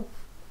prequel?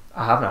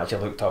 I haven't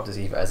actually looked up to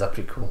see if it is a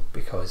prequel,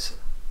 because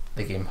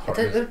the game hurt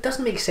me. It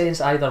doesn't make sense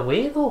either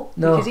way though.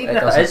 No, because even it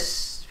if doesn't. it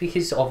is,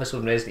 because obviously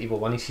in Resident Evil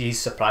 1 he's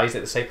surprised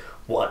at the same.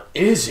 What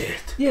is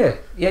it? Yeah,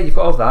 you've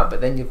got all that, but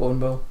then you're going,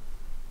 well,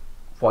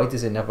 why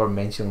does it never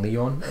mention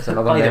Leon as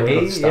another By the member way,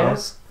 of the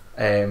stars?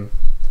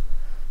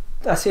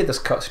 I say there's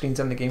cutscenes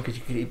in the game because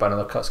you could buy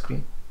another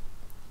cutscreen,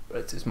 but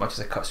it's as much as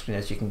a cutscreen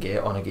as you can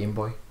get on a Game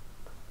Boy.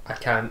 I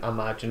can't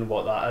imagine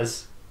what that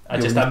is.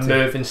 You'll Just a need to-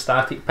 moving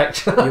static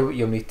picture.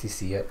 You'll need to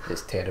see it.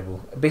 It's terrible.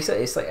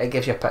 Basically, it's like it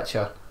gives you a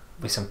picture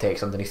with some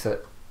text underneath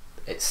it.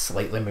 It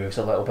slightly moves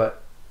a little bit,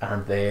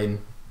 and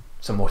then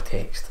some more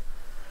text.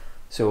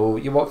 So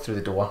you walk through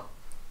the door,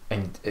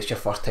 and it's your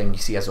first time you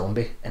see a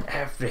zombie, and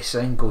every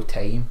single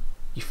time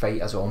you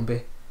fight a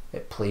zombie,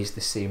 it plays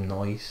the same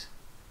noise.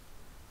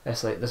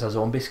 It's like there's a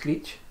zombie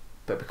screech,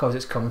 but because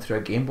it's coming through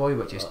a Game Boy,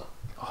 which is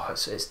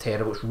it's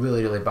terrible. It's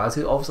really, really bad.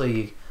 So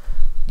obviously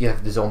you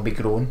have the zombie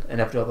groan in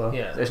every other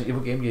Resident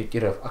Evil game.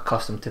 You're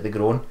accustomed to the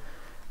groan.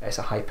 It's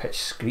a high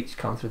pitched screech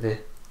coming through the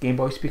Game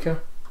Boy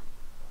speaker.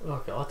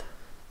 Oh god.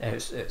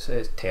 It's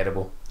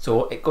terrible.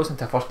 So it goes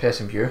into a first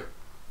person view.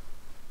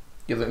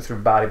 You're looking through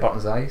Barry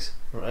Burton's eyes,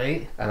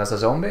 Right. and there's a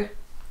zombie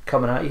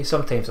coming at you.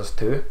 Sometimes there's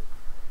two,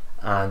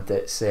 and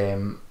it's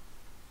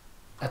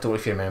I don't know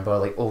if you remember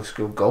like old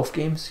school golf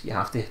games. You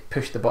have to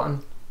push the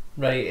button.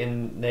 Right,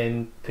 and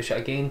then push it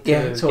again to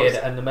Yeah, so get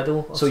it's- it in the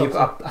middle. Or So you've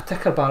got a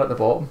ticker bar at the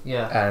bottom,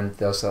 yeah. and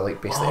there's like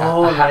basically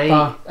Oh, a hit right.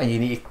 bar, and you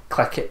need to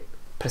click it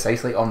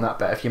precisely on that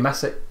bit. If you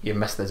miss it, you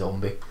miss the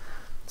zombie.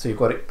 So you've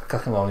got it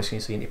clicking along the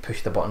screen, so you need to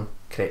push the button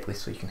correctly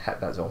so you can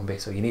hit that zombie.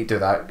 So you need to do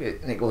that,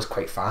 and it goes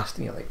quite fast,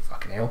 and you're like,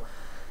 fucking hell.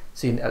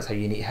 So that's how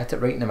you need to hit it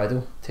right in the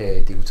middle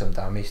to deal some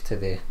damage to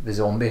the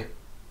zombie.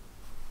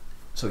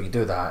 So you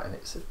do that, and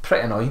it's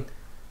pretty annoying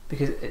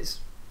because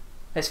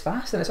it's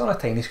fast and it's on a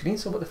tiny screen.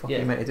 So what the fuck are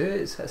you meant to do?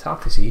 It's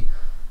hard to see.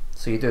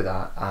 So you do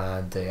that,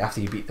 and after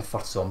you beat the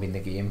first zombie in the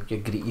game, you're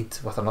greeted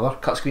with another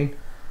cutscreen,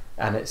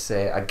 and it's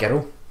a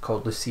girl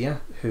called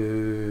Lucia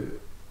who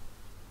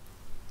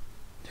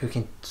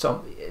can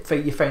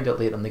you find out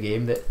later in the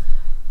game that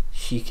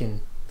she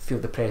can feel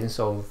the presence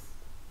of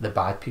the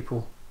bad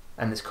people,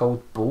 and it's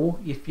called Bo.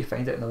 You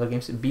find it in other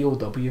games. It's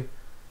BOW.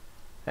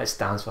 It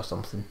stands for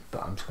something,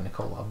 but I'm just going to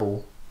call it a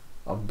Bo.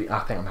 I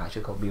think I'm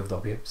actually called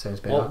BOW. Sounds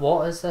better.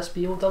 What is this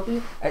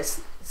BOW?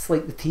 It's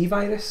like the T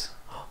virus.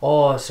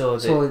 Oh, so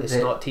it's the-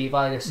 not T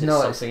virus. It's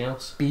no, something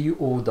else.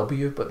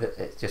 BOW, but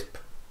it just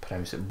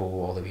pronounce it Bo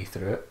all the way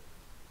through it.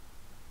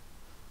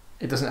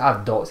 It doesn't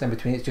have dots in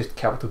between. It's just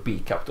capital B,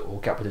 capital O,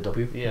 capital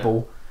W. Yeah.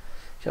 Bow.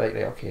 She's like,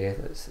 right, okay,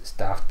 it's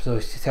daft. So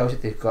she tells you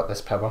they've got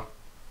this power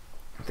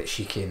that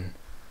she can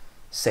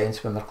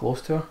sense when they're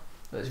close to her.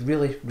 It's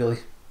really, really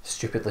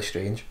stupidly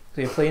strange.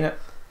 So you're playing it,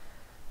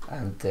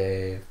 and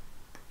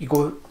you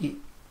go,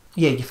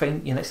 you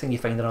find, next thing you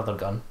find another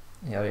gun.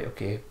 Yeah, right,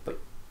 okay, but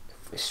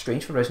it's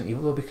strange for Resident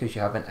Evil though, because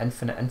you have an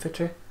infinite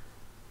inventory.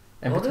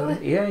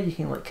 Really? Yeah, you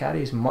can like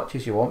carry as much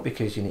as you want,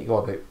 because you need to go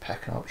about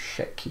picking up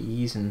shit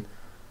keys, and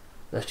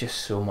there's just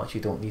so much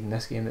you don't need in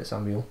this game that's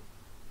unreal.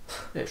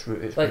 It's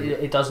Like really,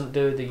 it doesn't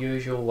do the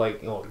usual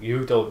like, oh,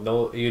 you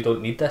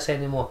don't need this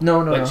anymore.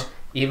 no, Which no.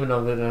 even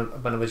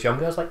when I was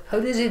younger, I was like, how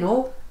does he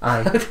know?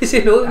 Aye. How does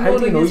he know? How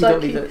do you know you that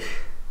don't key? need it?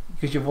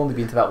 Because you've only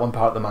been to that one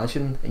part of the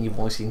mansion and you've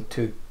only seen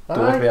 2 doors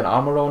Aye. with an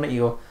armour on it. You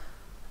go,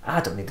 I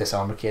don't need this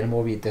armour key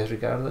anymore. You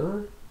disregard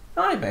it.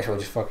 I might as well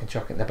just fucking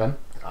chuck it in the bin.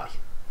 Aye.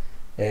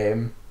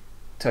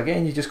 So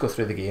again, you just go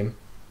through the game,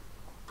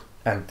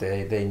 and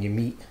then you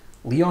meet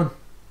Leon,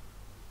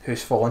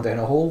 who's fallen down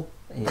a hole,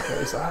 and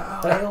he's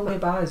like, oh, help me,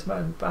 Barry,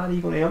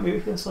 you going to help me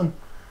with this one?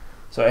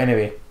 So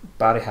anyway,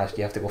 you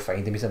have to go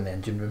find him. He's in the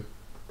engine room.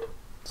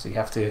 So you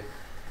have to,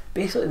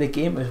 basically the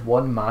game is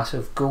one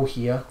massive go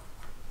here,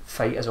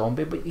 fight a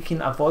zombie, but you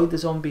can avoid the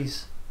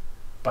zombies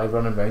by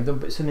running around them,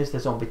 but as soon as the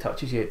zombie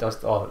touches you, it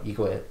does, or you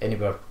go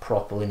anywhere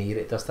properly near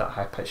it, does that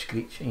high pitched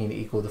screech, and you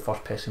need to go the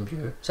first person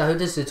view. So how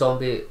does the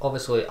zombie?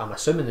 Obviously, I'm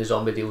assuming the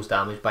zombie deals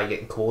damage by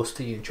getting close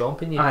to you and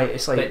chomping you. Aye,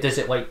 it's like, but does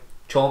it like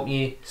chomp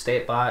you,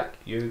 step back,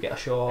 you get a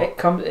shot?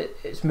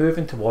 it's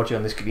moving towards you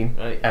on the screen,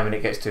 Right. and when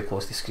it gets too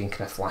close, the screen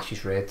kind of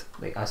flashes red,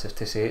 like as if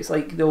to say, it's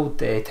like the old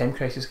Time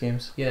Crisis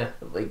games, Yeah.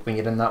 like when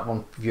you're in that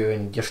one view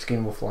and your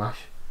screen will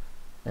flash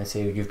and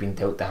say you've been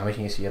dealt damage,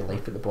 and you see your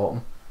life at the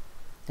bottom.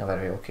 You're like,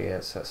 right, okay,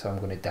 that's how I'm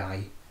going to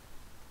die.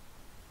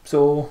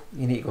 So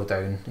you need to go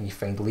down and you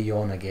find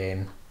Leon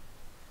again.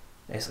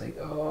 It's like,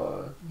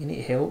 oh, you need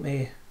to help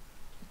me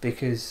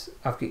because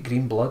I've got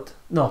green blood.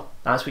 No,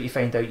 that's what you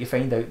find out. You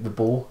find out the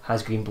bow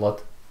has green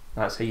blood.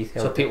 That's how you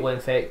tell. So people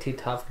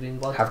infected have green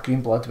blood. Have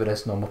green blood,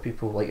 whereas normal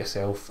people like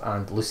yourself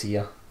and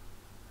Lucia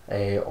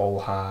all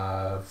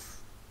have.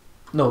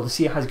 No,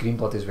 Lucia has green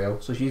blood as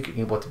well, so she's got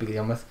green blood to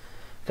begin with.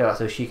 That's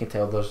how she can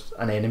tell there's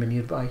an enemy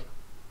nearby.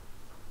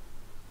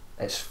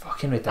 It's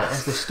fucking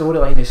ridiculous. The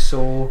storyline is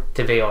so.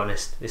 To be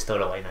honest, the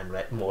storyline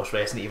in most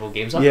Resident Evil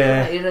games are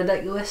Yeah. pretty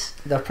ridiculous.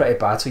 They're pretty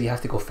bad, so you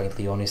have to go find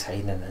Leon. He's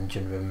hiding in the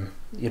engine room.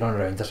 You run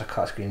around, there's a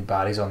cut screen.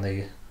 Barry's on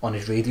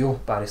his radio.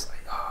 Barry's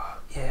like, oh,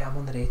 yeah, I'm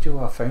on the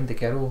radio. I found the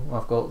girl.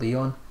 I've got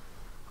Leon.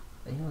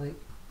 And you're like,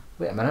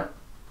 wait a minute.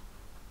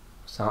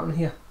 What's happening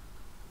here?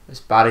 Is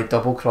Barry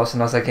double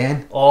crossing us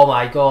again? Oh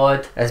my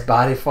god. Is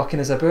Barry fucking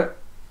us about?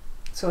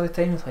 So the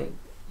time it's like,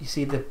 you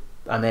see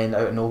and then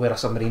out of nowhere a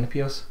submarine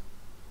appears.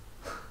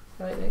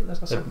 Right, there's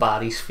a With submarine.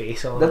 Barry's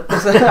face on it.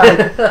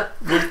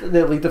 There's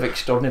the lead of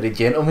Extraordinary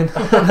Gentlemen.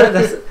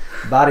 This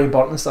Barry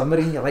Burton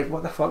submarine. You're like,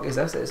 what the fuck is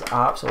this? It's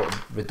absolutely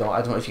redundant.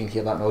 I don't know if you can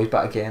hear that noise,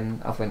 but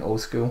again, I've went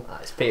old school.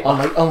 That's paper.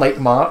 Unlike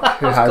Mark,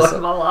 who I've has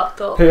got my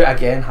laptop. who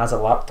again has a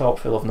laptop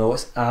full of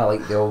notes. I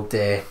like the old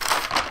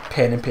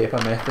pen and paper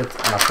method,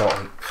 and I thought,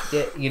 like,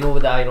 Yeah, you know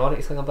what the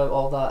ironic thing about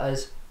all that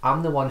is?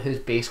 I'm the one who's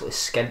basically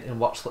skint and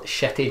works like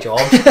shitty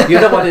jobs.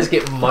 You're the one who's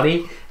getting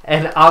money,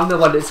 and I'm the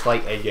one that's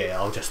like, yeah,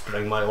 I'll just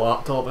bring my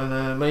laptop and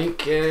a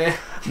mic.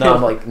 no,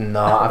 I'm like,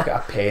 nah, I've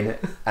got a pen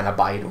and a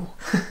biro.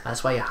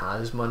 That's why he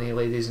has money,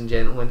 ladies and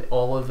gentlemen.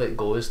 All of it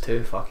goes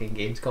to fucking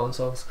games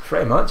consoles.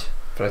 Pretty much.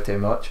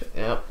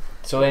 Yep.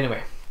 So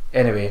anyway,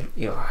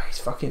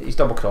 he's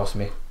double crossed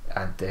me,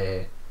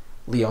 and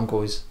Leon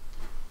goes,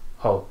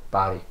 oh,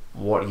 Barry,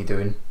 what are you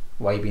doing?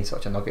 Why are you being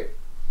such a nugget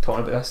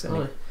talking about this?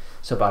 And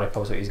so Barry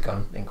pulls out his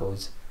gun and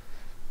goes,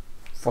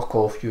 fuck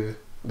off you,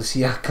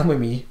 Lucia, come with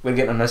me, we're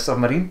getting on this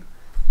submarine.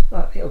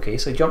 Right, okay,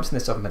 so he jumps in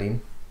the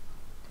submarine,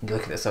 and you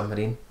look at the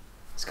submarine,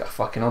 it's got a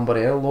fucking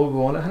Umbrella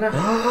logo on it, hasn't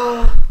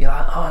it? You're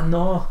like, oh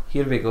no,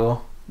 here we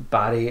go.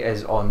 Barry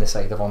is on the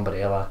side of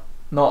Umbrella,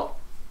 not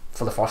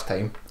for the first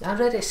time. I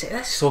read it. This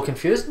is so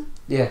confusing.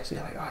 Yeah, so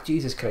you're like, oh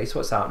Jesus Christ,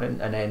 what's happening?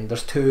 And then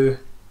there's 2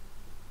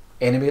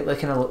 enemy that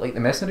kind of look like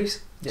the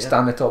mercenaries, stand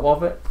on the top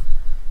of it,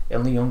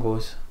 and Leon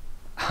goes,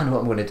 I know what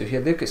I'm going to do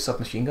here. They've got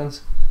submachine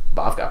guns,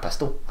 but I've got a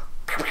pistol.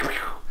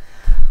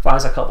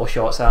 Fires a couple of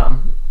shots at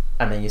him,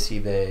 and then you see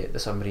the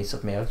submarine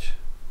submerge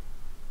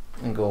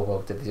and go,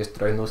 well, did they just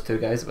drown those 2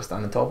 guys that were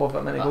standing on top of it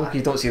a minute ago?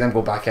 You don't see them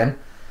go back in,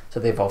 so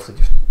they've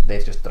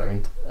just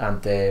drowned.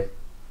 And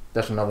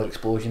there's another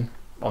explosion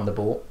on the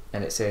boat,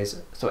 and it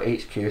says, so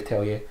HQ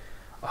tell you,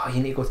 oh,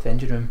 you need to go to the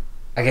engine room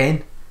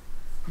again.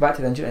 Back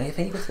to the engine room. I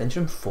think you go to the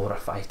engine room 4 or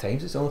 5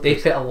 times. It's only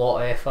They put a lot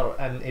of effort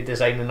into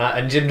designing that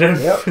engine room.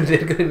 Yep. They're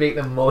going to make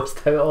the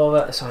most out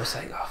of it. So it's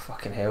like, oh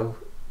fucking hell.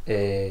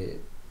 You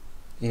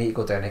need to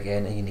go down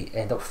again, and you need to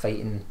end up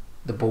fighting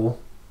the bow,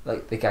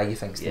 like the guy you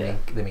think's the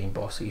main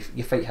boss. So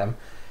you fight him,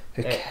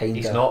 who kind of.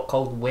 He's not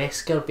called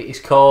Wesker, but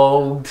he's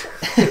called.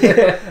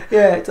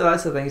 Yeah, so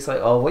that's the thing. It's like,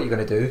 oh, what are you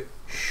gonna do?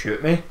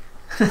 Shoot me?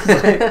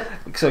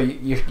 So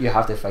you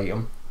have to fight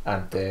him,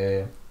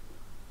 and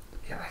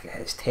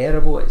it's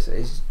terrible.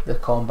 It's the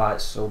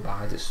combat's so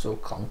bad. It's so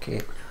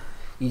clunky.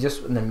 You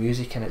just and the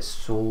music and it's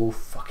so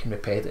fucking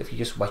repetitive. You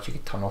just wish you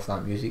could turn off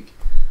that music.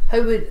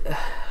 How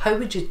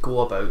would you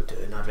go about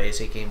doing a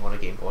Resi game on a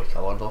Game Boy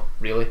Color though?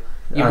 Really,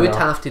 you I would know.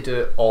 have to do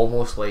it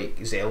almost like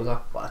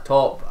Zelda, but a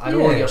top. I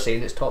know Yeah. you're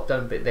saying it's top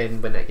down, but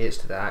then when it gets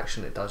to the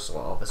action, it does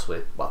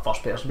obviously what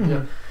first person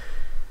do.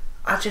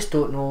 I just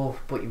don't know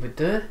what you would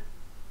do,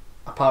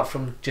 apart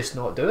from just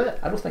not do it.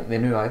 I don't think they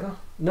knew either.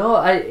 No,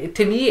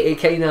 to me it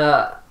kind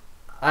of.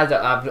 I've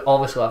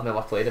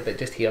never played it, but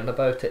just hearing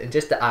about it and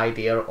just the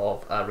idea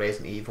of a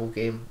Resident Evil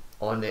game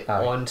on it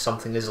Aye. on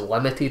something as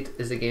limited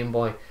as the Game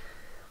Boy,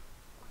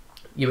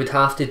 you would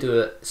have to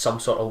do it some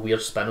sort of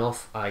weird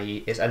spin-off,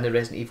 i.e. it's in the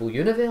Resident Evil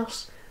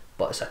universe,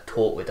 but it's a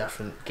totally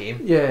different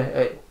game.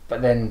 Yeah,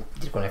 but then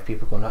you're going to have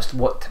people going, "That's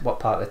what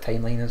part of the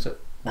timeline is it?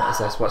 What is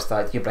this? What's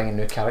that?" You're bringing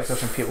new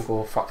characters, and people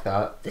go, "Fuck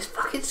that." This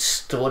fucking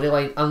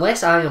storyline,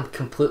 unless I am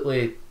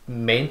completely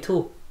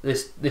mental, the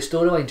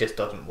storyline just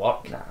doesn't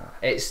work. Nah.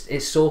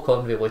 It's so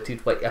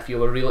convoluted. Like if you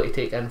were really to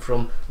take in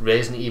from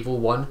Resident Evil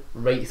 1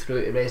 right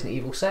through to Resident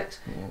Evil 6,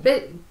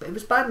 it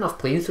was bad enough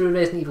playing through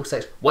Resident Evil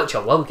 6, which I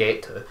will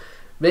get to.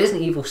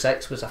 Resident Evil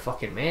 6 was a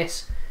fucking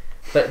mess,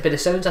 but by the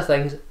sounds of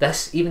things,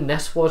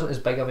 this wasn't as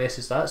big a mess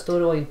as that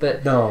storyline.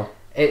 But No.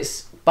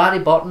 it's Barry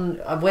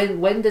Burton.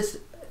 When does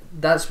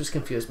that's what's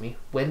confused me?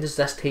 When does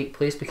this take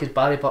place? Because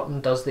Barry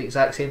Burton does the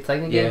exact same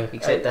thing again, Yeah.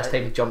 except this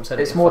time he jumps in.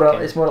 It's more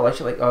like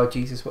you're like, "Oh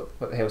Jesus, what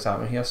the hell's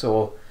happening here?"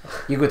 So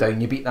you go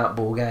down, you beat that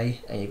bow guy,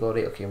 and you go,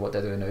 "Right, okay, what do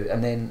I do now?"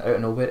 And then out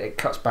of nowhere, it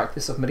cuts back to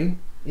the submarine.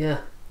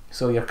 Yeah.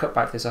 So you're cut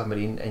back to the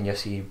submarine, and you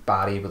see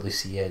Barry with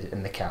Lucia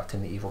and the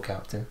captain, the evil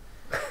captain,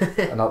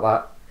 and all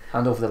that.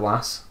 Hand over the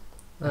lass.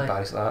 And Aye.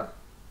 Barry's like that.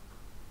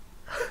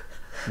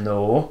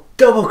 No.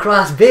 Double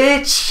cross,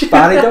 bitch.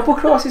 Barry double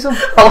crosses him.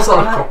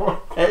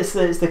 Also, It's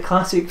the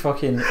classic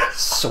fucking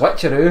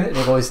switcheroo, and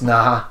he goes,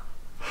 "Nah,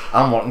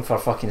 I'm working for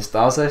fucking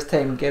Stars this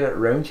time. Get it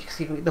round."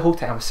 The whole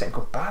time I was sitting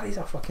going, "Barry's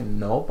a fucking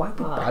knob. Why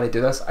would Aye. Barry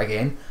do this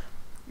again?"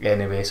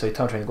 Anyway, so he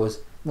turns around and goes,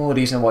 "The only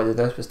reason I wanted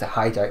to do this was to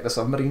hijack the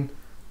submarine."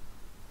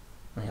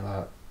 And you're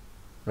like,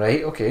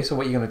 "Right, okay. So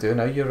what are you gonna do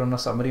now? You're on a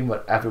submarine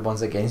where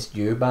everyone's against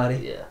you, Barry."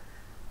 yeah.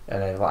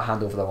 And then like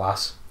hand over the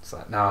lass. It's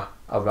like, "Nah,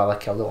 I'd rather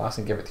kill the lass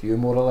and give it to you,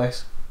 more or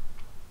less."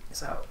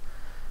 It's like,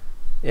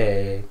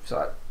 so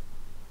like,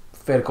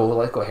 fair go,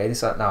 let's go ahead.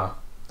 It's like, "Nah,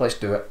 let's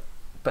do it."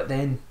 But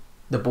then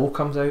the bow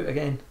comes out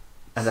again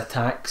and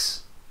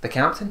attacks the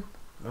captain.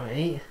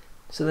 Right.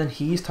 So then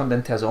he's turned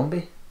into a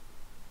zombie.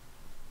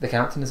 The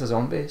captain is a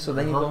zombie. So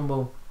then you're Uh-huh. going,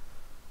 well,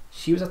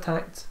 she was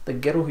attacked. The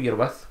girl who you're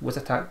with was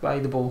attacked by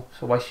the bow.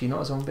 So why is she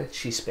not a zombie?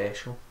 She's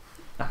special.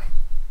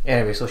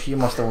 Anyway, so she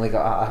must have only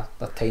got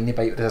a tiny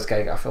bite, whereas this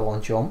guy got a full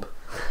on chomp.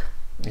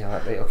 You're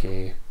like, right,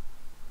 okay.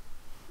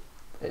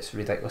 It's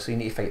ridiculous. So you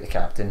need to fight the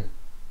captain.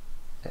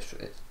 It's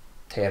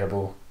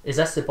terrible. Is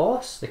this the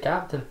boss, the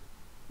captain?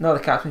 No, the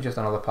captain's just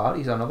another part.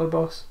 He's another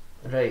boss.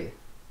 Right.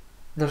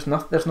 There's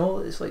no.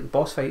 It's like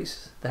boss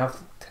fights. They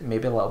have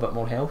maybe a little bit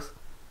more health.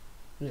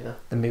 Yeah.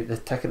 The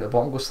tick at the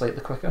bottom goes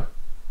slightly quicker.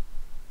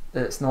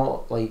 It's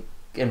not like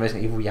in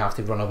Resident Evil you have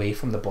to run away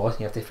from the boss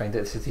and you have to find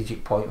out the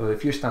strategic point where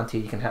if you stand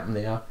here you can hit him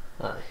there.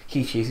 Aye.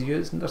 He chases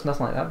you. There's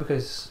nothing like that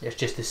because It's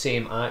just the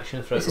same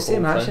action throughout it's the the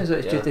same whole actions. thing.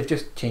 It's Yeah. just they've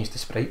just changed the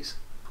sprites.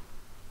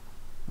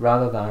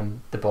 Rather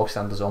than the bog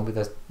standard zombie,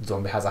 the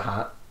zombie has a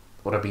hat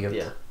or a beard.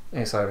 Yeah.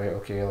 And it's like, right,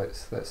 okay,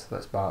 let's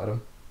batter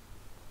him.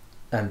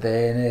 And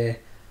then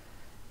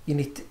you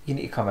need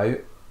to come out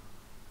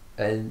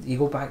and you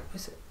go back.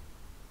 What's it?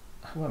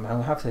 What am I?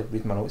 I'll have to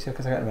read my notes here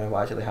because I can't remember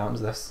what actually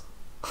happens. This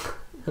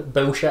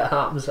Bullshit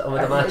happens, I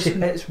would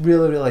imagine. it's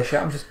really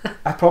shit.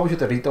 I probably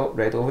should have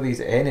read over these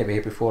anyway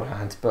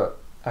beforehand, but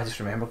I just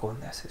remember going,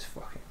 this is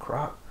fucking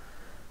crap.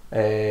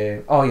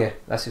 Oh yeah,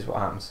 this is what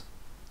happens.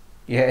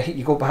 Yeah,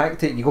 you go back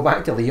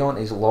to Leon.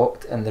 He's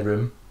locked in the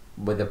room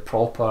with the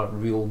proper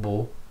real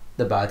Bo,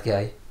 the bad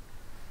guy,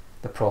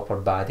 the proper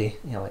baddie.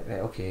 And you're like, right,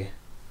 okay,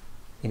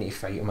 you need to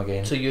fight him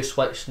again. So you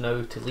switch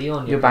now to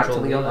Leon. You're back to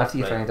controlling Leon after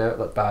you right. find out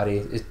that Barry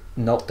is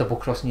not double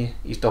crossing you.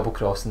 He's double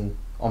crossing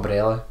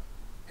Umbrella,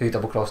 who he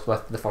double crossed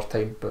with the first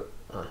time. But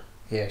Aye.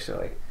 yeah, so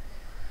like,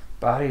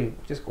 Barry,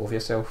 just go for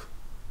yourself.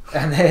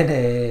 And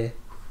then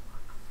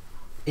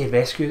he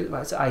rescues.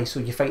 So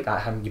you fight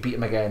at him, you beat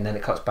him again, and then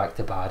it cuts back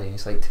to Barry, and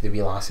he's like to the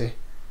wee lassie,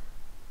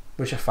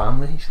 "Where's your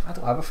family?" He's like, "I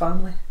don't have a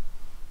family."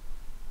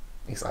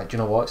 He's like, "Do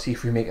you know what? See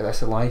if we make it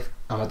this alive,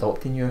 I'm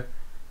adopting you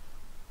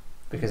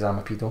because I'm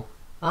a pedo."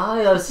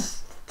 Aye,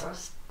 that's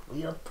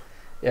weird.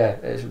 Yeah,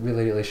 it's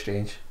really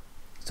strange.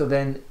 So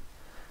then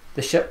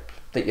the ship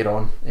that you're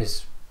on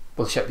is,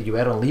 well, the ship that you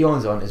were on,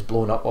 Leon's on, is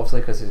blown up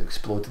obviously because it's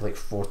exploded like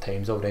 4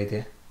 times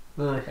already.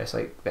 Aye. It's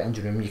like the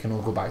engine room, you can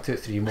only go back to it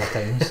 3 more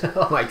times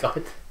Oh my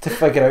god. to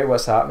figure out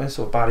what's happening.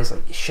 So Barry's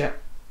like, shit,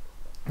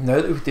 now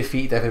that we've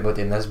defeated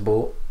everybody in this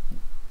boat,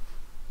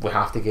 we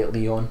have to get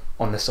Leon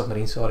on the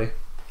submarine,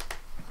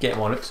 get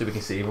him on it so we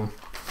can save him.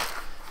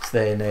 So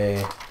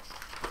then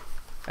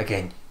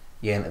again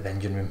you enter the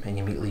engine room and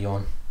you meet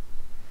Leon,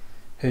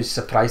 who's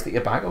surprised that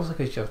you're back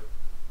obviously because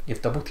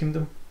you've double teamed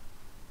him.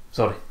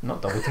 Sorry,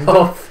 not double teamed.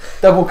 Oh,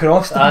 Double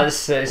crossed him.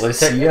 that's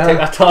Lucia.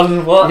 took a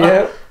turn. What?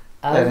 Yeah.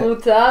 Eiffel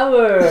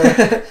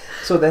Tower.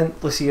 So then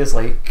Lucia's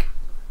like,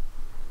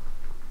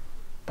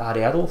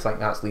 Barry, I don't think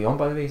that's Leon,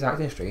 by the way, he's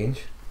acting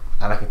strange.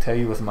 And I can tell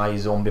you with my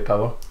zombie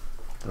power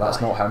that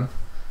that's not him.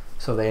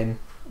 So then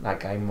that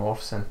guy Leon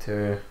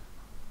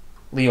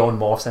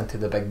morphs into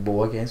the big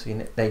bow again, so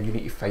then you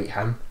need to fight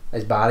him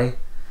as Barry.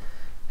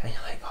 And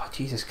you're like, oh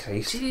Jesus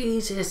Christ.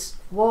 Jesus,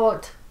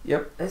 what?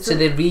 Yep. So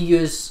they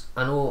reuse,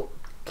 I know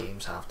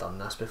games have done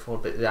this before,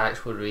 but they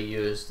actually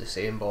reuse the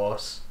same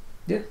boss.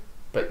 Yeah.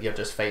 But you're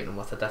just fighting him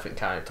with a different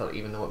character,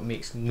 even though it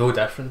makes no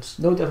difference.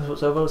 No difference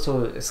whatsoever,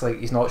 so it's like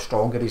he's not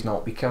stronger, he's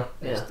not weaker.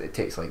 Yeah. It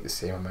takes like the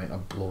same amount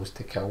of blows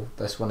to kill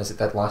this one as it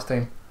did last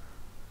time.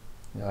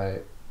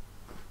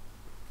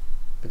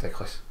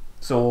 Ridiculous.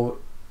 So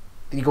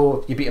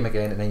you beat him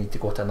again, and then you need to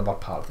go to another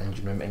part of the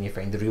engine room and you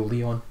find the real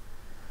Leon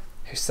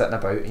who's sitting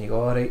about, and you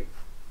go, alright,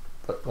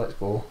 let's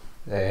go.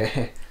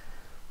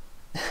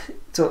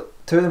 So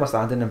two of them are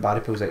standing and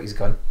Barry pulls out his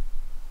gun.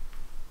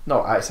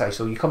 No, actually,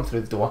 so you come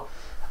through the door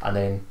and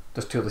then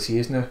there's two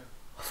Lucias now.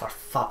 For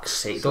fuck's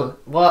sake. So-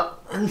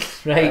 What?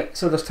 Right.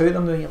 So there's two of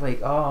them now, and you're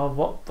like,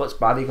 oh, what's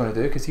Barry going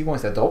to do? Because he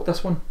wants to adopt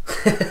this one.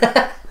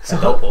 So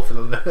not both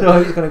of them.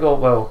 So he's going to go,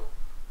 well,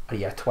 are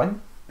you a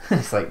twin?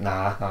 It's like,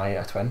 nah,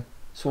 you're a twin.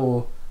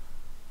 So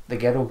the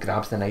girl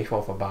grabs the knife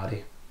off of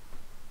Barry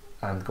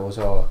and goes,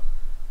 oh,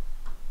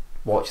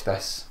 watch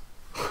this.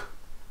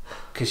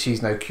 Because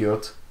she's now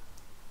cured.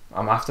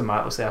 I'm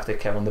miraculously after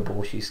killing the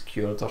bow, she's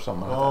cured or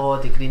something like that.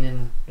 Oh, the green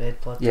and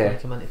red blood Yeah.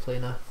 come into play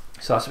now.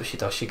 So that's what she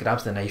does. She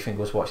grabs the knife and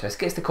goes, watch this.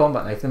 Gets the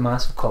combat knife, the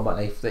massive combat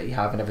knife that you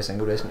have in every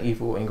single Resident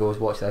Evil, and goes,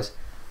 watch this.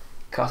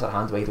 Cuts her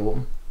hand wide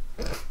open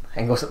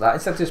and goes like that.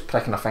 Instead of just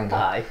pricking her finger,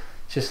 Aye.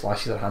 she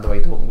slashes her hand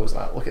wide open and goes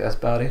like, look at this,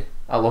 Barry.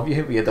 I love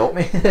you, will you adopt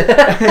me?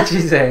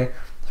 She's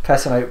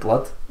pissing out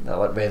blood,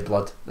 like red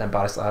blood. Then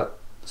Barry's like,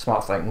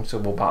 smart thinking, so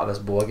we'll battle this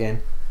bow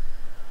again.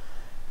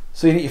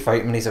 So you need to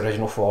fight him in his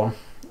original form,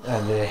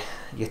 and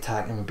you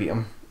attack him and beat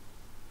him,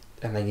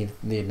 and then you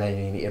need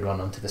to run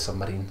onto the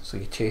submarine. So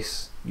you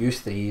use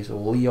three, so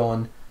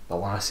Leon, the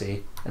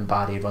lassie and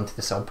Barry run to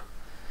the sub,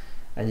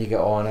 and you get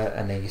on it,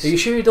 and then Are you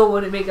sure you don't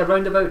want to make a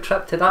roundabout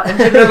trip to that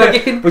engine room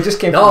again? we just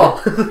came No.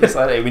 from it's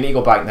like, right, we need to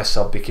go back in this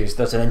sub because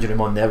there's an engine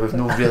room on there, we've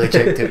not really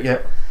checked it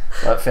yet.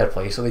 But fair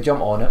play. So they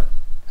jump on it,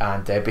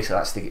 and basically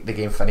that's the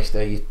game finished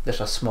there.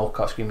 There's a small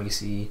cut screen where you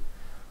see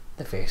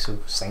the vessel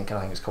sinking.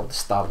 I think it's called the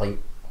Starlight,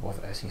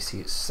 whatever it is, and you see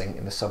it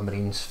sinking, the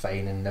submarine's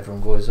fine, and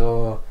everyone goes,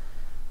 oh,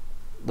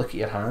 look at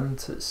your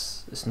hand,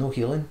 it's no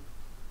healing.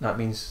 That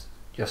means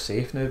you're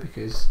safe now,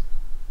 because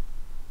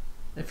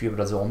if you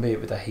were a zombie it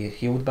would have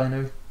healed by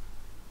now.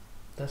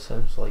 That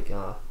sounds like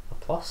a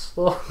plus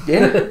though.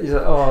 Yeah. He's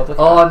like, oh, look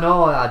Oh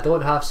no, I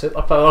don't have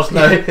superpowers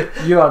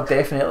now. you are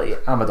definitely,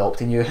 I'm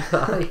adopting you.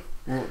 Aye.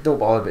 Well, don't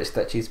bother about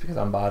stitches because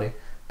I'm Barry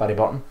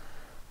Burton.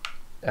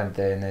 And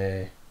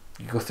then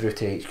you go through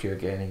to HQ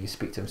again and you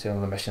speak to them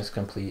saying the mission's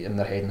complete and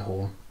they're heading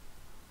home.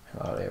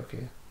 Alright,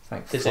 okay,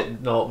 thanks. Does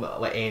it not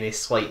like any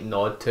slight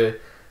nod to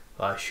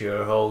I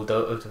sure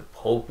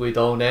hope we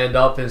don't end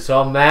up in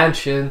some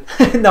mansion?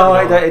 No,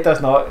 it does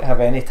not have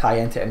any tie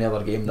into any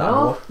other game that I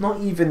No? know of.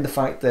 Not even the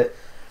fact that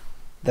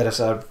there is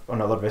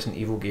another Resident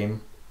Evil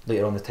game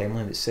later on the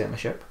timeline that's set on a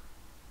ship.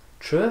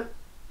 True,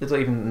 They don't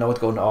even know it's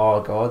going,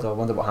 oh god, I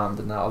wonder what happened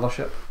in that other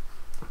ship.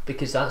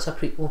 because that's a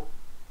prequel.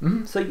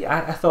 So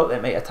yeah, I thought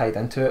that might have tied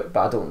into it,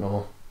 but I don't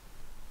know.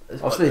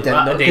 Obviously they But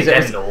didn't know, They 'cause it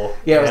didn't was- know.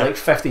 Yeah, it was like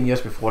 15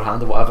 years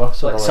beforehand or whatever.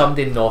 So Like they're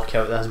somebody knock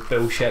out this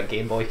bullshit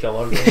Game Boy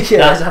Color game. Yeah.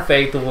 That's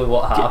effectively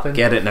what happened.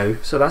 Get it now.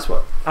 So that's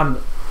what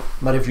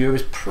my review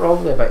was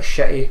probably a bit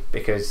shitty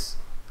because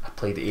I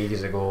played it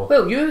ages ago.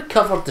 Well, you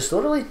covered the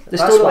storyline. The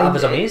That's what I storyline-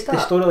 was amazed The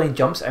at. storyline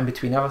jumps in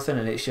between everything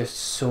and it's just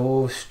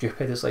so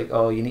stupid. It's like,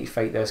 oh, you need to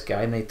fight this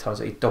guy, and it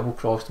turns out he double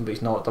crossed him, but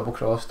he's not double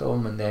crossed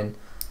him, and then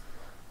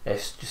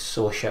it's just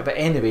so shit. But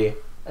anyway,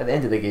 at the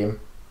end of the game,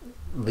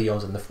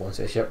 Leon's on the phone,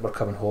 says, yep, we're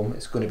coming home,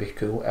 it's going to be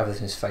cool,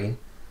 everything's fine.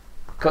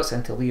 Cuts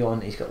into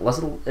Leon, he's got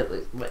lizard.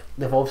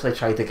 They've obviously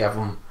tried to give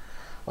him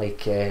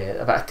like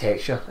a bit of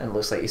texture, and it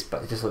looks like it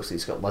just looks like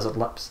he's got lizard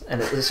lips,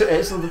 and it's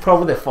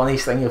probably the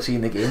funniest thing you'll see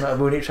in the game. I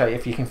won't try,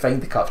 if you can find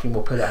the cutscene,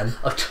 we'll put it in.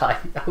 I'll try.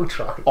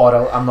 Or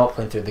I'm not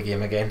playing through the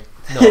game again,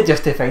 No.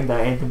 just to find that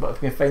ending. But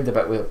if we can find the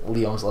bit with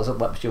Leon's lizard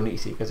lips, you'll need to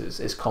see, because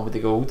it's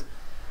comedy gold.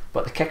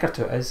 But the kicker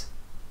to it is,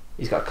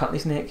 he's got a cut in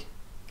his neck,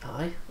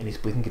 Aye. and he's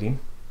bleeding green.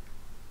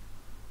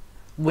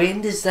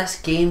 When does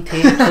this game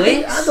take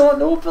place? I don't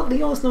know, but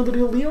Leon's not the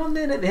real Leon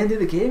then at the end of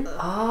the game.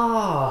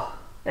 Ah.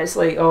 It's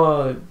like,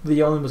 oh,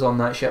 Leon was on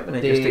that ship and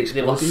it just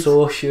They were exploded.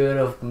 so sure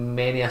of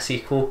many a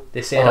sequel.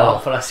 They set it Oh.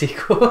 up for a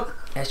sequel.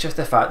 It's just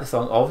the fact they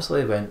thought,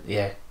 obviously went,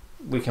 yeah,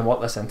 we can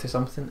work this into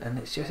something, and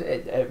it's just,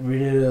 it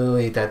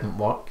really didn't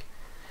work.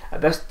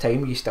 At this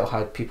time you still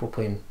had people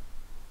playing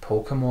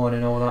Pokemon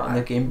and all that on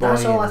the Game Boy.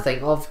 That's all I and-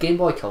 think of. Game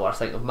Boy Color, I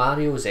think of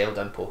Mario,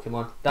 Zelda and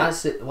Pokemon.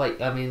 That's it, like,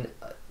 I mean,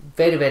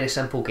 very, very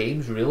simple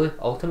games really,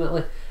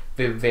 ultimately.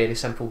 Very, very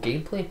simple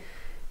gameplay.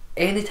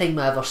 Anytime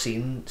I ever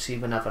seen,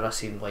 whenever I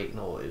seen like,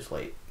 no, it was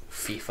like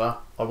FIFA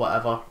or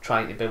whatever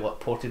trying to be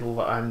ported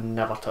over. I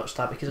never touched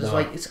that because it's No.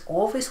 like it's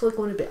obviously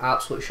going to be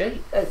absolute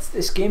shite.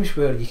 It's games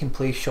where you can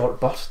play short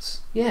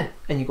bursts, Yeah,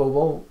 and you go,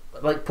 well,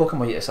 like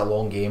Pokemon, it's a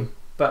long game,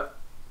 but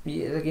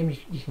it's a game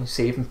you can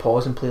save and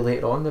pause and play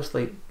later on. There's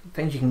like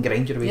things you can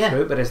grind your way Yeah.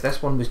 through, whereas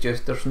this one was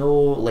just, there's no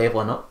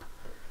leveling up.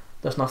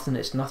 There's nothing.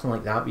 It's nothing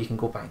like that. But you can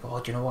go back and go, oh,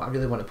 do you know what? I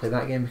really want to play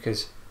that game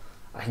because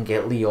I can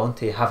get Leon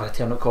to have a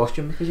alternate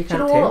costume because you do you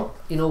can't know tell. what?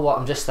 You know what?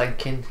 I'm just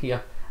thinking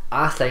here.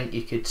 I think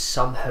you could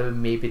somehow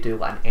maybe do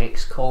like an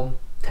XCOM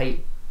type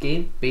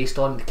game based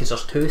on, because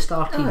there's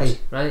 2-star teams, Aye.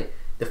 right?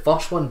 The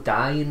first one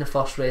die in the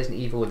first Resident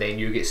Evil, then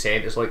you get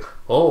sent. It's like,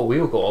 oh,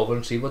 we'll go over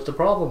and see what the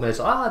problem is.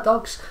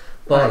 Dogs.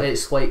 But Aye.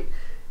 it's like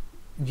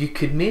you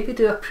could maybe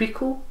do a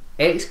prequel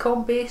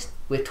XCOM based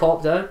with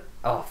top down.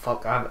 Oh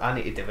fuck! I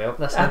need to develop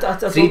this. I don't-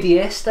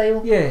 3DS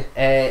style. Yeah.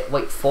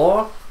 Like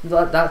for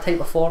that type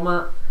of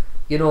format,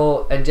 you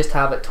know, and just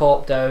have it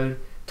top down,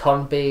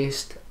 turn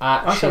based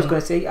Actually, I was action.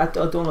 going to say, I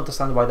don't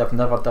understand why they've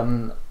never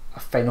done a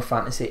Final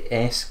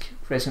Fantasy-esque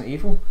Resident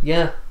Evil.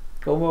 Yeah,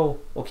 Go, well,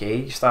 okay,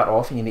 you start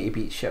off and you need to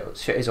beat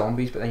shitty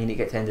zombies, but then you need to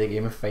get to the end of the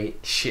game and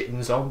fight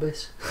shitting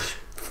zombies.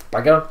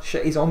 bigger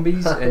shitty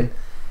zombies, and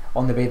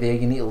on the way there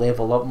you need to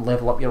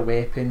level up your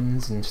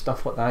weapons and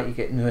stuff like that. You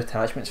get new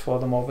attachments for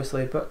them,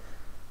 obviously, but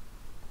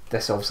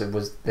this obviously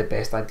was the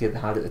best idea they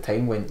had at the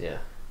time. When Yeah.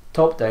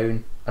 top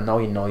down,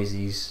 annoying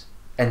noises,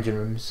 engine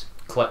rooms.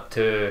 Clip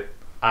to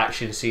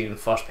action scene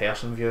first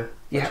person view.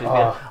 Yeah, which is oh.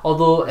 weird.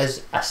 Although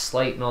as a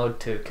slight nod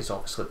to, because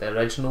obviously the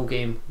original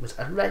game was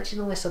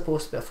originally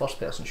supposed to be a first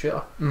person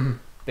shooter, Mm-hmm.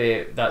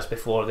 but that's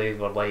before they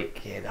were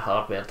like, yeah, the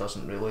hardware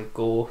doesn't really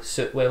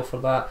suit well for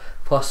that.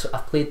 Plus I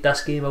played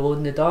this game Alone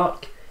in the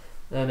Dark,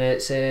 and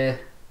it's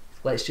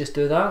let's just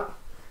do that,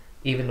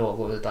 even though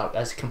Alone in the Dark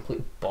is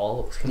complete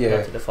bollocks compared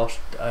Yeah. to the first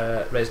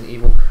Resident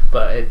Evil,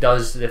 but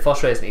the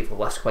first Resident Evil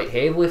lifts quite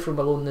heavily from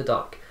Alone in the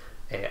Dark,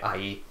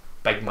 i.e.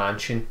 big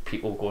mansion,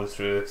 people going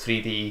through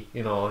 3D,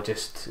 you know,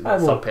 just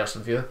third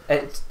person view.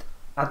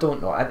 I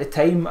don't know. At the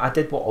time, I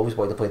did always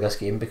wanted to play this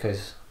game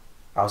because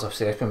I was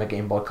obsessed with my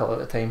Game Boy Color at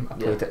the time. I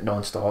played it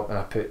non-stop, and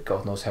I put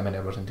God knows how many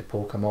hours into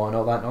Pokemon and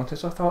all that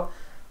nonsense. So I thought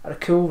a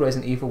cool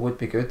Resident Evil would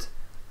be good.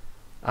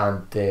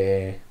 And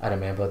I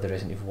remember the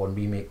Resident Evil 1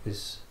 remake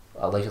was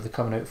allegedly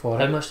coming out for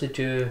How it. much did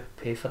you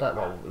pay for that?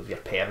 Well, your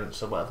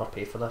parents or whatever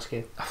pay for this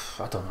game?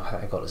 I don't know how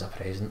I got it as a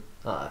present.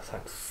 I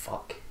think,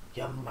 fuck,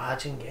 you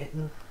imagine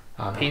getting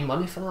I know. paying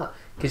money for that?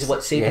 Because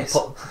what saving Yes.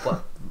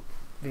 pocket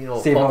Saving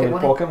all your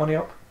money? pocket money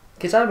up.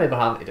 Because I remember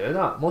having to do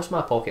that. Most of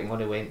my pocket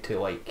money went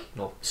to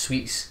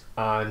sweets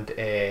and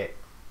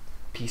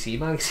PC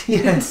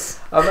magazines.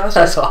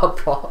 That's what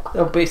I bought.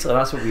 Well, basically,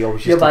 that's what we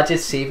always You used to, imagine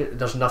saving.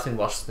 There's nothing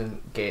worse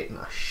than getting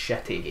a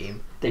shitty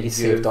game that you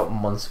saved up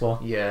months for.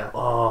 Yeah.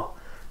 Oh,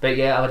 but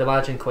yeah, I would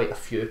imagine quite a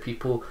few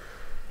people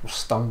We're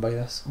stung by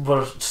this.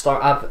 were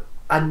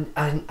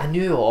I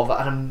knew of it.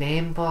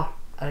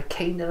 I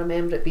kind of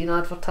remember it being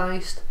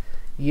advertised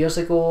years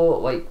ago,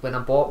 like when I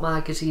bought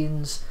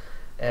magazines.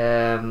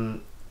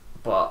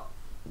 But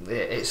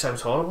it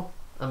sounds horrible.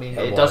 I mean,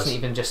 it doesn't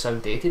even just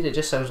sound dated. It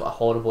just sounds like a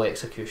horrible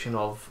execution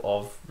of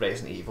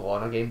Resident Evil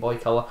on a Game Boy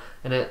Color,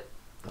 and it.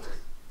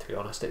 To be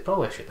honest, it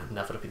probably should have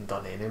never been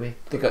done anyway.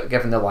 They got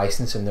given the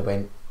license and they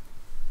went,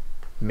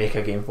 make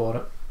a game for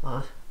it,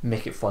 Ah,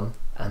 make it fun,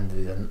 and they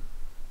didn't.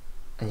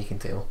 And you can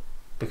tell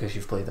because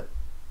you've played it.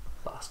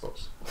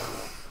 bastards.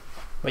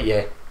 But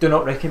yeah, do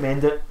not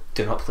recommend it.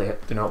 Do not play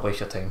it. Do not waste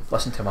your time.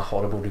 Listen to my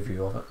horrible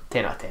review of it.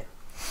 10 out of 10.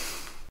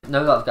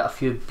 Now that I've got a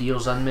few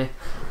beers in me,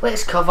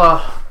 let's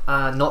cover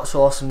a not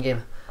so awesome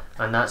game,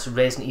 and that's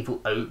Resident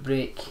Evil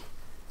Outbreak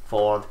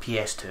for the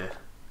PS2.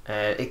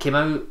 It came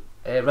out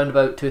around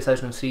about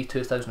 2003,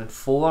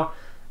 2004.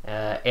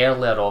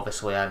 Earlier,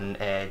 obviously, in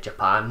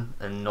Japan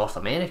and North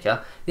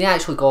America. They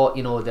actually got,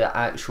 the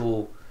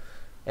actual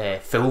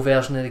full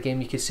version of the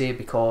game, you could say,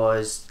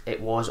 because it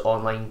was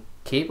online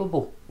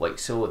capable.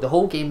 So the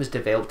whole game was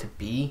developed to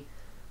be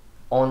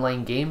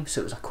online game,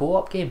 so it was a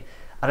co-op game.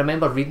 I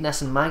remember reading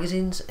this in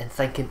magazines and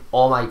thinking,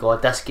 oh my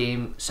god, this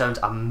game sounds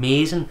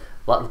amazing.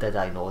 Little did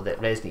I know that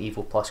Resident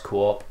Evil plus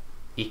co-op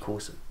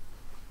equals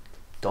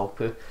dog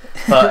poo.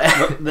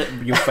 But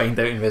You'll find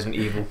out in Resident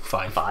Evil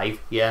 5. 5,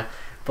 yeah.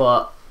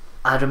 But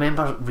I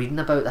remember reading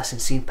about this and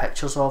seeing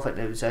pictures of it. And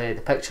it was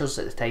the pictures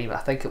at the time. I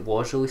think it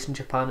was released in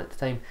Japan at the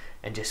time,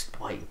 and just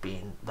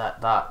being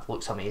that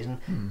looks amazing.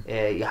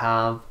 You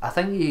have, I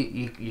think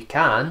you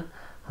can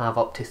have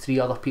up to 3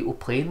 other people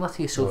playing with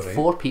you, so Alright.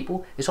 4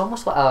 people. It's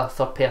almost like a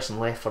third person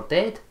Left 4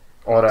 Dead.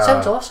 Or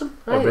Sounds awesome,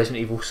 Or right?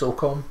 Resident Evil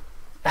SOCOM.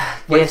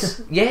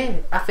 Yes, yeah,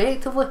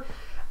 effectively.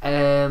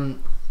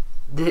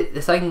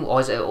 The thing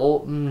was, it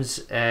opens.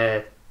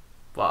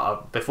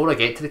 Before I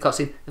get to the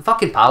cutscene, the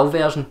fucking PAL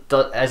version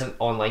isn't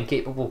online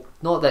capable.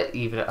 Not that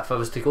even if I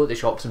was to go to the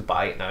shops and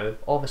buy it now,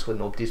 obviously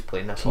nobody's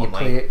playing this Can you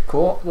online. play it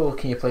co-op though?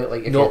 Can you play it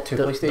like if you had 2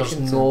 PlayStations there's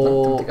and no.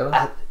 link them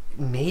together?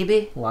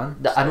 Maybe.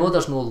 LAN? I know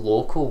there's no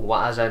local.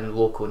 What as in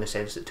local in the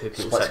sense that 2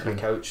 people Split sit on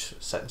the couch,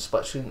 sitting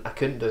split screen. I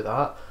couldn't do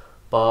that,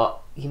 but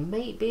you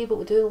might be able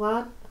to do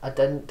LAN. I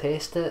didn't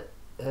test it.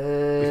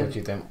 Because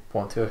you didn't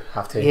want to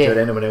have to yeah.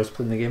 endure anyone else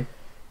playing the game.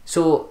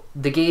 So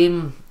the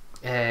game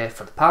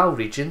for the PAL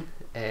region,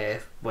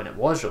 when it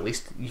was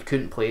released, you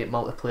couldn't play it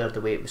multiplayer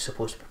the way it was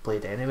supposed to be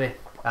played anyway.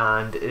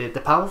 And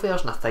the PAL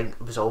version, I think,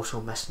 was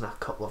also missing a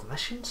couple of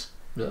missions.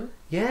 Really?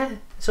 Yeah.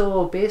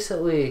 So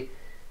basically,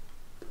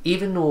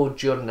 even though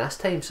during this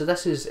time, so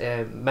this is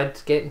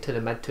getting to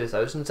the mid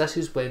 2000s, this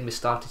is when we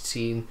started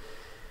seeing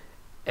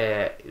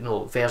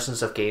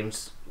versions of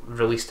games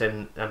released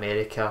in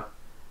America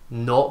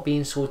not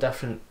being so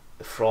different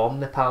from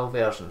the PAL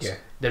versions. Yeah.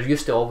 There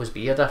used to always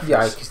be a difference.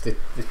 Yeah, because they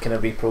kind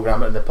of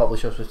reprogram it and the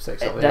publishers would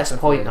stick At this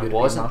point there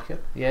wasn't.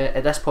 Market. Yeah,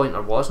 at this point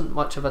there wasn't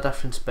much of a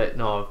difference, but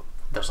no,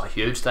 there's a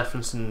huge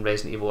difference in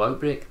Resident Evil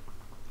Outbreak.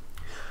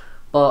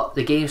 But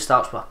the game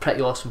starts with a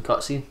pretty awesome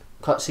cutscene.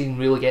 Cutscene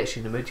really gets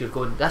you in the mood. You're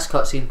going, this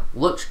cutscene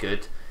looks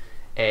good.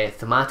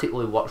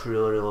 Thematically works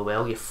really, really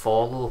well. You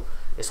follow,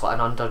 it's like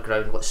an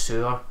underground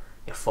sewer.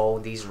 You're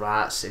following these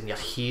rats and you're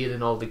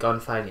hearing all the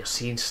gunfire and you're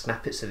seeing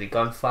snippets of the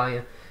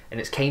gunfire, and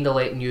it's kind of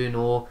letting you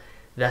know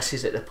this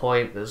is at the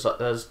point there's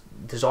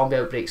the zombie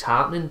outbreaks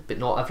happening, but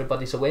not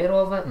everybody's aware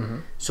of it. Mm-hmm.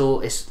 So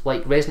it's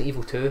like Resident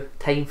Evil 2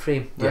 time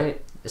frame, right?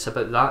 Yeah. It's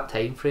about that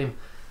time frame.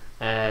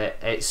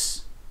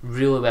 It's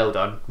really well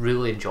done.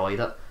 Really enjoyed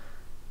it.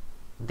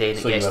 Then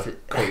So it you gets were to,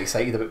 quite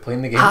excited about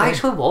playing the game. I then?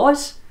 actually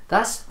was.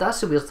 That's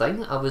the weird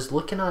thing. I was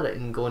looking at it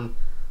and going,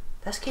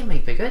 this game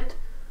might be good.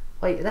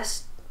 Like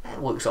this,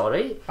 it looks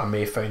alright. I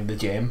may have found the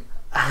gem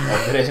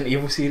of the Resident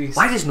Evil series.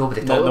 Why does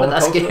nobody No talk one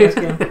about talks this about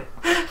game? this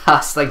game. I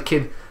was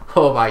thinking,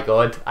 oh my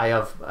god,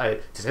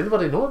 does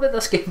anybody know about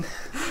this game?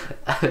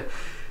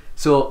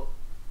 So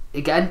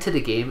you get into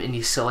the game and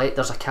you select,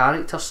 there's a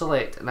character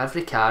select, and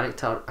every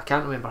character, I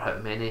can't remember how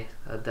many,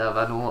 I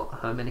know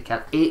how many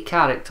 8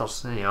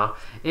 characters, there you are,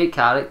 8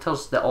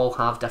 characters that all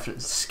have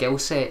different skill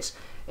sets,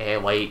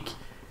 like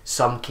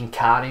some can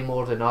carry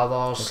more than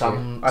others,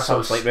 Okay. That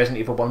sounds like Resident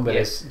Evil 1,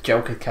 whereas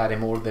Jill could carry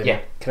more than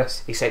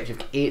Chris. except you've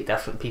got 8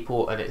 different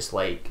people, and it's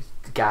like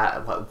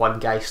one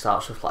guy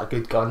starts with like a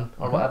good gun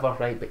or whatever,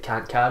 right, but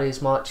can't carry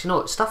as much,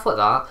 stuff like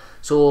that.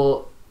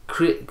 So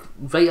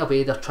right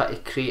away they're trying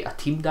to create a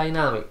team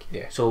dynamic.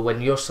 Yeah. So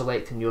when you're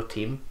selecting your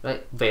team,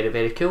 right, very,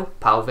 very cool.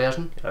 PAL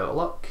version, you're out of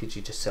luck because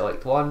you just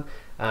select one,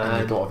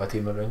 And you don't have a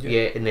team around you.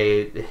 yeah, and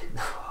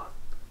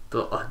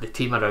the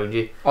team around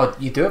you, Oh,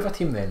 you do have a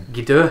team then?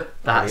 you do. Right,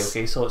 That's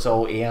okay, so it's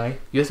all AI.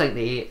 you think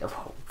we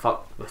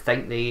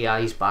think the AI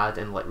is bad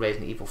in like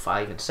Resident Evil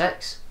 5 and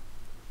 6.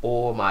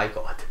 Oh my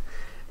god.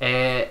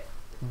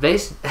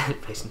 Resident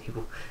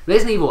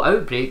Evil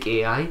Outbreak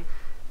AI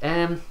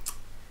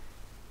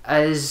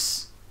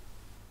is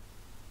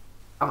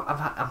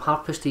I'm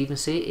hard pushed to even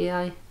say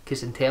AI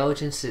because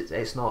intelligence,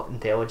 it's not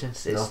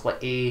intelligence, it's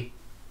like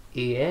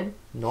AN,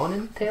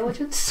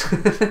 non-intelligence.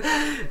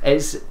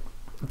 It's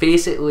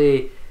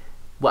basically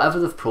whatever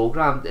they've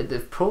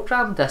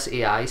programmed this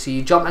AI. So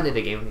you jump into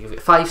the game, you've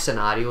got 5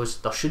 scenarios,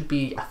 there should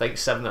be I think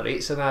 7 or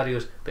 8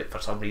 scenarios, but for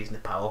some reason the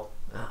PAL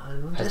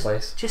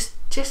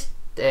just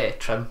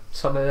trim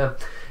some of them.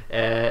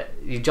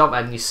 You jump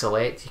in, you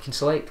can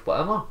select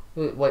whatever,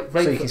 like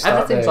right, So you can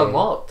start everything's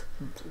unlocked.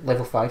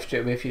 Level 5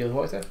 straight away if you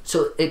want it.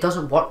 So it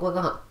doesn't work like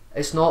that.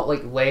 It's not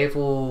like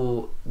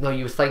level. No,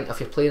 you would think if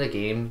you're playing a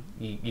game,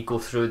 you go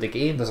through the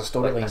game. There's a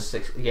storyline.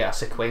 A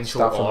sequential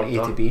Start from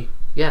order. A to B.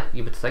 Yeah,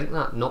 you would think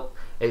that. Nope.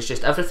 It's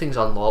just everything's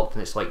unlocked,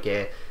 and it's like,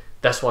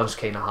 this one's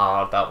kind of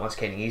hard, that one's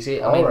kind of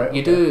easy. I mean, right,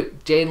 you okay. do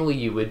generally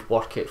you would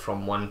work it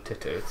from 1 to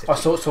 2 to 3.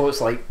 Oh, so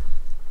it's like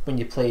when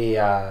you play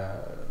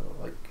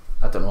like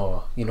I don't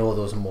know,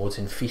 those modes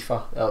in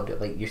FIFA,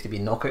 like used to be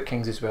Knockout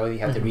Kings as well. You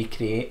had to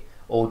recreate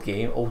old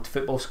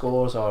football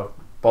scores or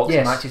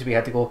boxing matches. We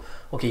had to go,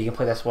 okay, you can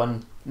play this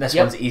one. This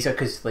one's easier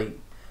because like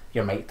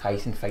you're Mike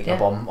Tyson fighting a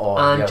bum, or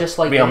and just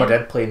like Real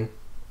Madrid playing.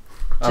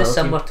 Just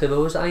similar to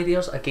those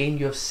ideas, again,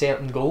 you have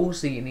certain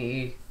goals that you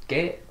need to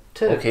get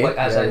to. Okay, like,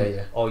 as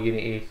yeah. or you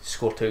need to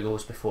score 2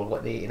 goals before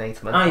the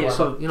 89th minute. Yeah,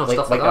 so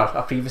stuff like that.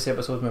 our previous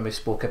episode when we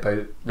spoke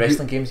about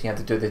wrestling games, you had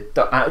to do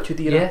the Attitude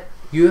Era. Yeah,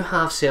 you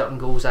have certain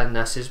goals in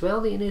this as well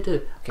that you need to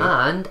do. Okay.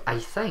 And I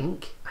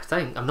think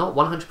I'm not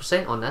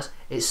 100% on this.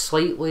 It's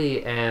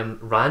slightly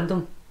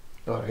random.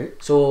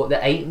 Alright. So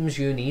the items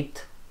you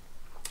need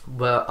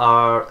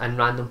are in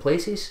random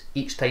places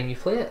each time you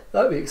play it.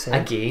 That makes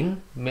sense.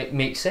 Again,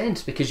 makes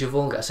sense because you've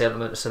only got a certain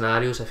amount of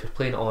scenarios. If you're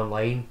playing it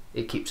online,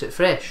 it keeps it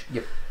fresh.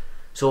 Yep.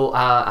 So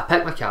I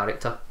pick my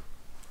character,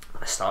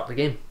 I start the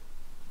game.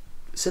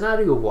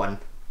 Scenario 1,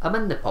 I'm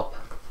in the pub.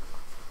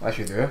 As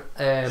you do.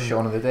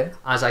 Shaun of the Dead.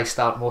 As I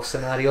start most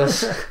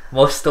scenarios,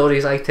 most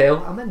stories I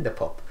tell, I'm in the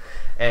pub.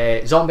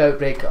 Zombie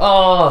outbreak,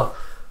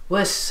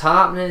 what's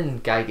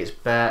happening? Guy gets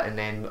bit, and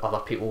then other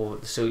people.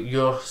 So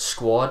your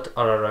squad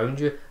are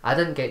around you. I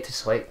didn't get to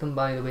select them,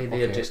 by the way.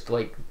 They're just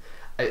like.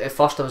 At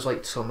first, I was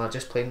like, so am I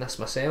just playing this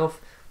myself?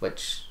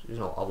 Which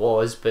I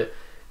was, but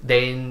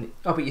then.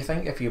 Oh, but you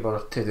think if you were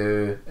to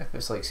do, if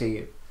it's like,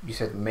 say you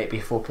said maybe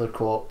 4-player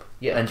co-op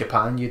Yeah. in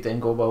Japan, you'd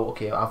then go, well,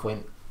 okay, I've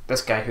went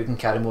this guy who can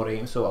carry more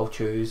items, so I'll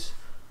choose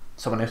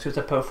someone else who's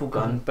a powerful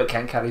gun but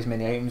can't carry as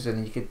many items,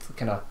 and you could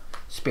kind of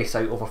space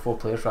out over 4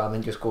 players rather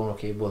than just going,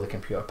 okay, well the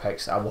computer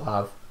picks, I will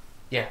have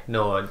Yeah,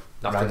 no, nothing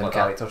random like that.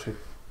 characters who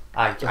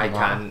I Doesn't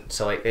can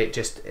select it.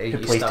 Just who you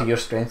plays start- to your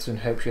strengths and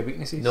helps your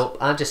weaknesses. Nope,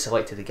 I just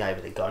selected the guy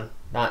with the gun.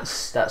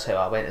 That's how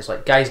I went. It's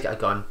like, guy's got a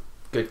gun,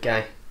 good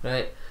guy,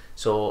 right?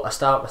 So I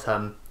start with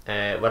him.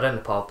 We're in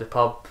the pub. The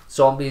pub,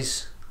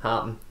 zombies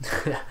happen.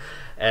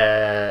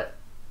 And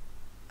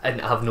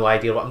I have no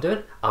idea what I'm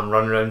doing. I'm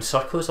running around in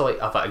circles. I'm like,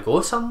 have I to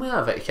go somewhere?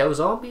 Have I to kill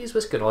zombies?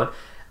 What's going on?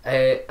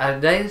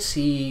 And then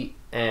see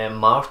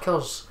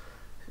markers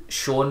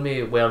showing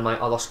me where my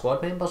other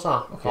squad members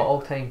are Okay. at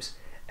all times,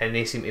 and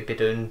they seem to be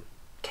doing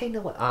kind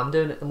of what I'm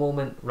doing at the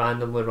moment,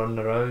 randomly running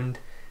around,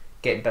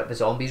 getting bit with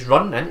zombies,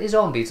 running into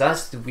zombies.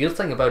 That's the weird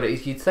thing about it.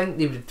 Is you'd think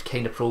they would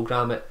kind of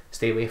program it,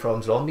 stay away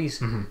from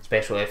zombies,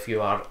 especially if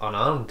you are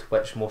unarmed,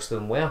 which most of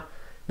them were.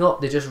 No,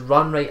 they just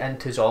run right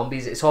into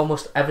zombies. It's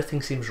almost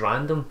everything seems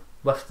random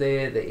with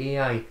the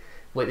AI.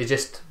 Like they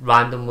just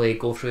randomly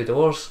go through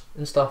doors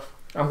and stuff.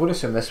 I'm going to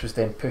assume this was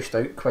then pushed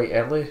out quite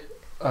early.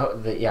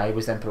 The AI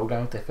was then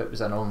programmed if it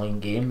was an online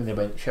game, and they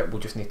went, shit, we'll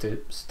just need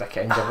to stick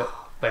it and give it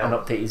an Well,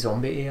 updated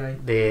zombie AI.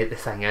 the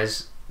thing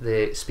is,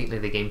 speaking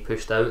of the game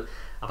pushed out,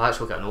 I've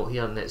actually got a note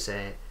here, and it's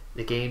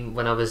the game.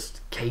 When I was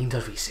kind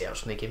of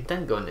researching the game,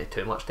 didn't go into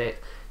too much depth.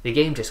 The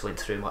game just went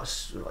through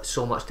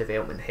so much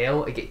development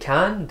hell. It got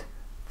canned,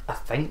 I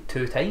think,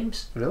 2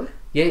 times. Really?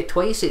 Yeah,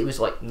 twice it was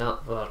like, nah,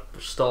 we're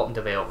stopping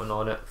development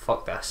on it,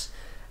 fuck this.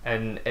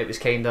 And it was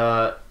kind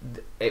of,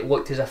 it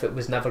looked as if it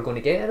was never going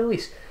to get a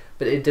release.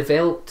 But it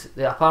developed,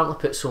 they apparently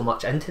put so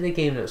much into the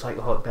game that it was like,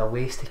 oh, it'd be a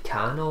waste to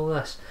can all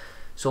this.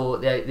 So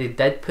they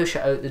did push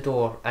it out the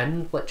door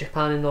in like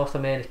Japan and North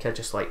America,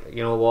 just like,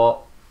 you know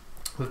what,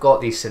 we've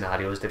got these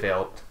scenarios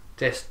developed,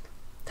 just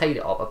tidy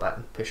it up a bit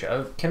and push it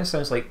out. Kind of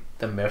sounds like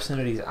the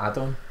Mercenaries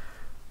add-on.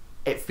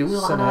 It feels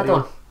like an Scenario.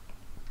 add-on.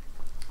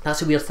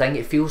 That's a weird thing,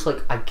 it feels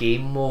like a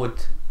game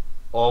mode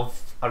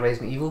of a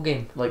Resident Evil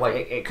game. Like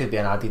it could be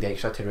an added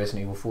extra to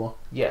Resident Evil 4.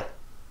 Yeah.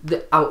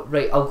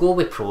 I'll go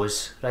with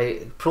pros.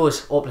 Right,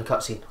 pros, opening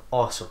cutscene,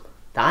 awesome.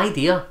 The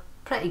idea,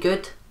 pretty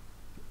good.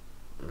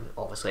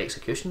 Obviously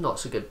execution not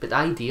so good, but the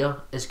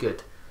idea is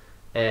good.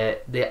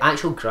 The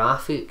actual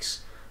graphics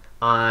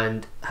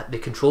and the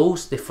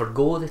controls, they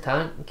forgo the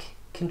tank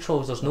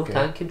controls. There's no Okay.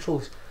 tank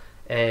controls.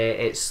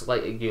 It's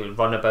like you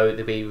run about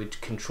the way you would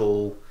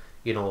control,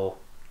 you know,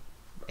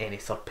 any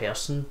third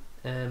person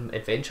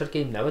adventure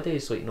game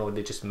nowadays. Like, you know,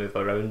 they just move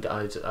around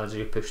as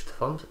you push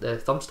the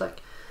thumbstick.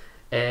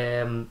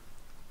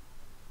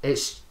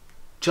 It's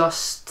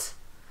just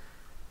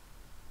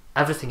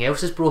everything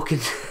else is broken.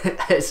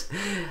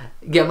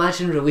 You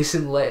imagine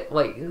releasing like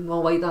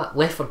that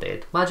Left 4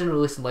 Dead. Imagine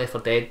releasing Left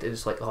 4 Dead and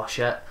it's like, oh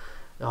shit,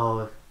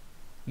 oh,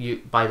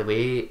 you, by the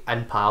way,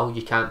 in PAL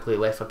you can't play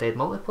Left 4 Dead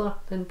multiplayer.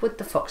 Then what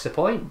the fuck's the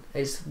point?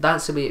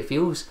 That's the way it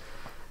feels.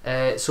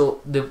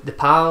 So the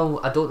PAL,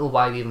 I don't know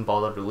why they even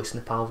bothered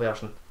releasing the PAL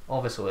version.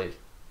 Obviously,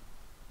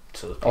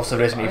 so people Also,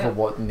 can Resident buy Evil it.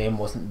 what name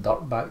wasn't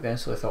Dirt back then,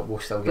 so they thought we'll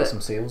still get But-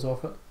 some sales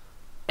off it.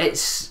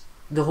 It's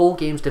the whole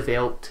game's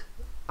developed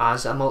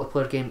as a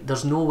multiplayer game.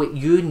 There's no way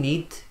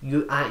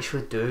you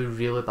actually do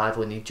really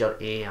badly need your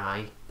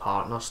AI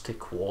partners to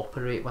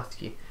cooperate with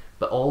you,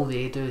 but all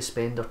they do is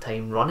spend their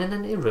time running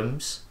into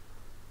rooms,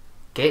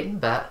 getting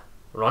bit,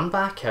 run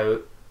back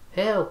out,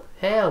 help.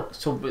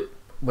 So, but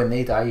when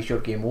they die, is your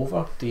game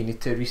over? Do you need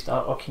to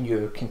restart, or can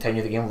you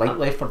continue the game like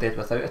Left 4 Dead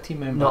without a team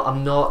member? No,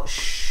 I'm not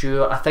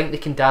sure. I think they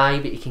can die,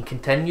 but you can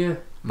continue.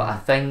 But I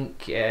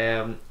think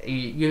I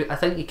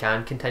think you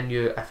can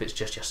continue if it's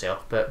just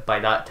yourself. But by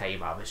that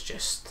time, I was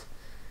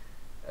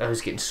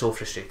getting so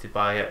frustrated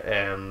by it.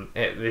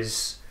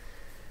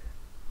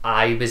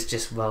 I was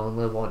just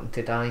willingly wanting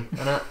to die,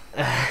 and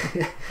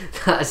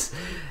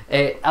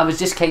I was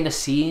just kind of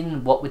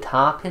seeing what would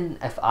happen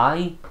if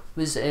I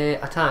was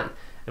attacked.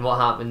 And what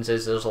happens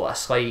is there's like a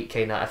slight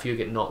kind of, if you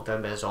get knocked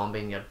down by a zombie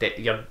and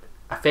you're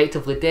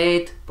effectively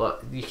dead,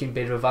 but you can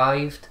be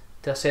revived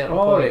to a certain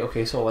Oh, point. right,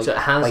 okay, so like, So it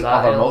has like that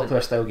other element.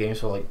 multiplayer style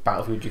games, so like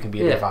Battlefield, you can be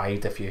Yeah.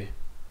 revived if you.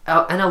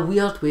 In a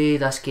weird way,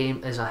 this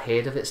game is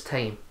ahead of its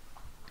time,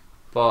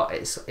 but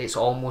it's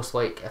almost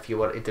like if you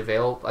were to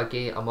develop a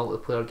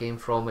multiplayer game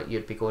from it,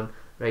 you'd be going,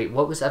 right,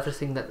 what was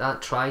everything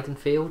that tried and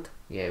failed?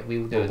 Yeah,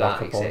 we'll do We'll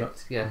that, work upon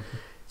except yeah.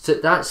 So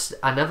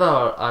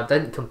I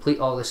didn't complete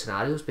all the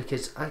scenarios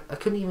because I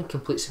couldn't even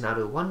complete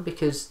scenario 1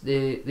 because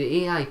the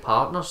AI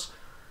partners,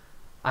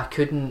 I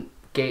couldn't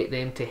get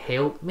them to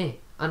help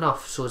me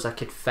enough so as I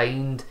could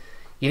find.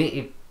 You need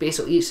to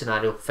basically each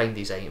scenario find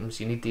these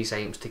items. You need these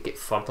items to get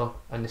further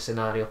in the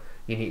scenario.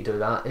 You need to do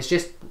that. It's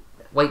just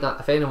like that.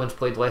 If anyone's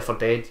played Left 4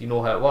 Dead, you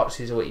know how it works.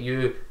 Is like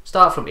you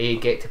start from A,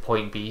 get to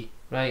point B.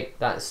 Right.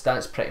 That's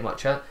pretty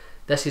much it.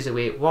 This is the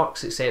way it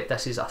works. Except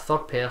this is a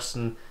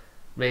third-person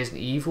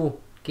Resident Evil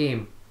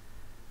game.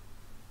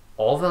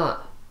 Of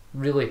that,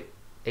 really.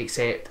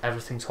 Except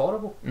everything's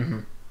horrible. Mm-hmm.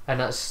 And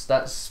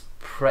that's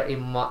pretty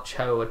much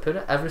how I would put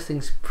it.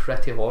 Everything's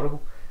pretty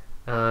horrible.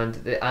 And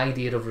the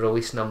idea of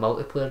releasing a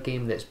multiplayer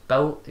game that's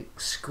built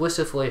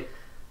exclusively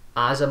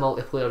as a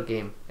multiplayer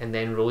game and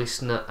then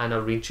releasing it in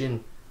a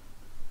region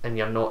and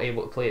you're not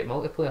able to play it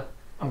multiplayer.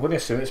 I'm going to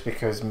assume it's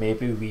because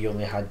maybe we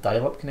only had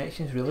dial-up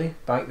connections really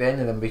back then,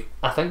 and then we.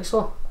 I think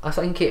so. I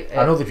think it.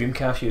 I know the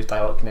Dreamcast used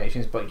dial-up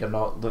connections, but you're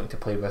not looking to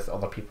play with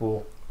other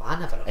people. I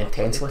never ever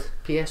intensely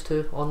played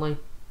PS2 online.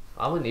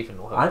 I wouldn't even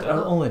know how I to do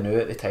that. only knew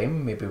at the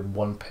time maybe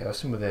one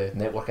person with a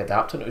network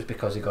adapter, and it was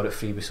because he got it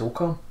free with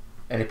Solcom,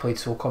 and he played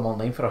Solcom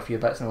online for a few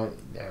bits, and I went,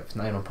 yeah, it's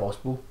nigh on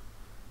impossible.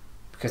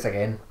 Because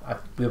again,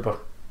 we were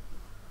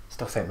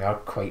still think we are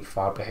quite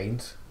far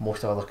behind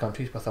most of other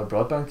countries with our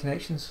broadband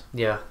connections.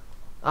 Yeah,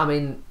 I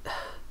mean,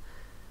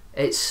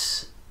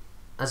 it's,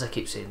 as I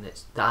keep saying,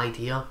 it's the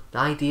idea. The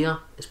idea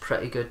is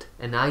pretty good,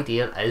 and the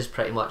idea is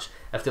pretty much,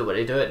 if they were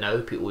to do it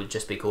now, people would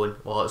just be going,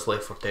 well, it's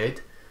Left 4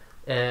 Dead.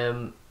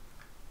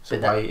 So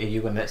why are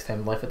you going next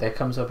time Left 4 Dead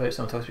comes about?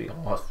 Sometimes we go,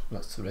 oh,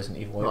 that's the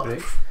Resident Evil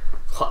Outbreak.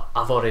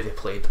 I've already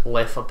played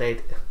Left 4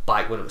 Dead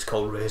back when it was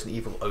called Resident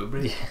Evil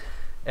Outbreak.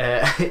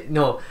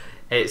 No,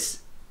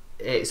 it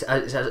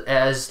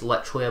is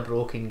literally a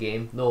broken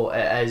game. No,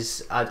 it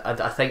is.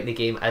 I think the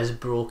game is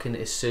broken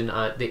as soon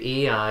as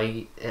the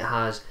AI it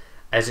has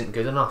isn't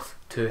good enough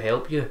to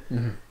help you.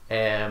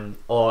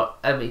 Or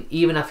I mean,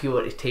 even if you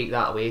were to take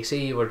that away, say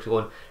you were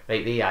going,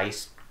 right, the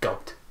AI's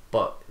gubbed,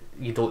 but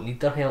you don't need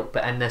their help.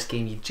 But in this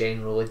game, you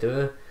generally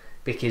do,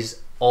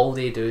 because all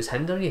they do is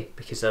hinder you,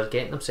 because they're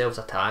getting themselves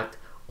attacked,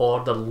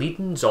 or they're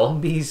leading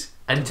zombies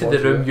into the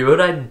room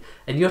you're in,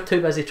 and you're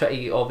too busy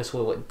trying to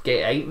obviously like,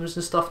 get items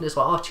and stuff, and it's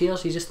like, oh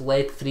cheers, you just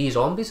led 3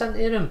 zombies into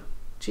the room,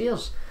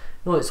 cheers.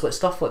 No, it's like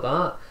stuff like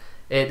that.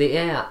 The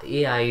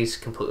AI is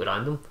completely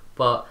random,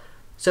 but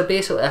so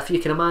basically, if you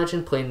can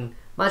imagine playing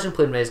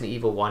Resident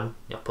Evil 1,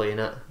 you're playing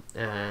it,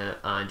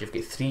 and you've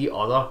got 3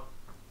 other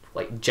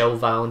like Jill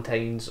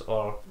Valentine's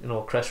or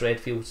Chris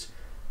Redfield's.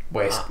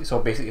 So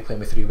basically you're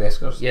playing with 3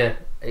 Weskers. Yeah,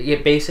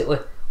 basically.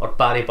 Or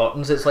Barry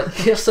Burton's. It's like,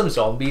 here's some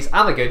zombies,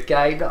 I'm a good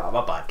guy, no, I'm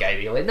a bad guy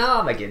really,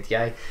 no, I'm a good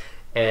guy.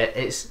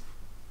 It's,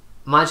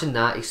 imagine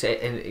that,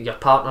 except, and your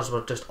partners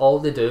were just, all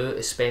they do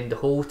is spend the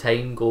whole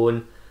time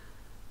going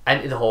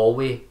into the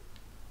hallway,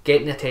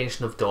 getting the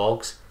attention of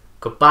dogs,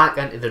 go back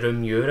into the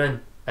room you're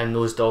in, and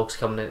those dogs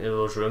coming into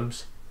those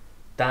rooms.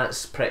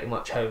 That's pretty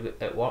much how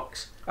it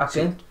works. I'd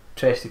be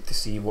interested to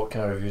see what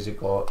kind of reviews it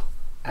got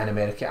in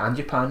America and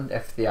Japan,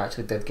 if they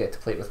actually did get to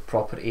play it with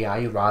proper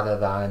AI rather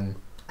than.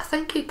 I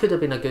think it could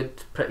have been a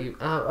pretty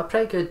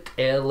good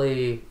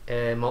early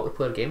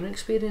multiplayer gaming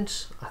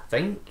experience. I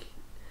think.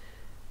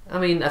 I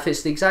mean, if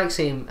it's the exact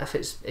same, if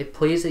it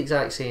plays the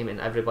exact same, and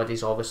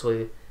everybody's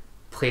obviously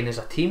playing as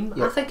a team,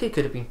 I think it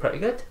could have been pretty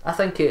good. I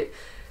think it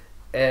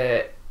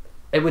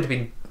would have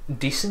been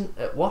decent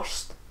at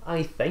worst,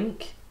 I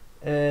think.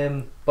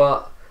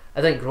 But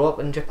I didn't grow up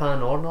in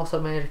Japan or North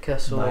America,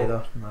 so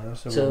neither.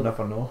 So we'll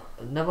never know.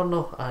 Never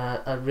know.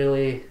 I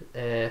really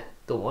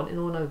don't want to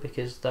know now,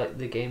 because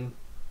the game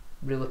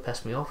really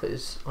pissed me off. It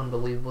is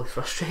unbelievably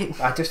frustrating.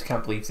 I just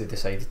can't believe they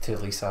decided to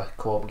release a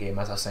co-op game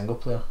as a single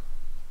player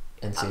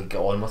and say get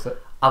on with it.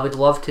 I would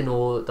love to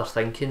know their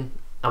thinking.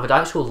 I would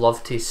actually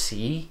love to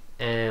see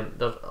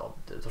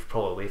there's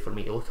probably a way for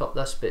me to look up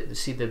this, but to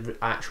see the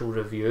actual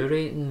review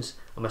ratings.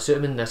 I'm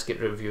assuming this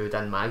get reviewed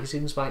in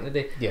magazines back in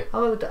the day. Yeah.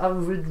 I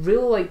would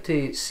really like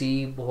to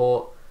see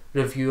what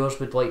reviewers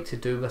would like to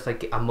do with a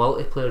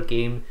multiplayer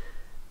game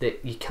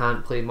that you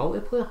can't play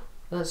multiplayer.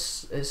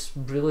 It's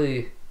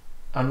really.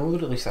 I know they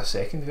released a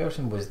second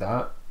version. Was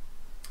that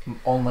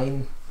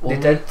online only?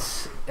 They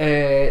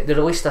did. They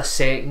released a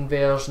second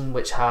version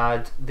which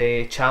had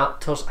the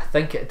chapters. I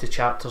think it had the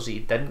chapters that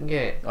you didn't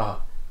get,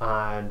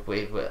 and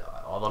with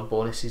other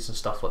bonuses and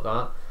stuff like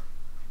that.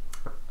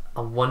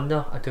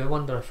 I do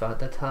wonder if that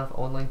did have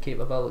online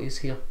capabilities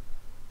here.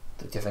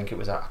 Do you think it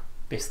was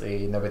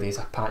basically nowadays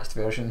a patched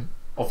version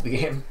of the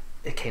game?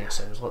 It kind of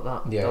sounds like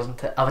that, yeah.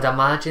 Doesn't it? I would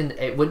imagine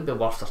it wouldn't be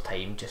worth their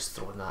time just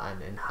throwing that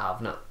in and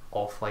having it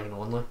offline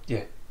only.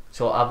 Yeah.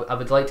 So I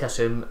would like to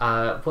assume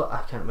what,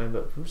 I can't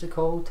remember, what was it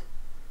called?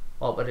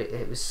 Oh, but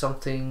it was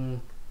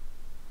something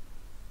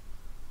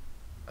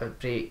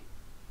Outbreak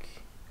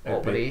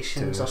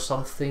Operations 2. or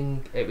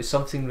something. It was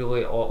something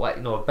really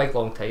a big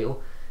long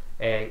title.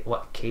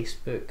 What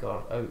casebook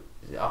or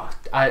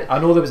I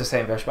know there was a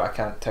second version, but I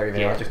can't tell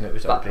you. I just knew it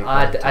was Outbreak.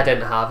 I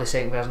didn't have a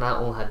second version. I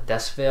only had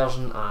this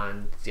version,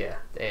 and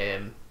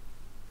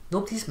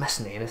nobody's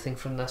missing anything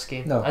from this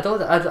game. No.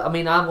 I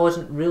mean, I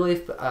wasn't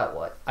really.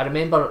 I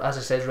remember, as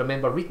I said,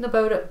 reading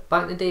about it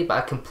back in the day, but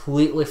I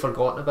completely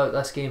forgotten about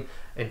this game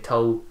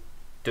until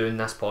doing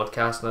this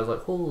podcast, and I was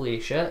like, holy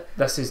shit.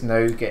 This is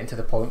now getting to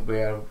the point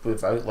where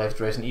we've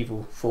outlived Resident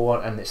Evil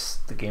 4, and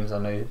the games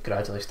are now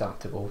gradually starting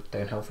to go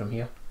downhill from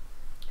here.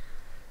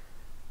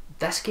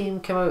 This game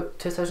came out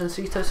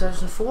 2003,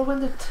 2004. When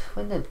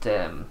did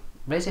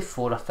Resi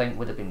 4 I think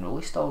would have been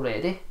released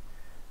already?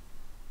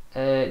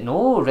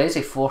 No,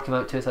 Resi 4 came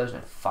out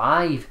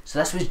 2005. So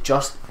this was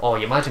just. Oh,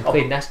 you imagine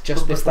playing this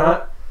just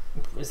before.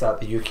 Is that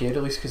the UK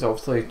release? Because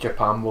obviously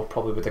Japan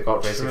probably would have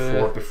got Resi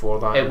 4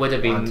 before that. It would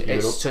have been.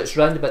 So it's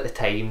round about the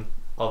time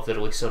of the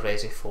release of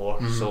Resi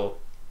 4. So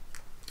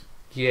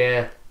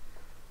yeah,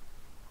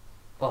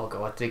 oh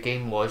god, the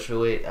game was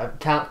really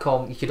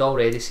Capcom. You could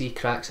already see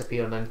cracks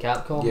appearing in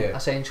Capcom. Yeah.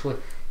 Essentially,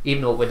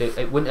 even though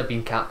it wouldn't have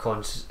been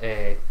Capcom's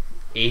A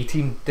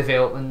team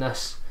developing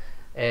this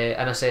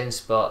in a sense,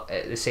 but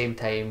at the same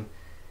time,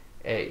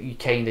 you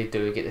kind of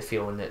do get the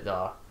feeling that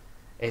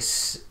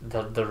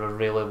they're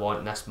really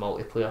wanting this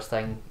multiplayer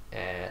thing,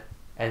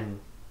 and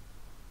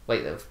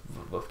like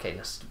we've kind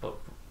of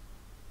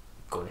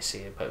going to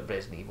say about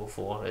Resident Evil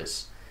 4,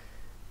 it's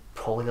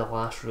probably the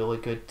last really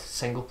good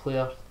single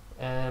player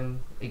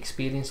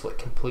experience, like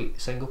complete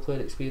single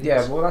player experience.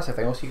 Yeah, well that's the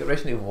thing. Also, you got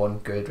Resident Evil 1,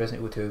 good.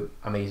 Resident Evil 2,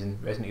 amazing.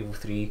 Resident Evil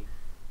 3,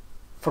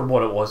 for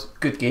what it was,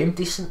 good game.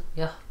 Decent,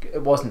 yeah.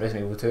 It wasn't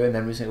Resident Evil 2, and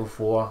then Resident Evil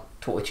 4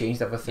 totally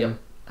changed everything. Yep.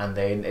 And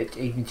then it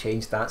even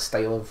changed that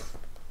style of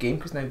game,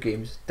 because now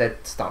games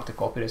did start to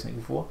copy Resident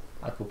Evil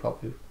 4. That we'll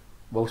probably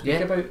will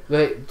speak about.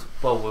 Right,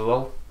 well, we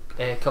will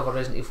cover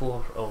Resident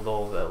Evil 4,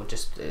 although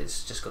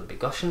it's just going to be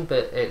gushing,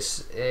 but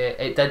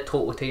it did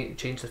totally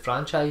change the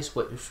franchise,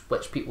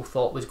 which people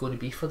thought was going to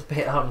be for the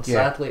better, and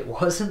sadly it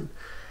wasn't.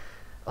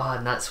 Oh,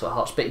 and that's what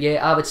hurts. But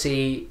yeah, I would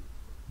say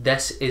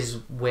this is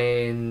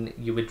when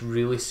you would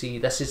really see,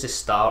 this is the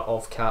start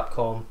of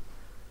Capcom.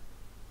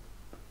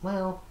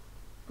 Well,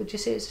 would you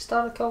say it's the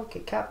start of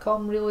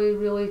Capcom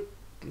really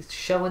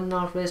showing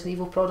their Resident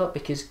Evil product?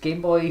 Because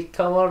Game Boy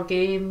Color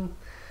game,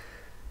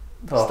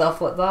 stuff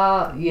like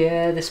that,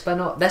 yeah, the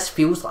spin-off, this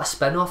feels like a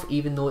spin-off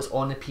even though it's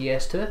on the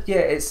PS2. Yeah,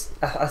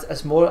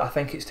 it's more, I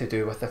think it's to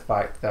do with the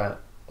fact that,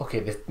 okay,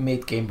 they've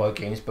made Game Boy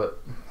games, but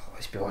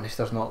let's be honest,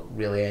 there's not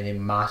really any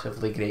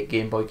massively great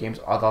Game Boy games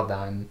other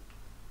than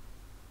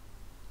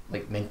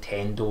like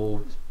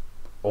Nintendo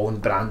own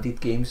branded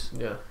games.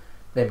 Yeah.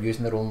 Them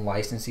using their own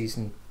licenses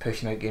and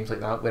pushing out games like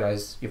that,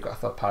 whereas you've got a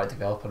third party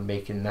developer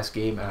making this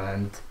game,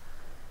 and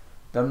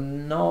you're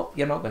not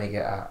going to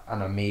get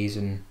an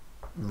amazing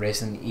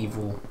Resident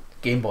Evil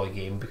Game Boy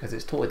game, because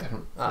it's totally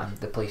different from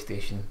the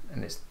PlayStation,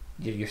 and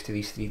you're used to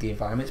these 3D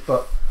environments.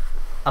 But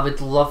I would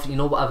love, you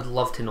know what I would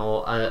love to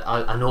know,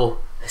 I know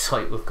it's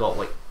like we've got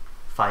like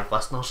 5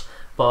 listeners,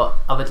 but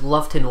I would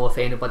love to know if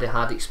anybody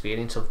had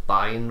experience of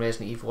buying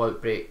Resident Evil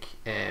Outbreak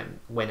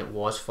when it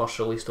was first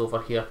released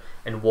over here,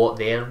 and what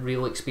their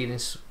real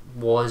experience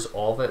was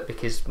of it,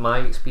 because my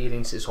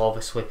experience is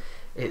obviously,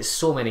 it's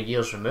so many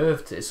years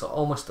removed, it's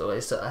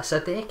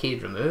a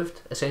decade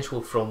removed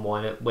essentially from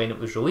when it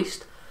was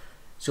released,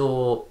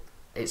 so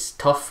it's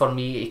tough for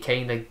me to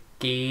kind of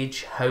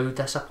gauge how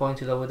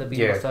disappointed I would have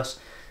been with this.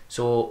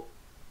 So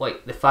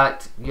like the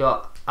fact,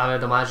 I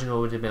would imagine there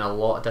would have been a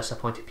lot of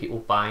disappointed people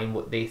buying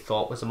what they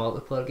thought was a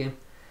multiplayer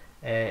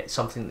game,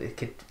 something that they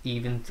could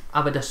even,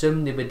 I would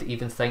assume they would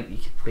even think you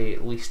could play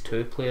at least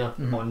 2-player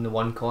on the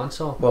one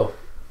console. Well,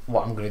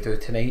 what I'm going to do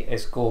tonight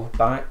is go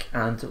back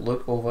and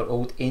look over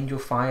old Angel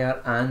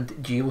Fire and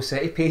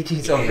GeoCity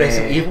pages of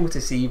Resident Evil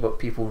to see what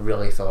people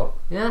really thought.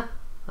 Yeah,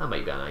 that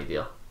might be an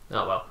idea.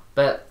 Oh well.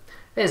 But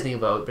Resident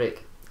Evil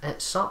Outbreak,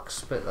 it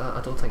sucks, but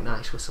I don't think that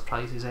actually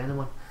surprises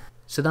anyone.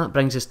 So that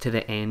brings us to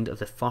the end of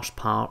the first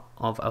part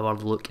of our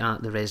look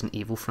at the Resident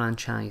Evil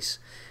franchise.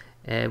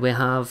 We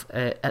have,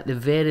 at the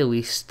very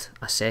least,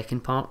 a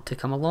second part to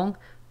come along,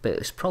 but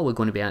it's probably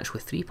going to be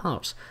actually 3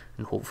 parts,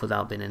 and hopefully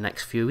that'll be in the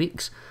next few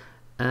weeks.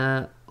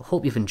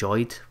 Hope you've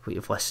enjoyed what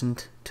you've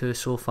listened to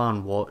so far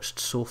and watched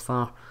so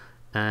far.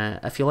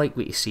 If you like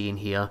what you see in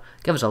here,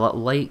 give us a little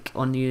like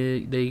on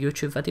the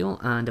YouTube video,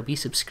 and a wee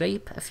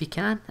subscribe if you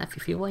can, if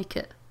you feel like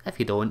it. If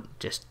you don't,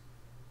 just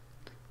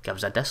give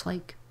us a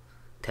dislike.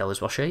 Tell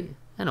us we're shite.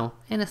 You know,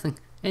 anything.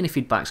 Any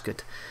feedback's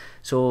good.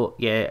 So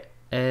yeah,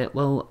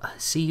 we'll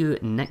see you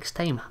next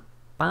time.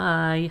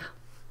 Bye.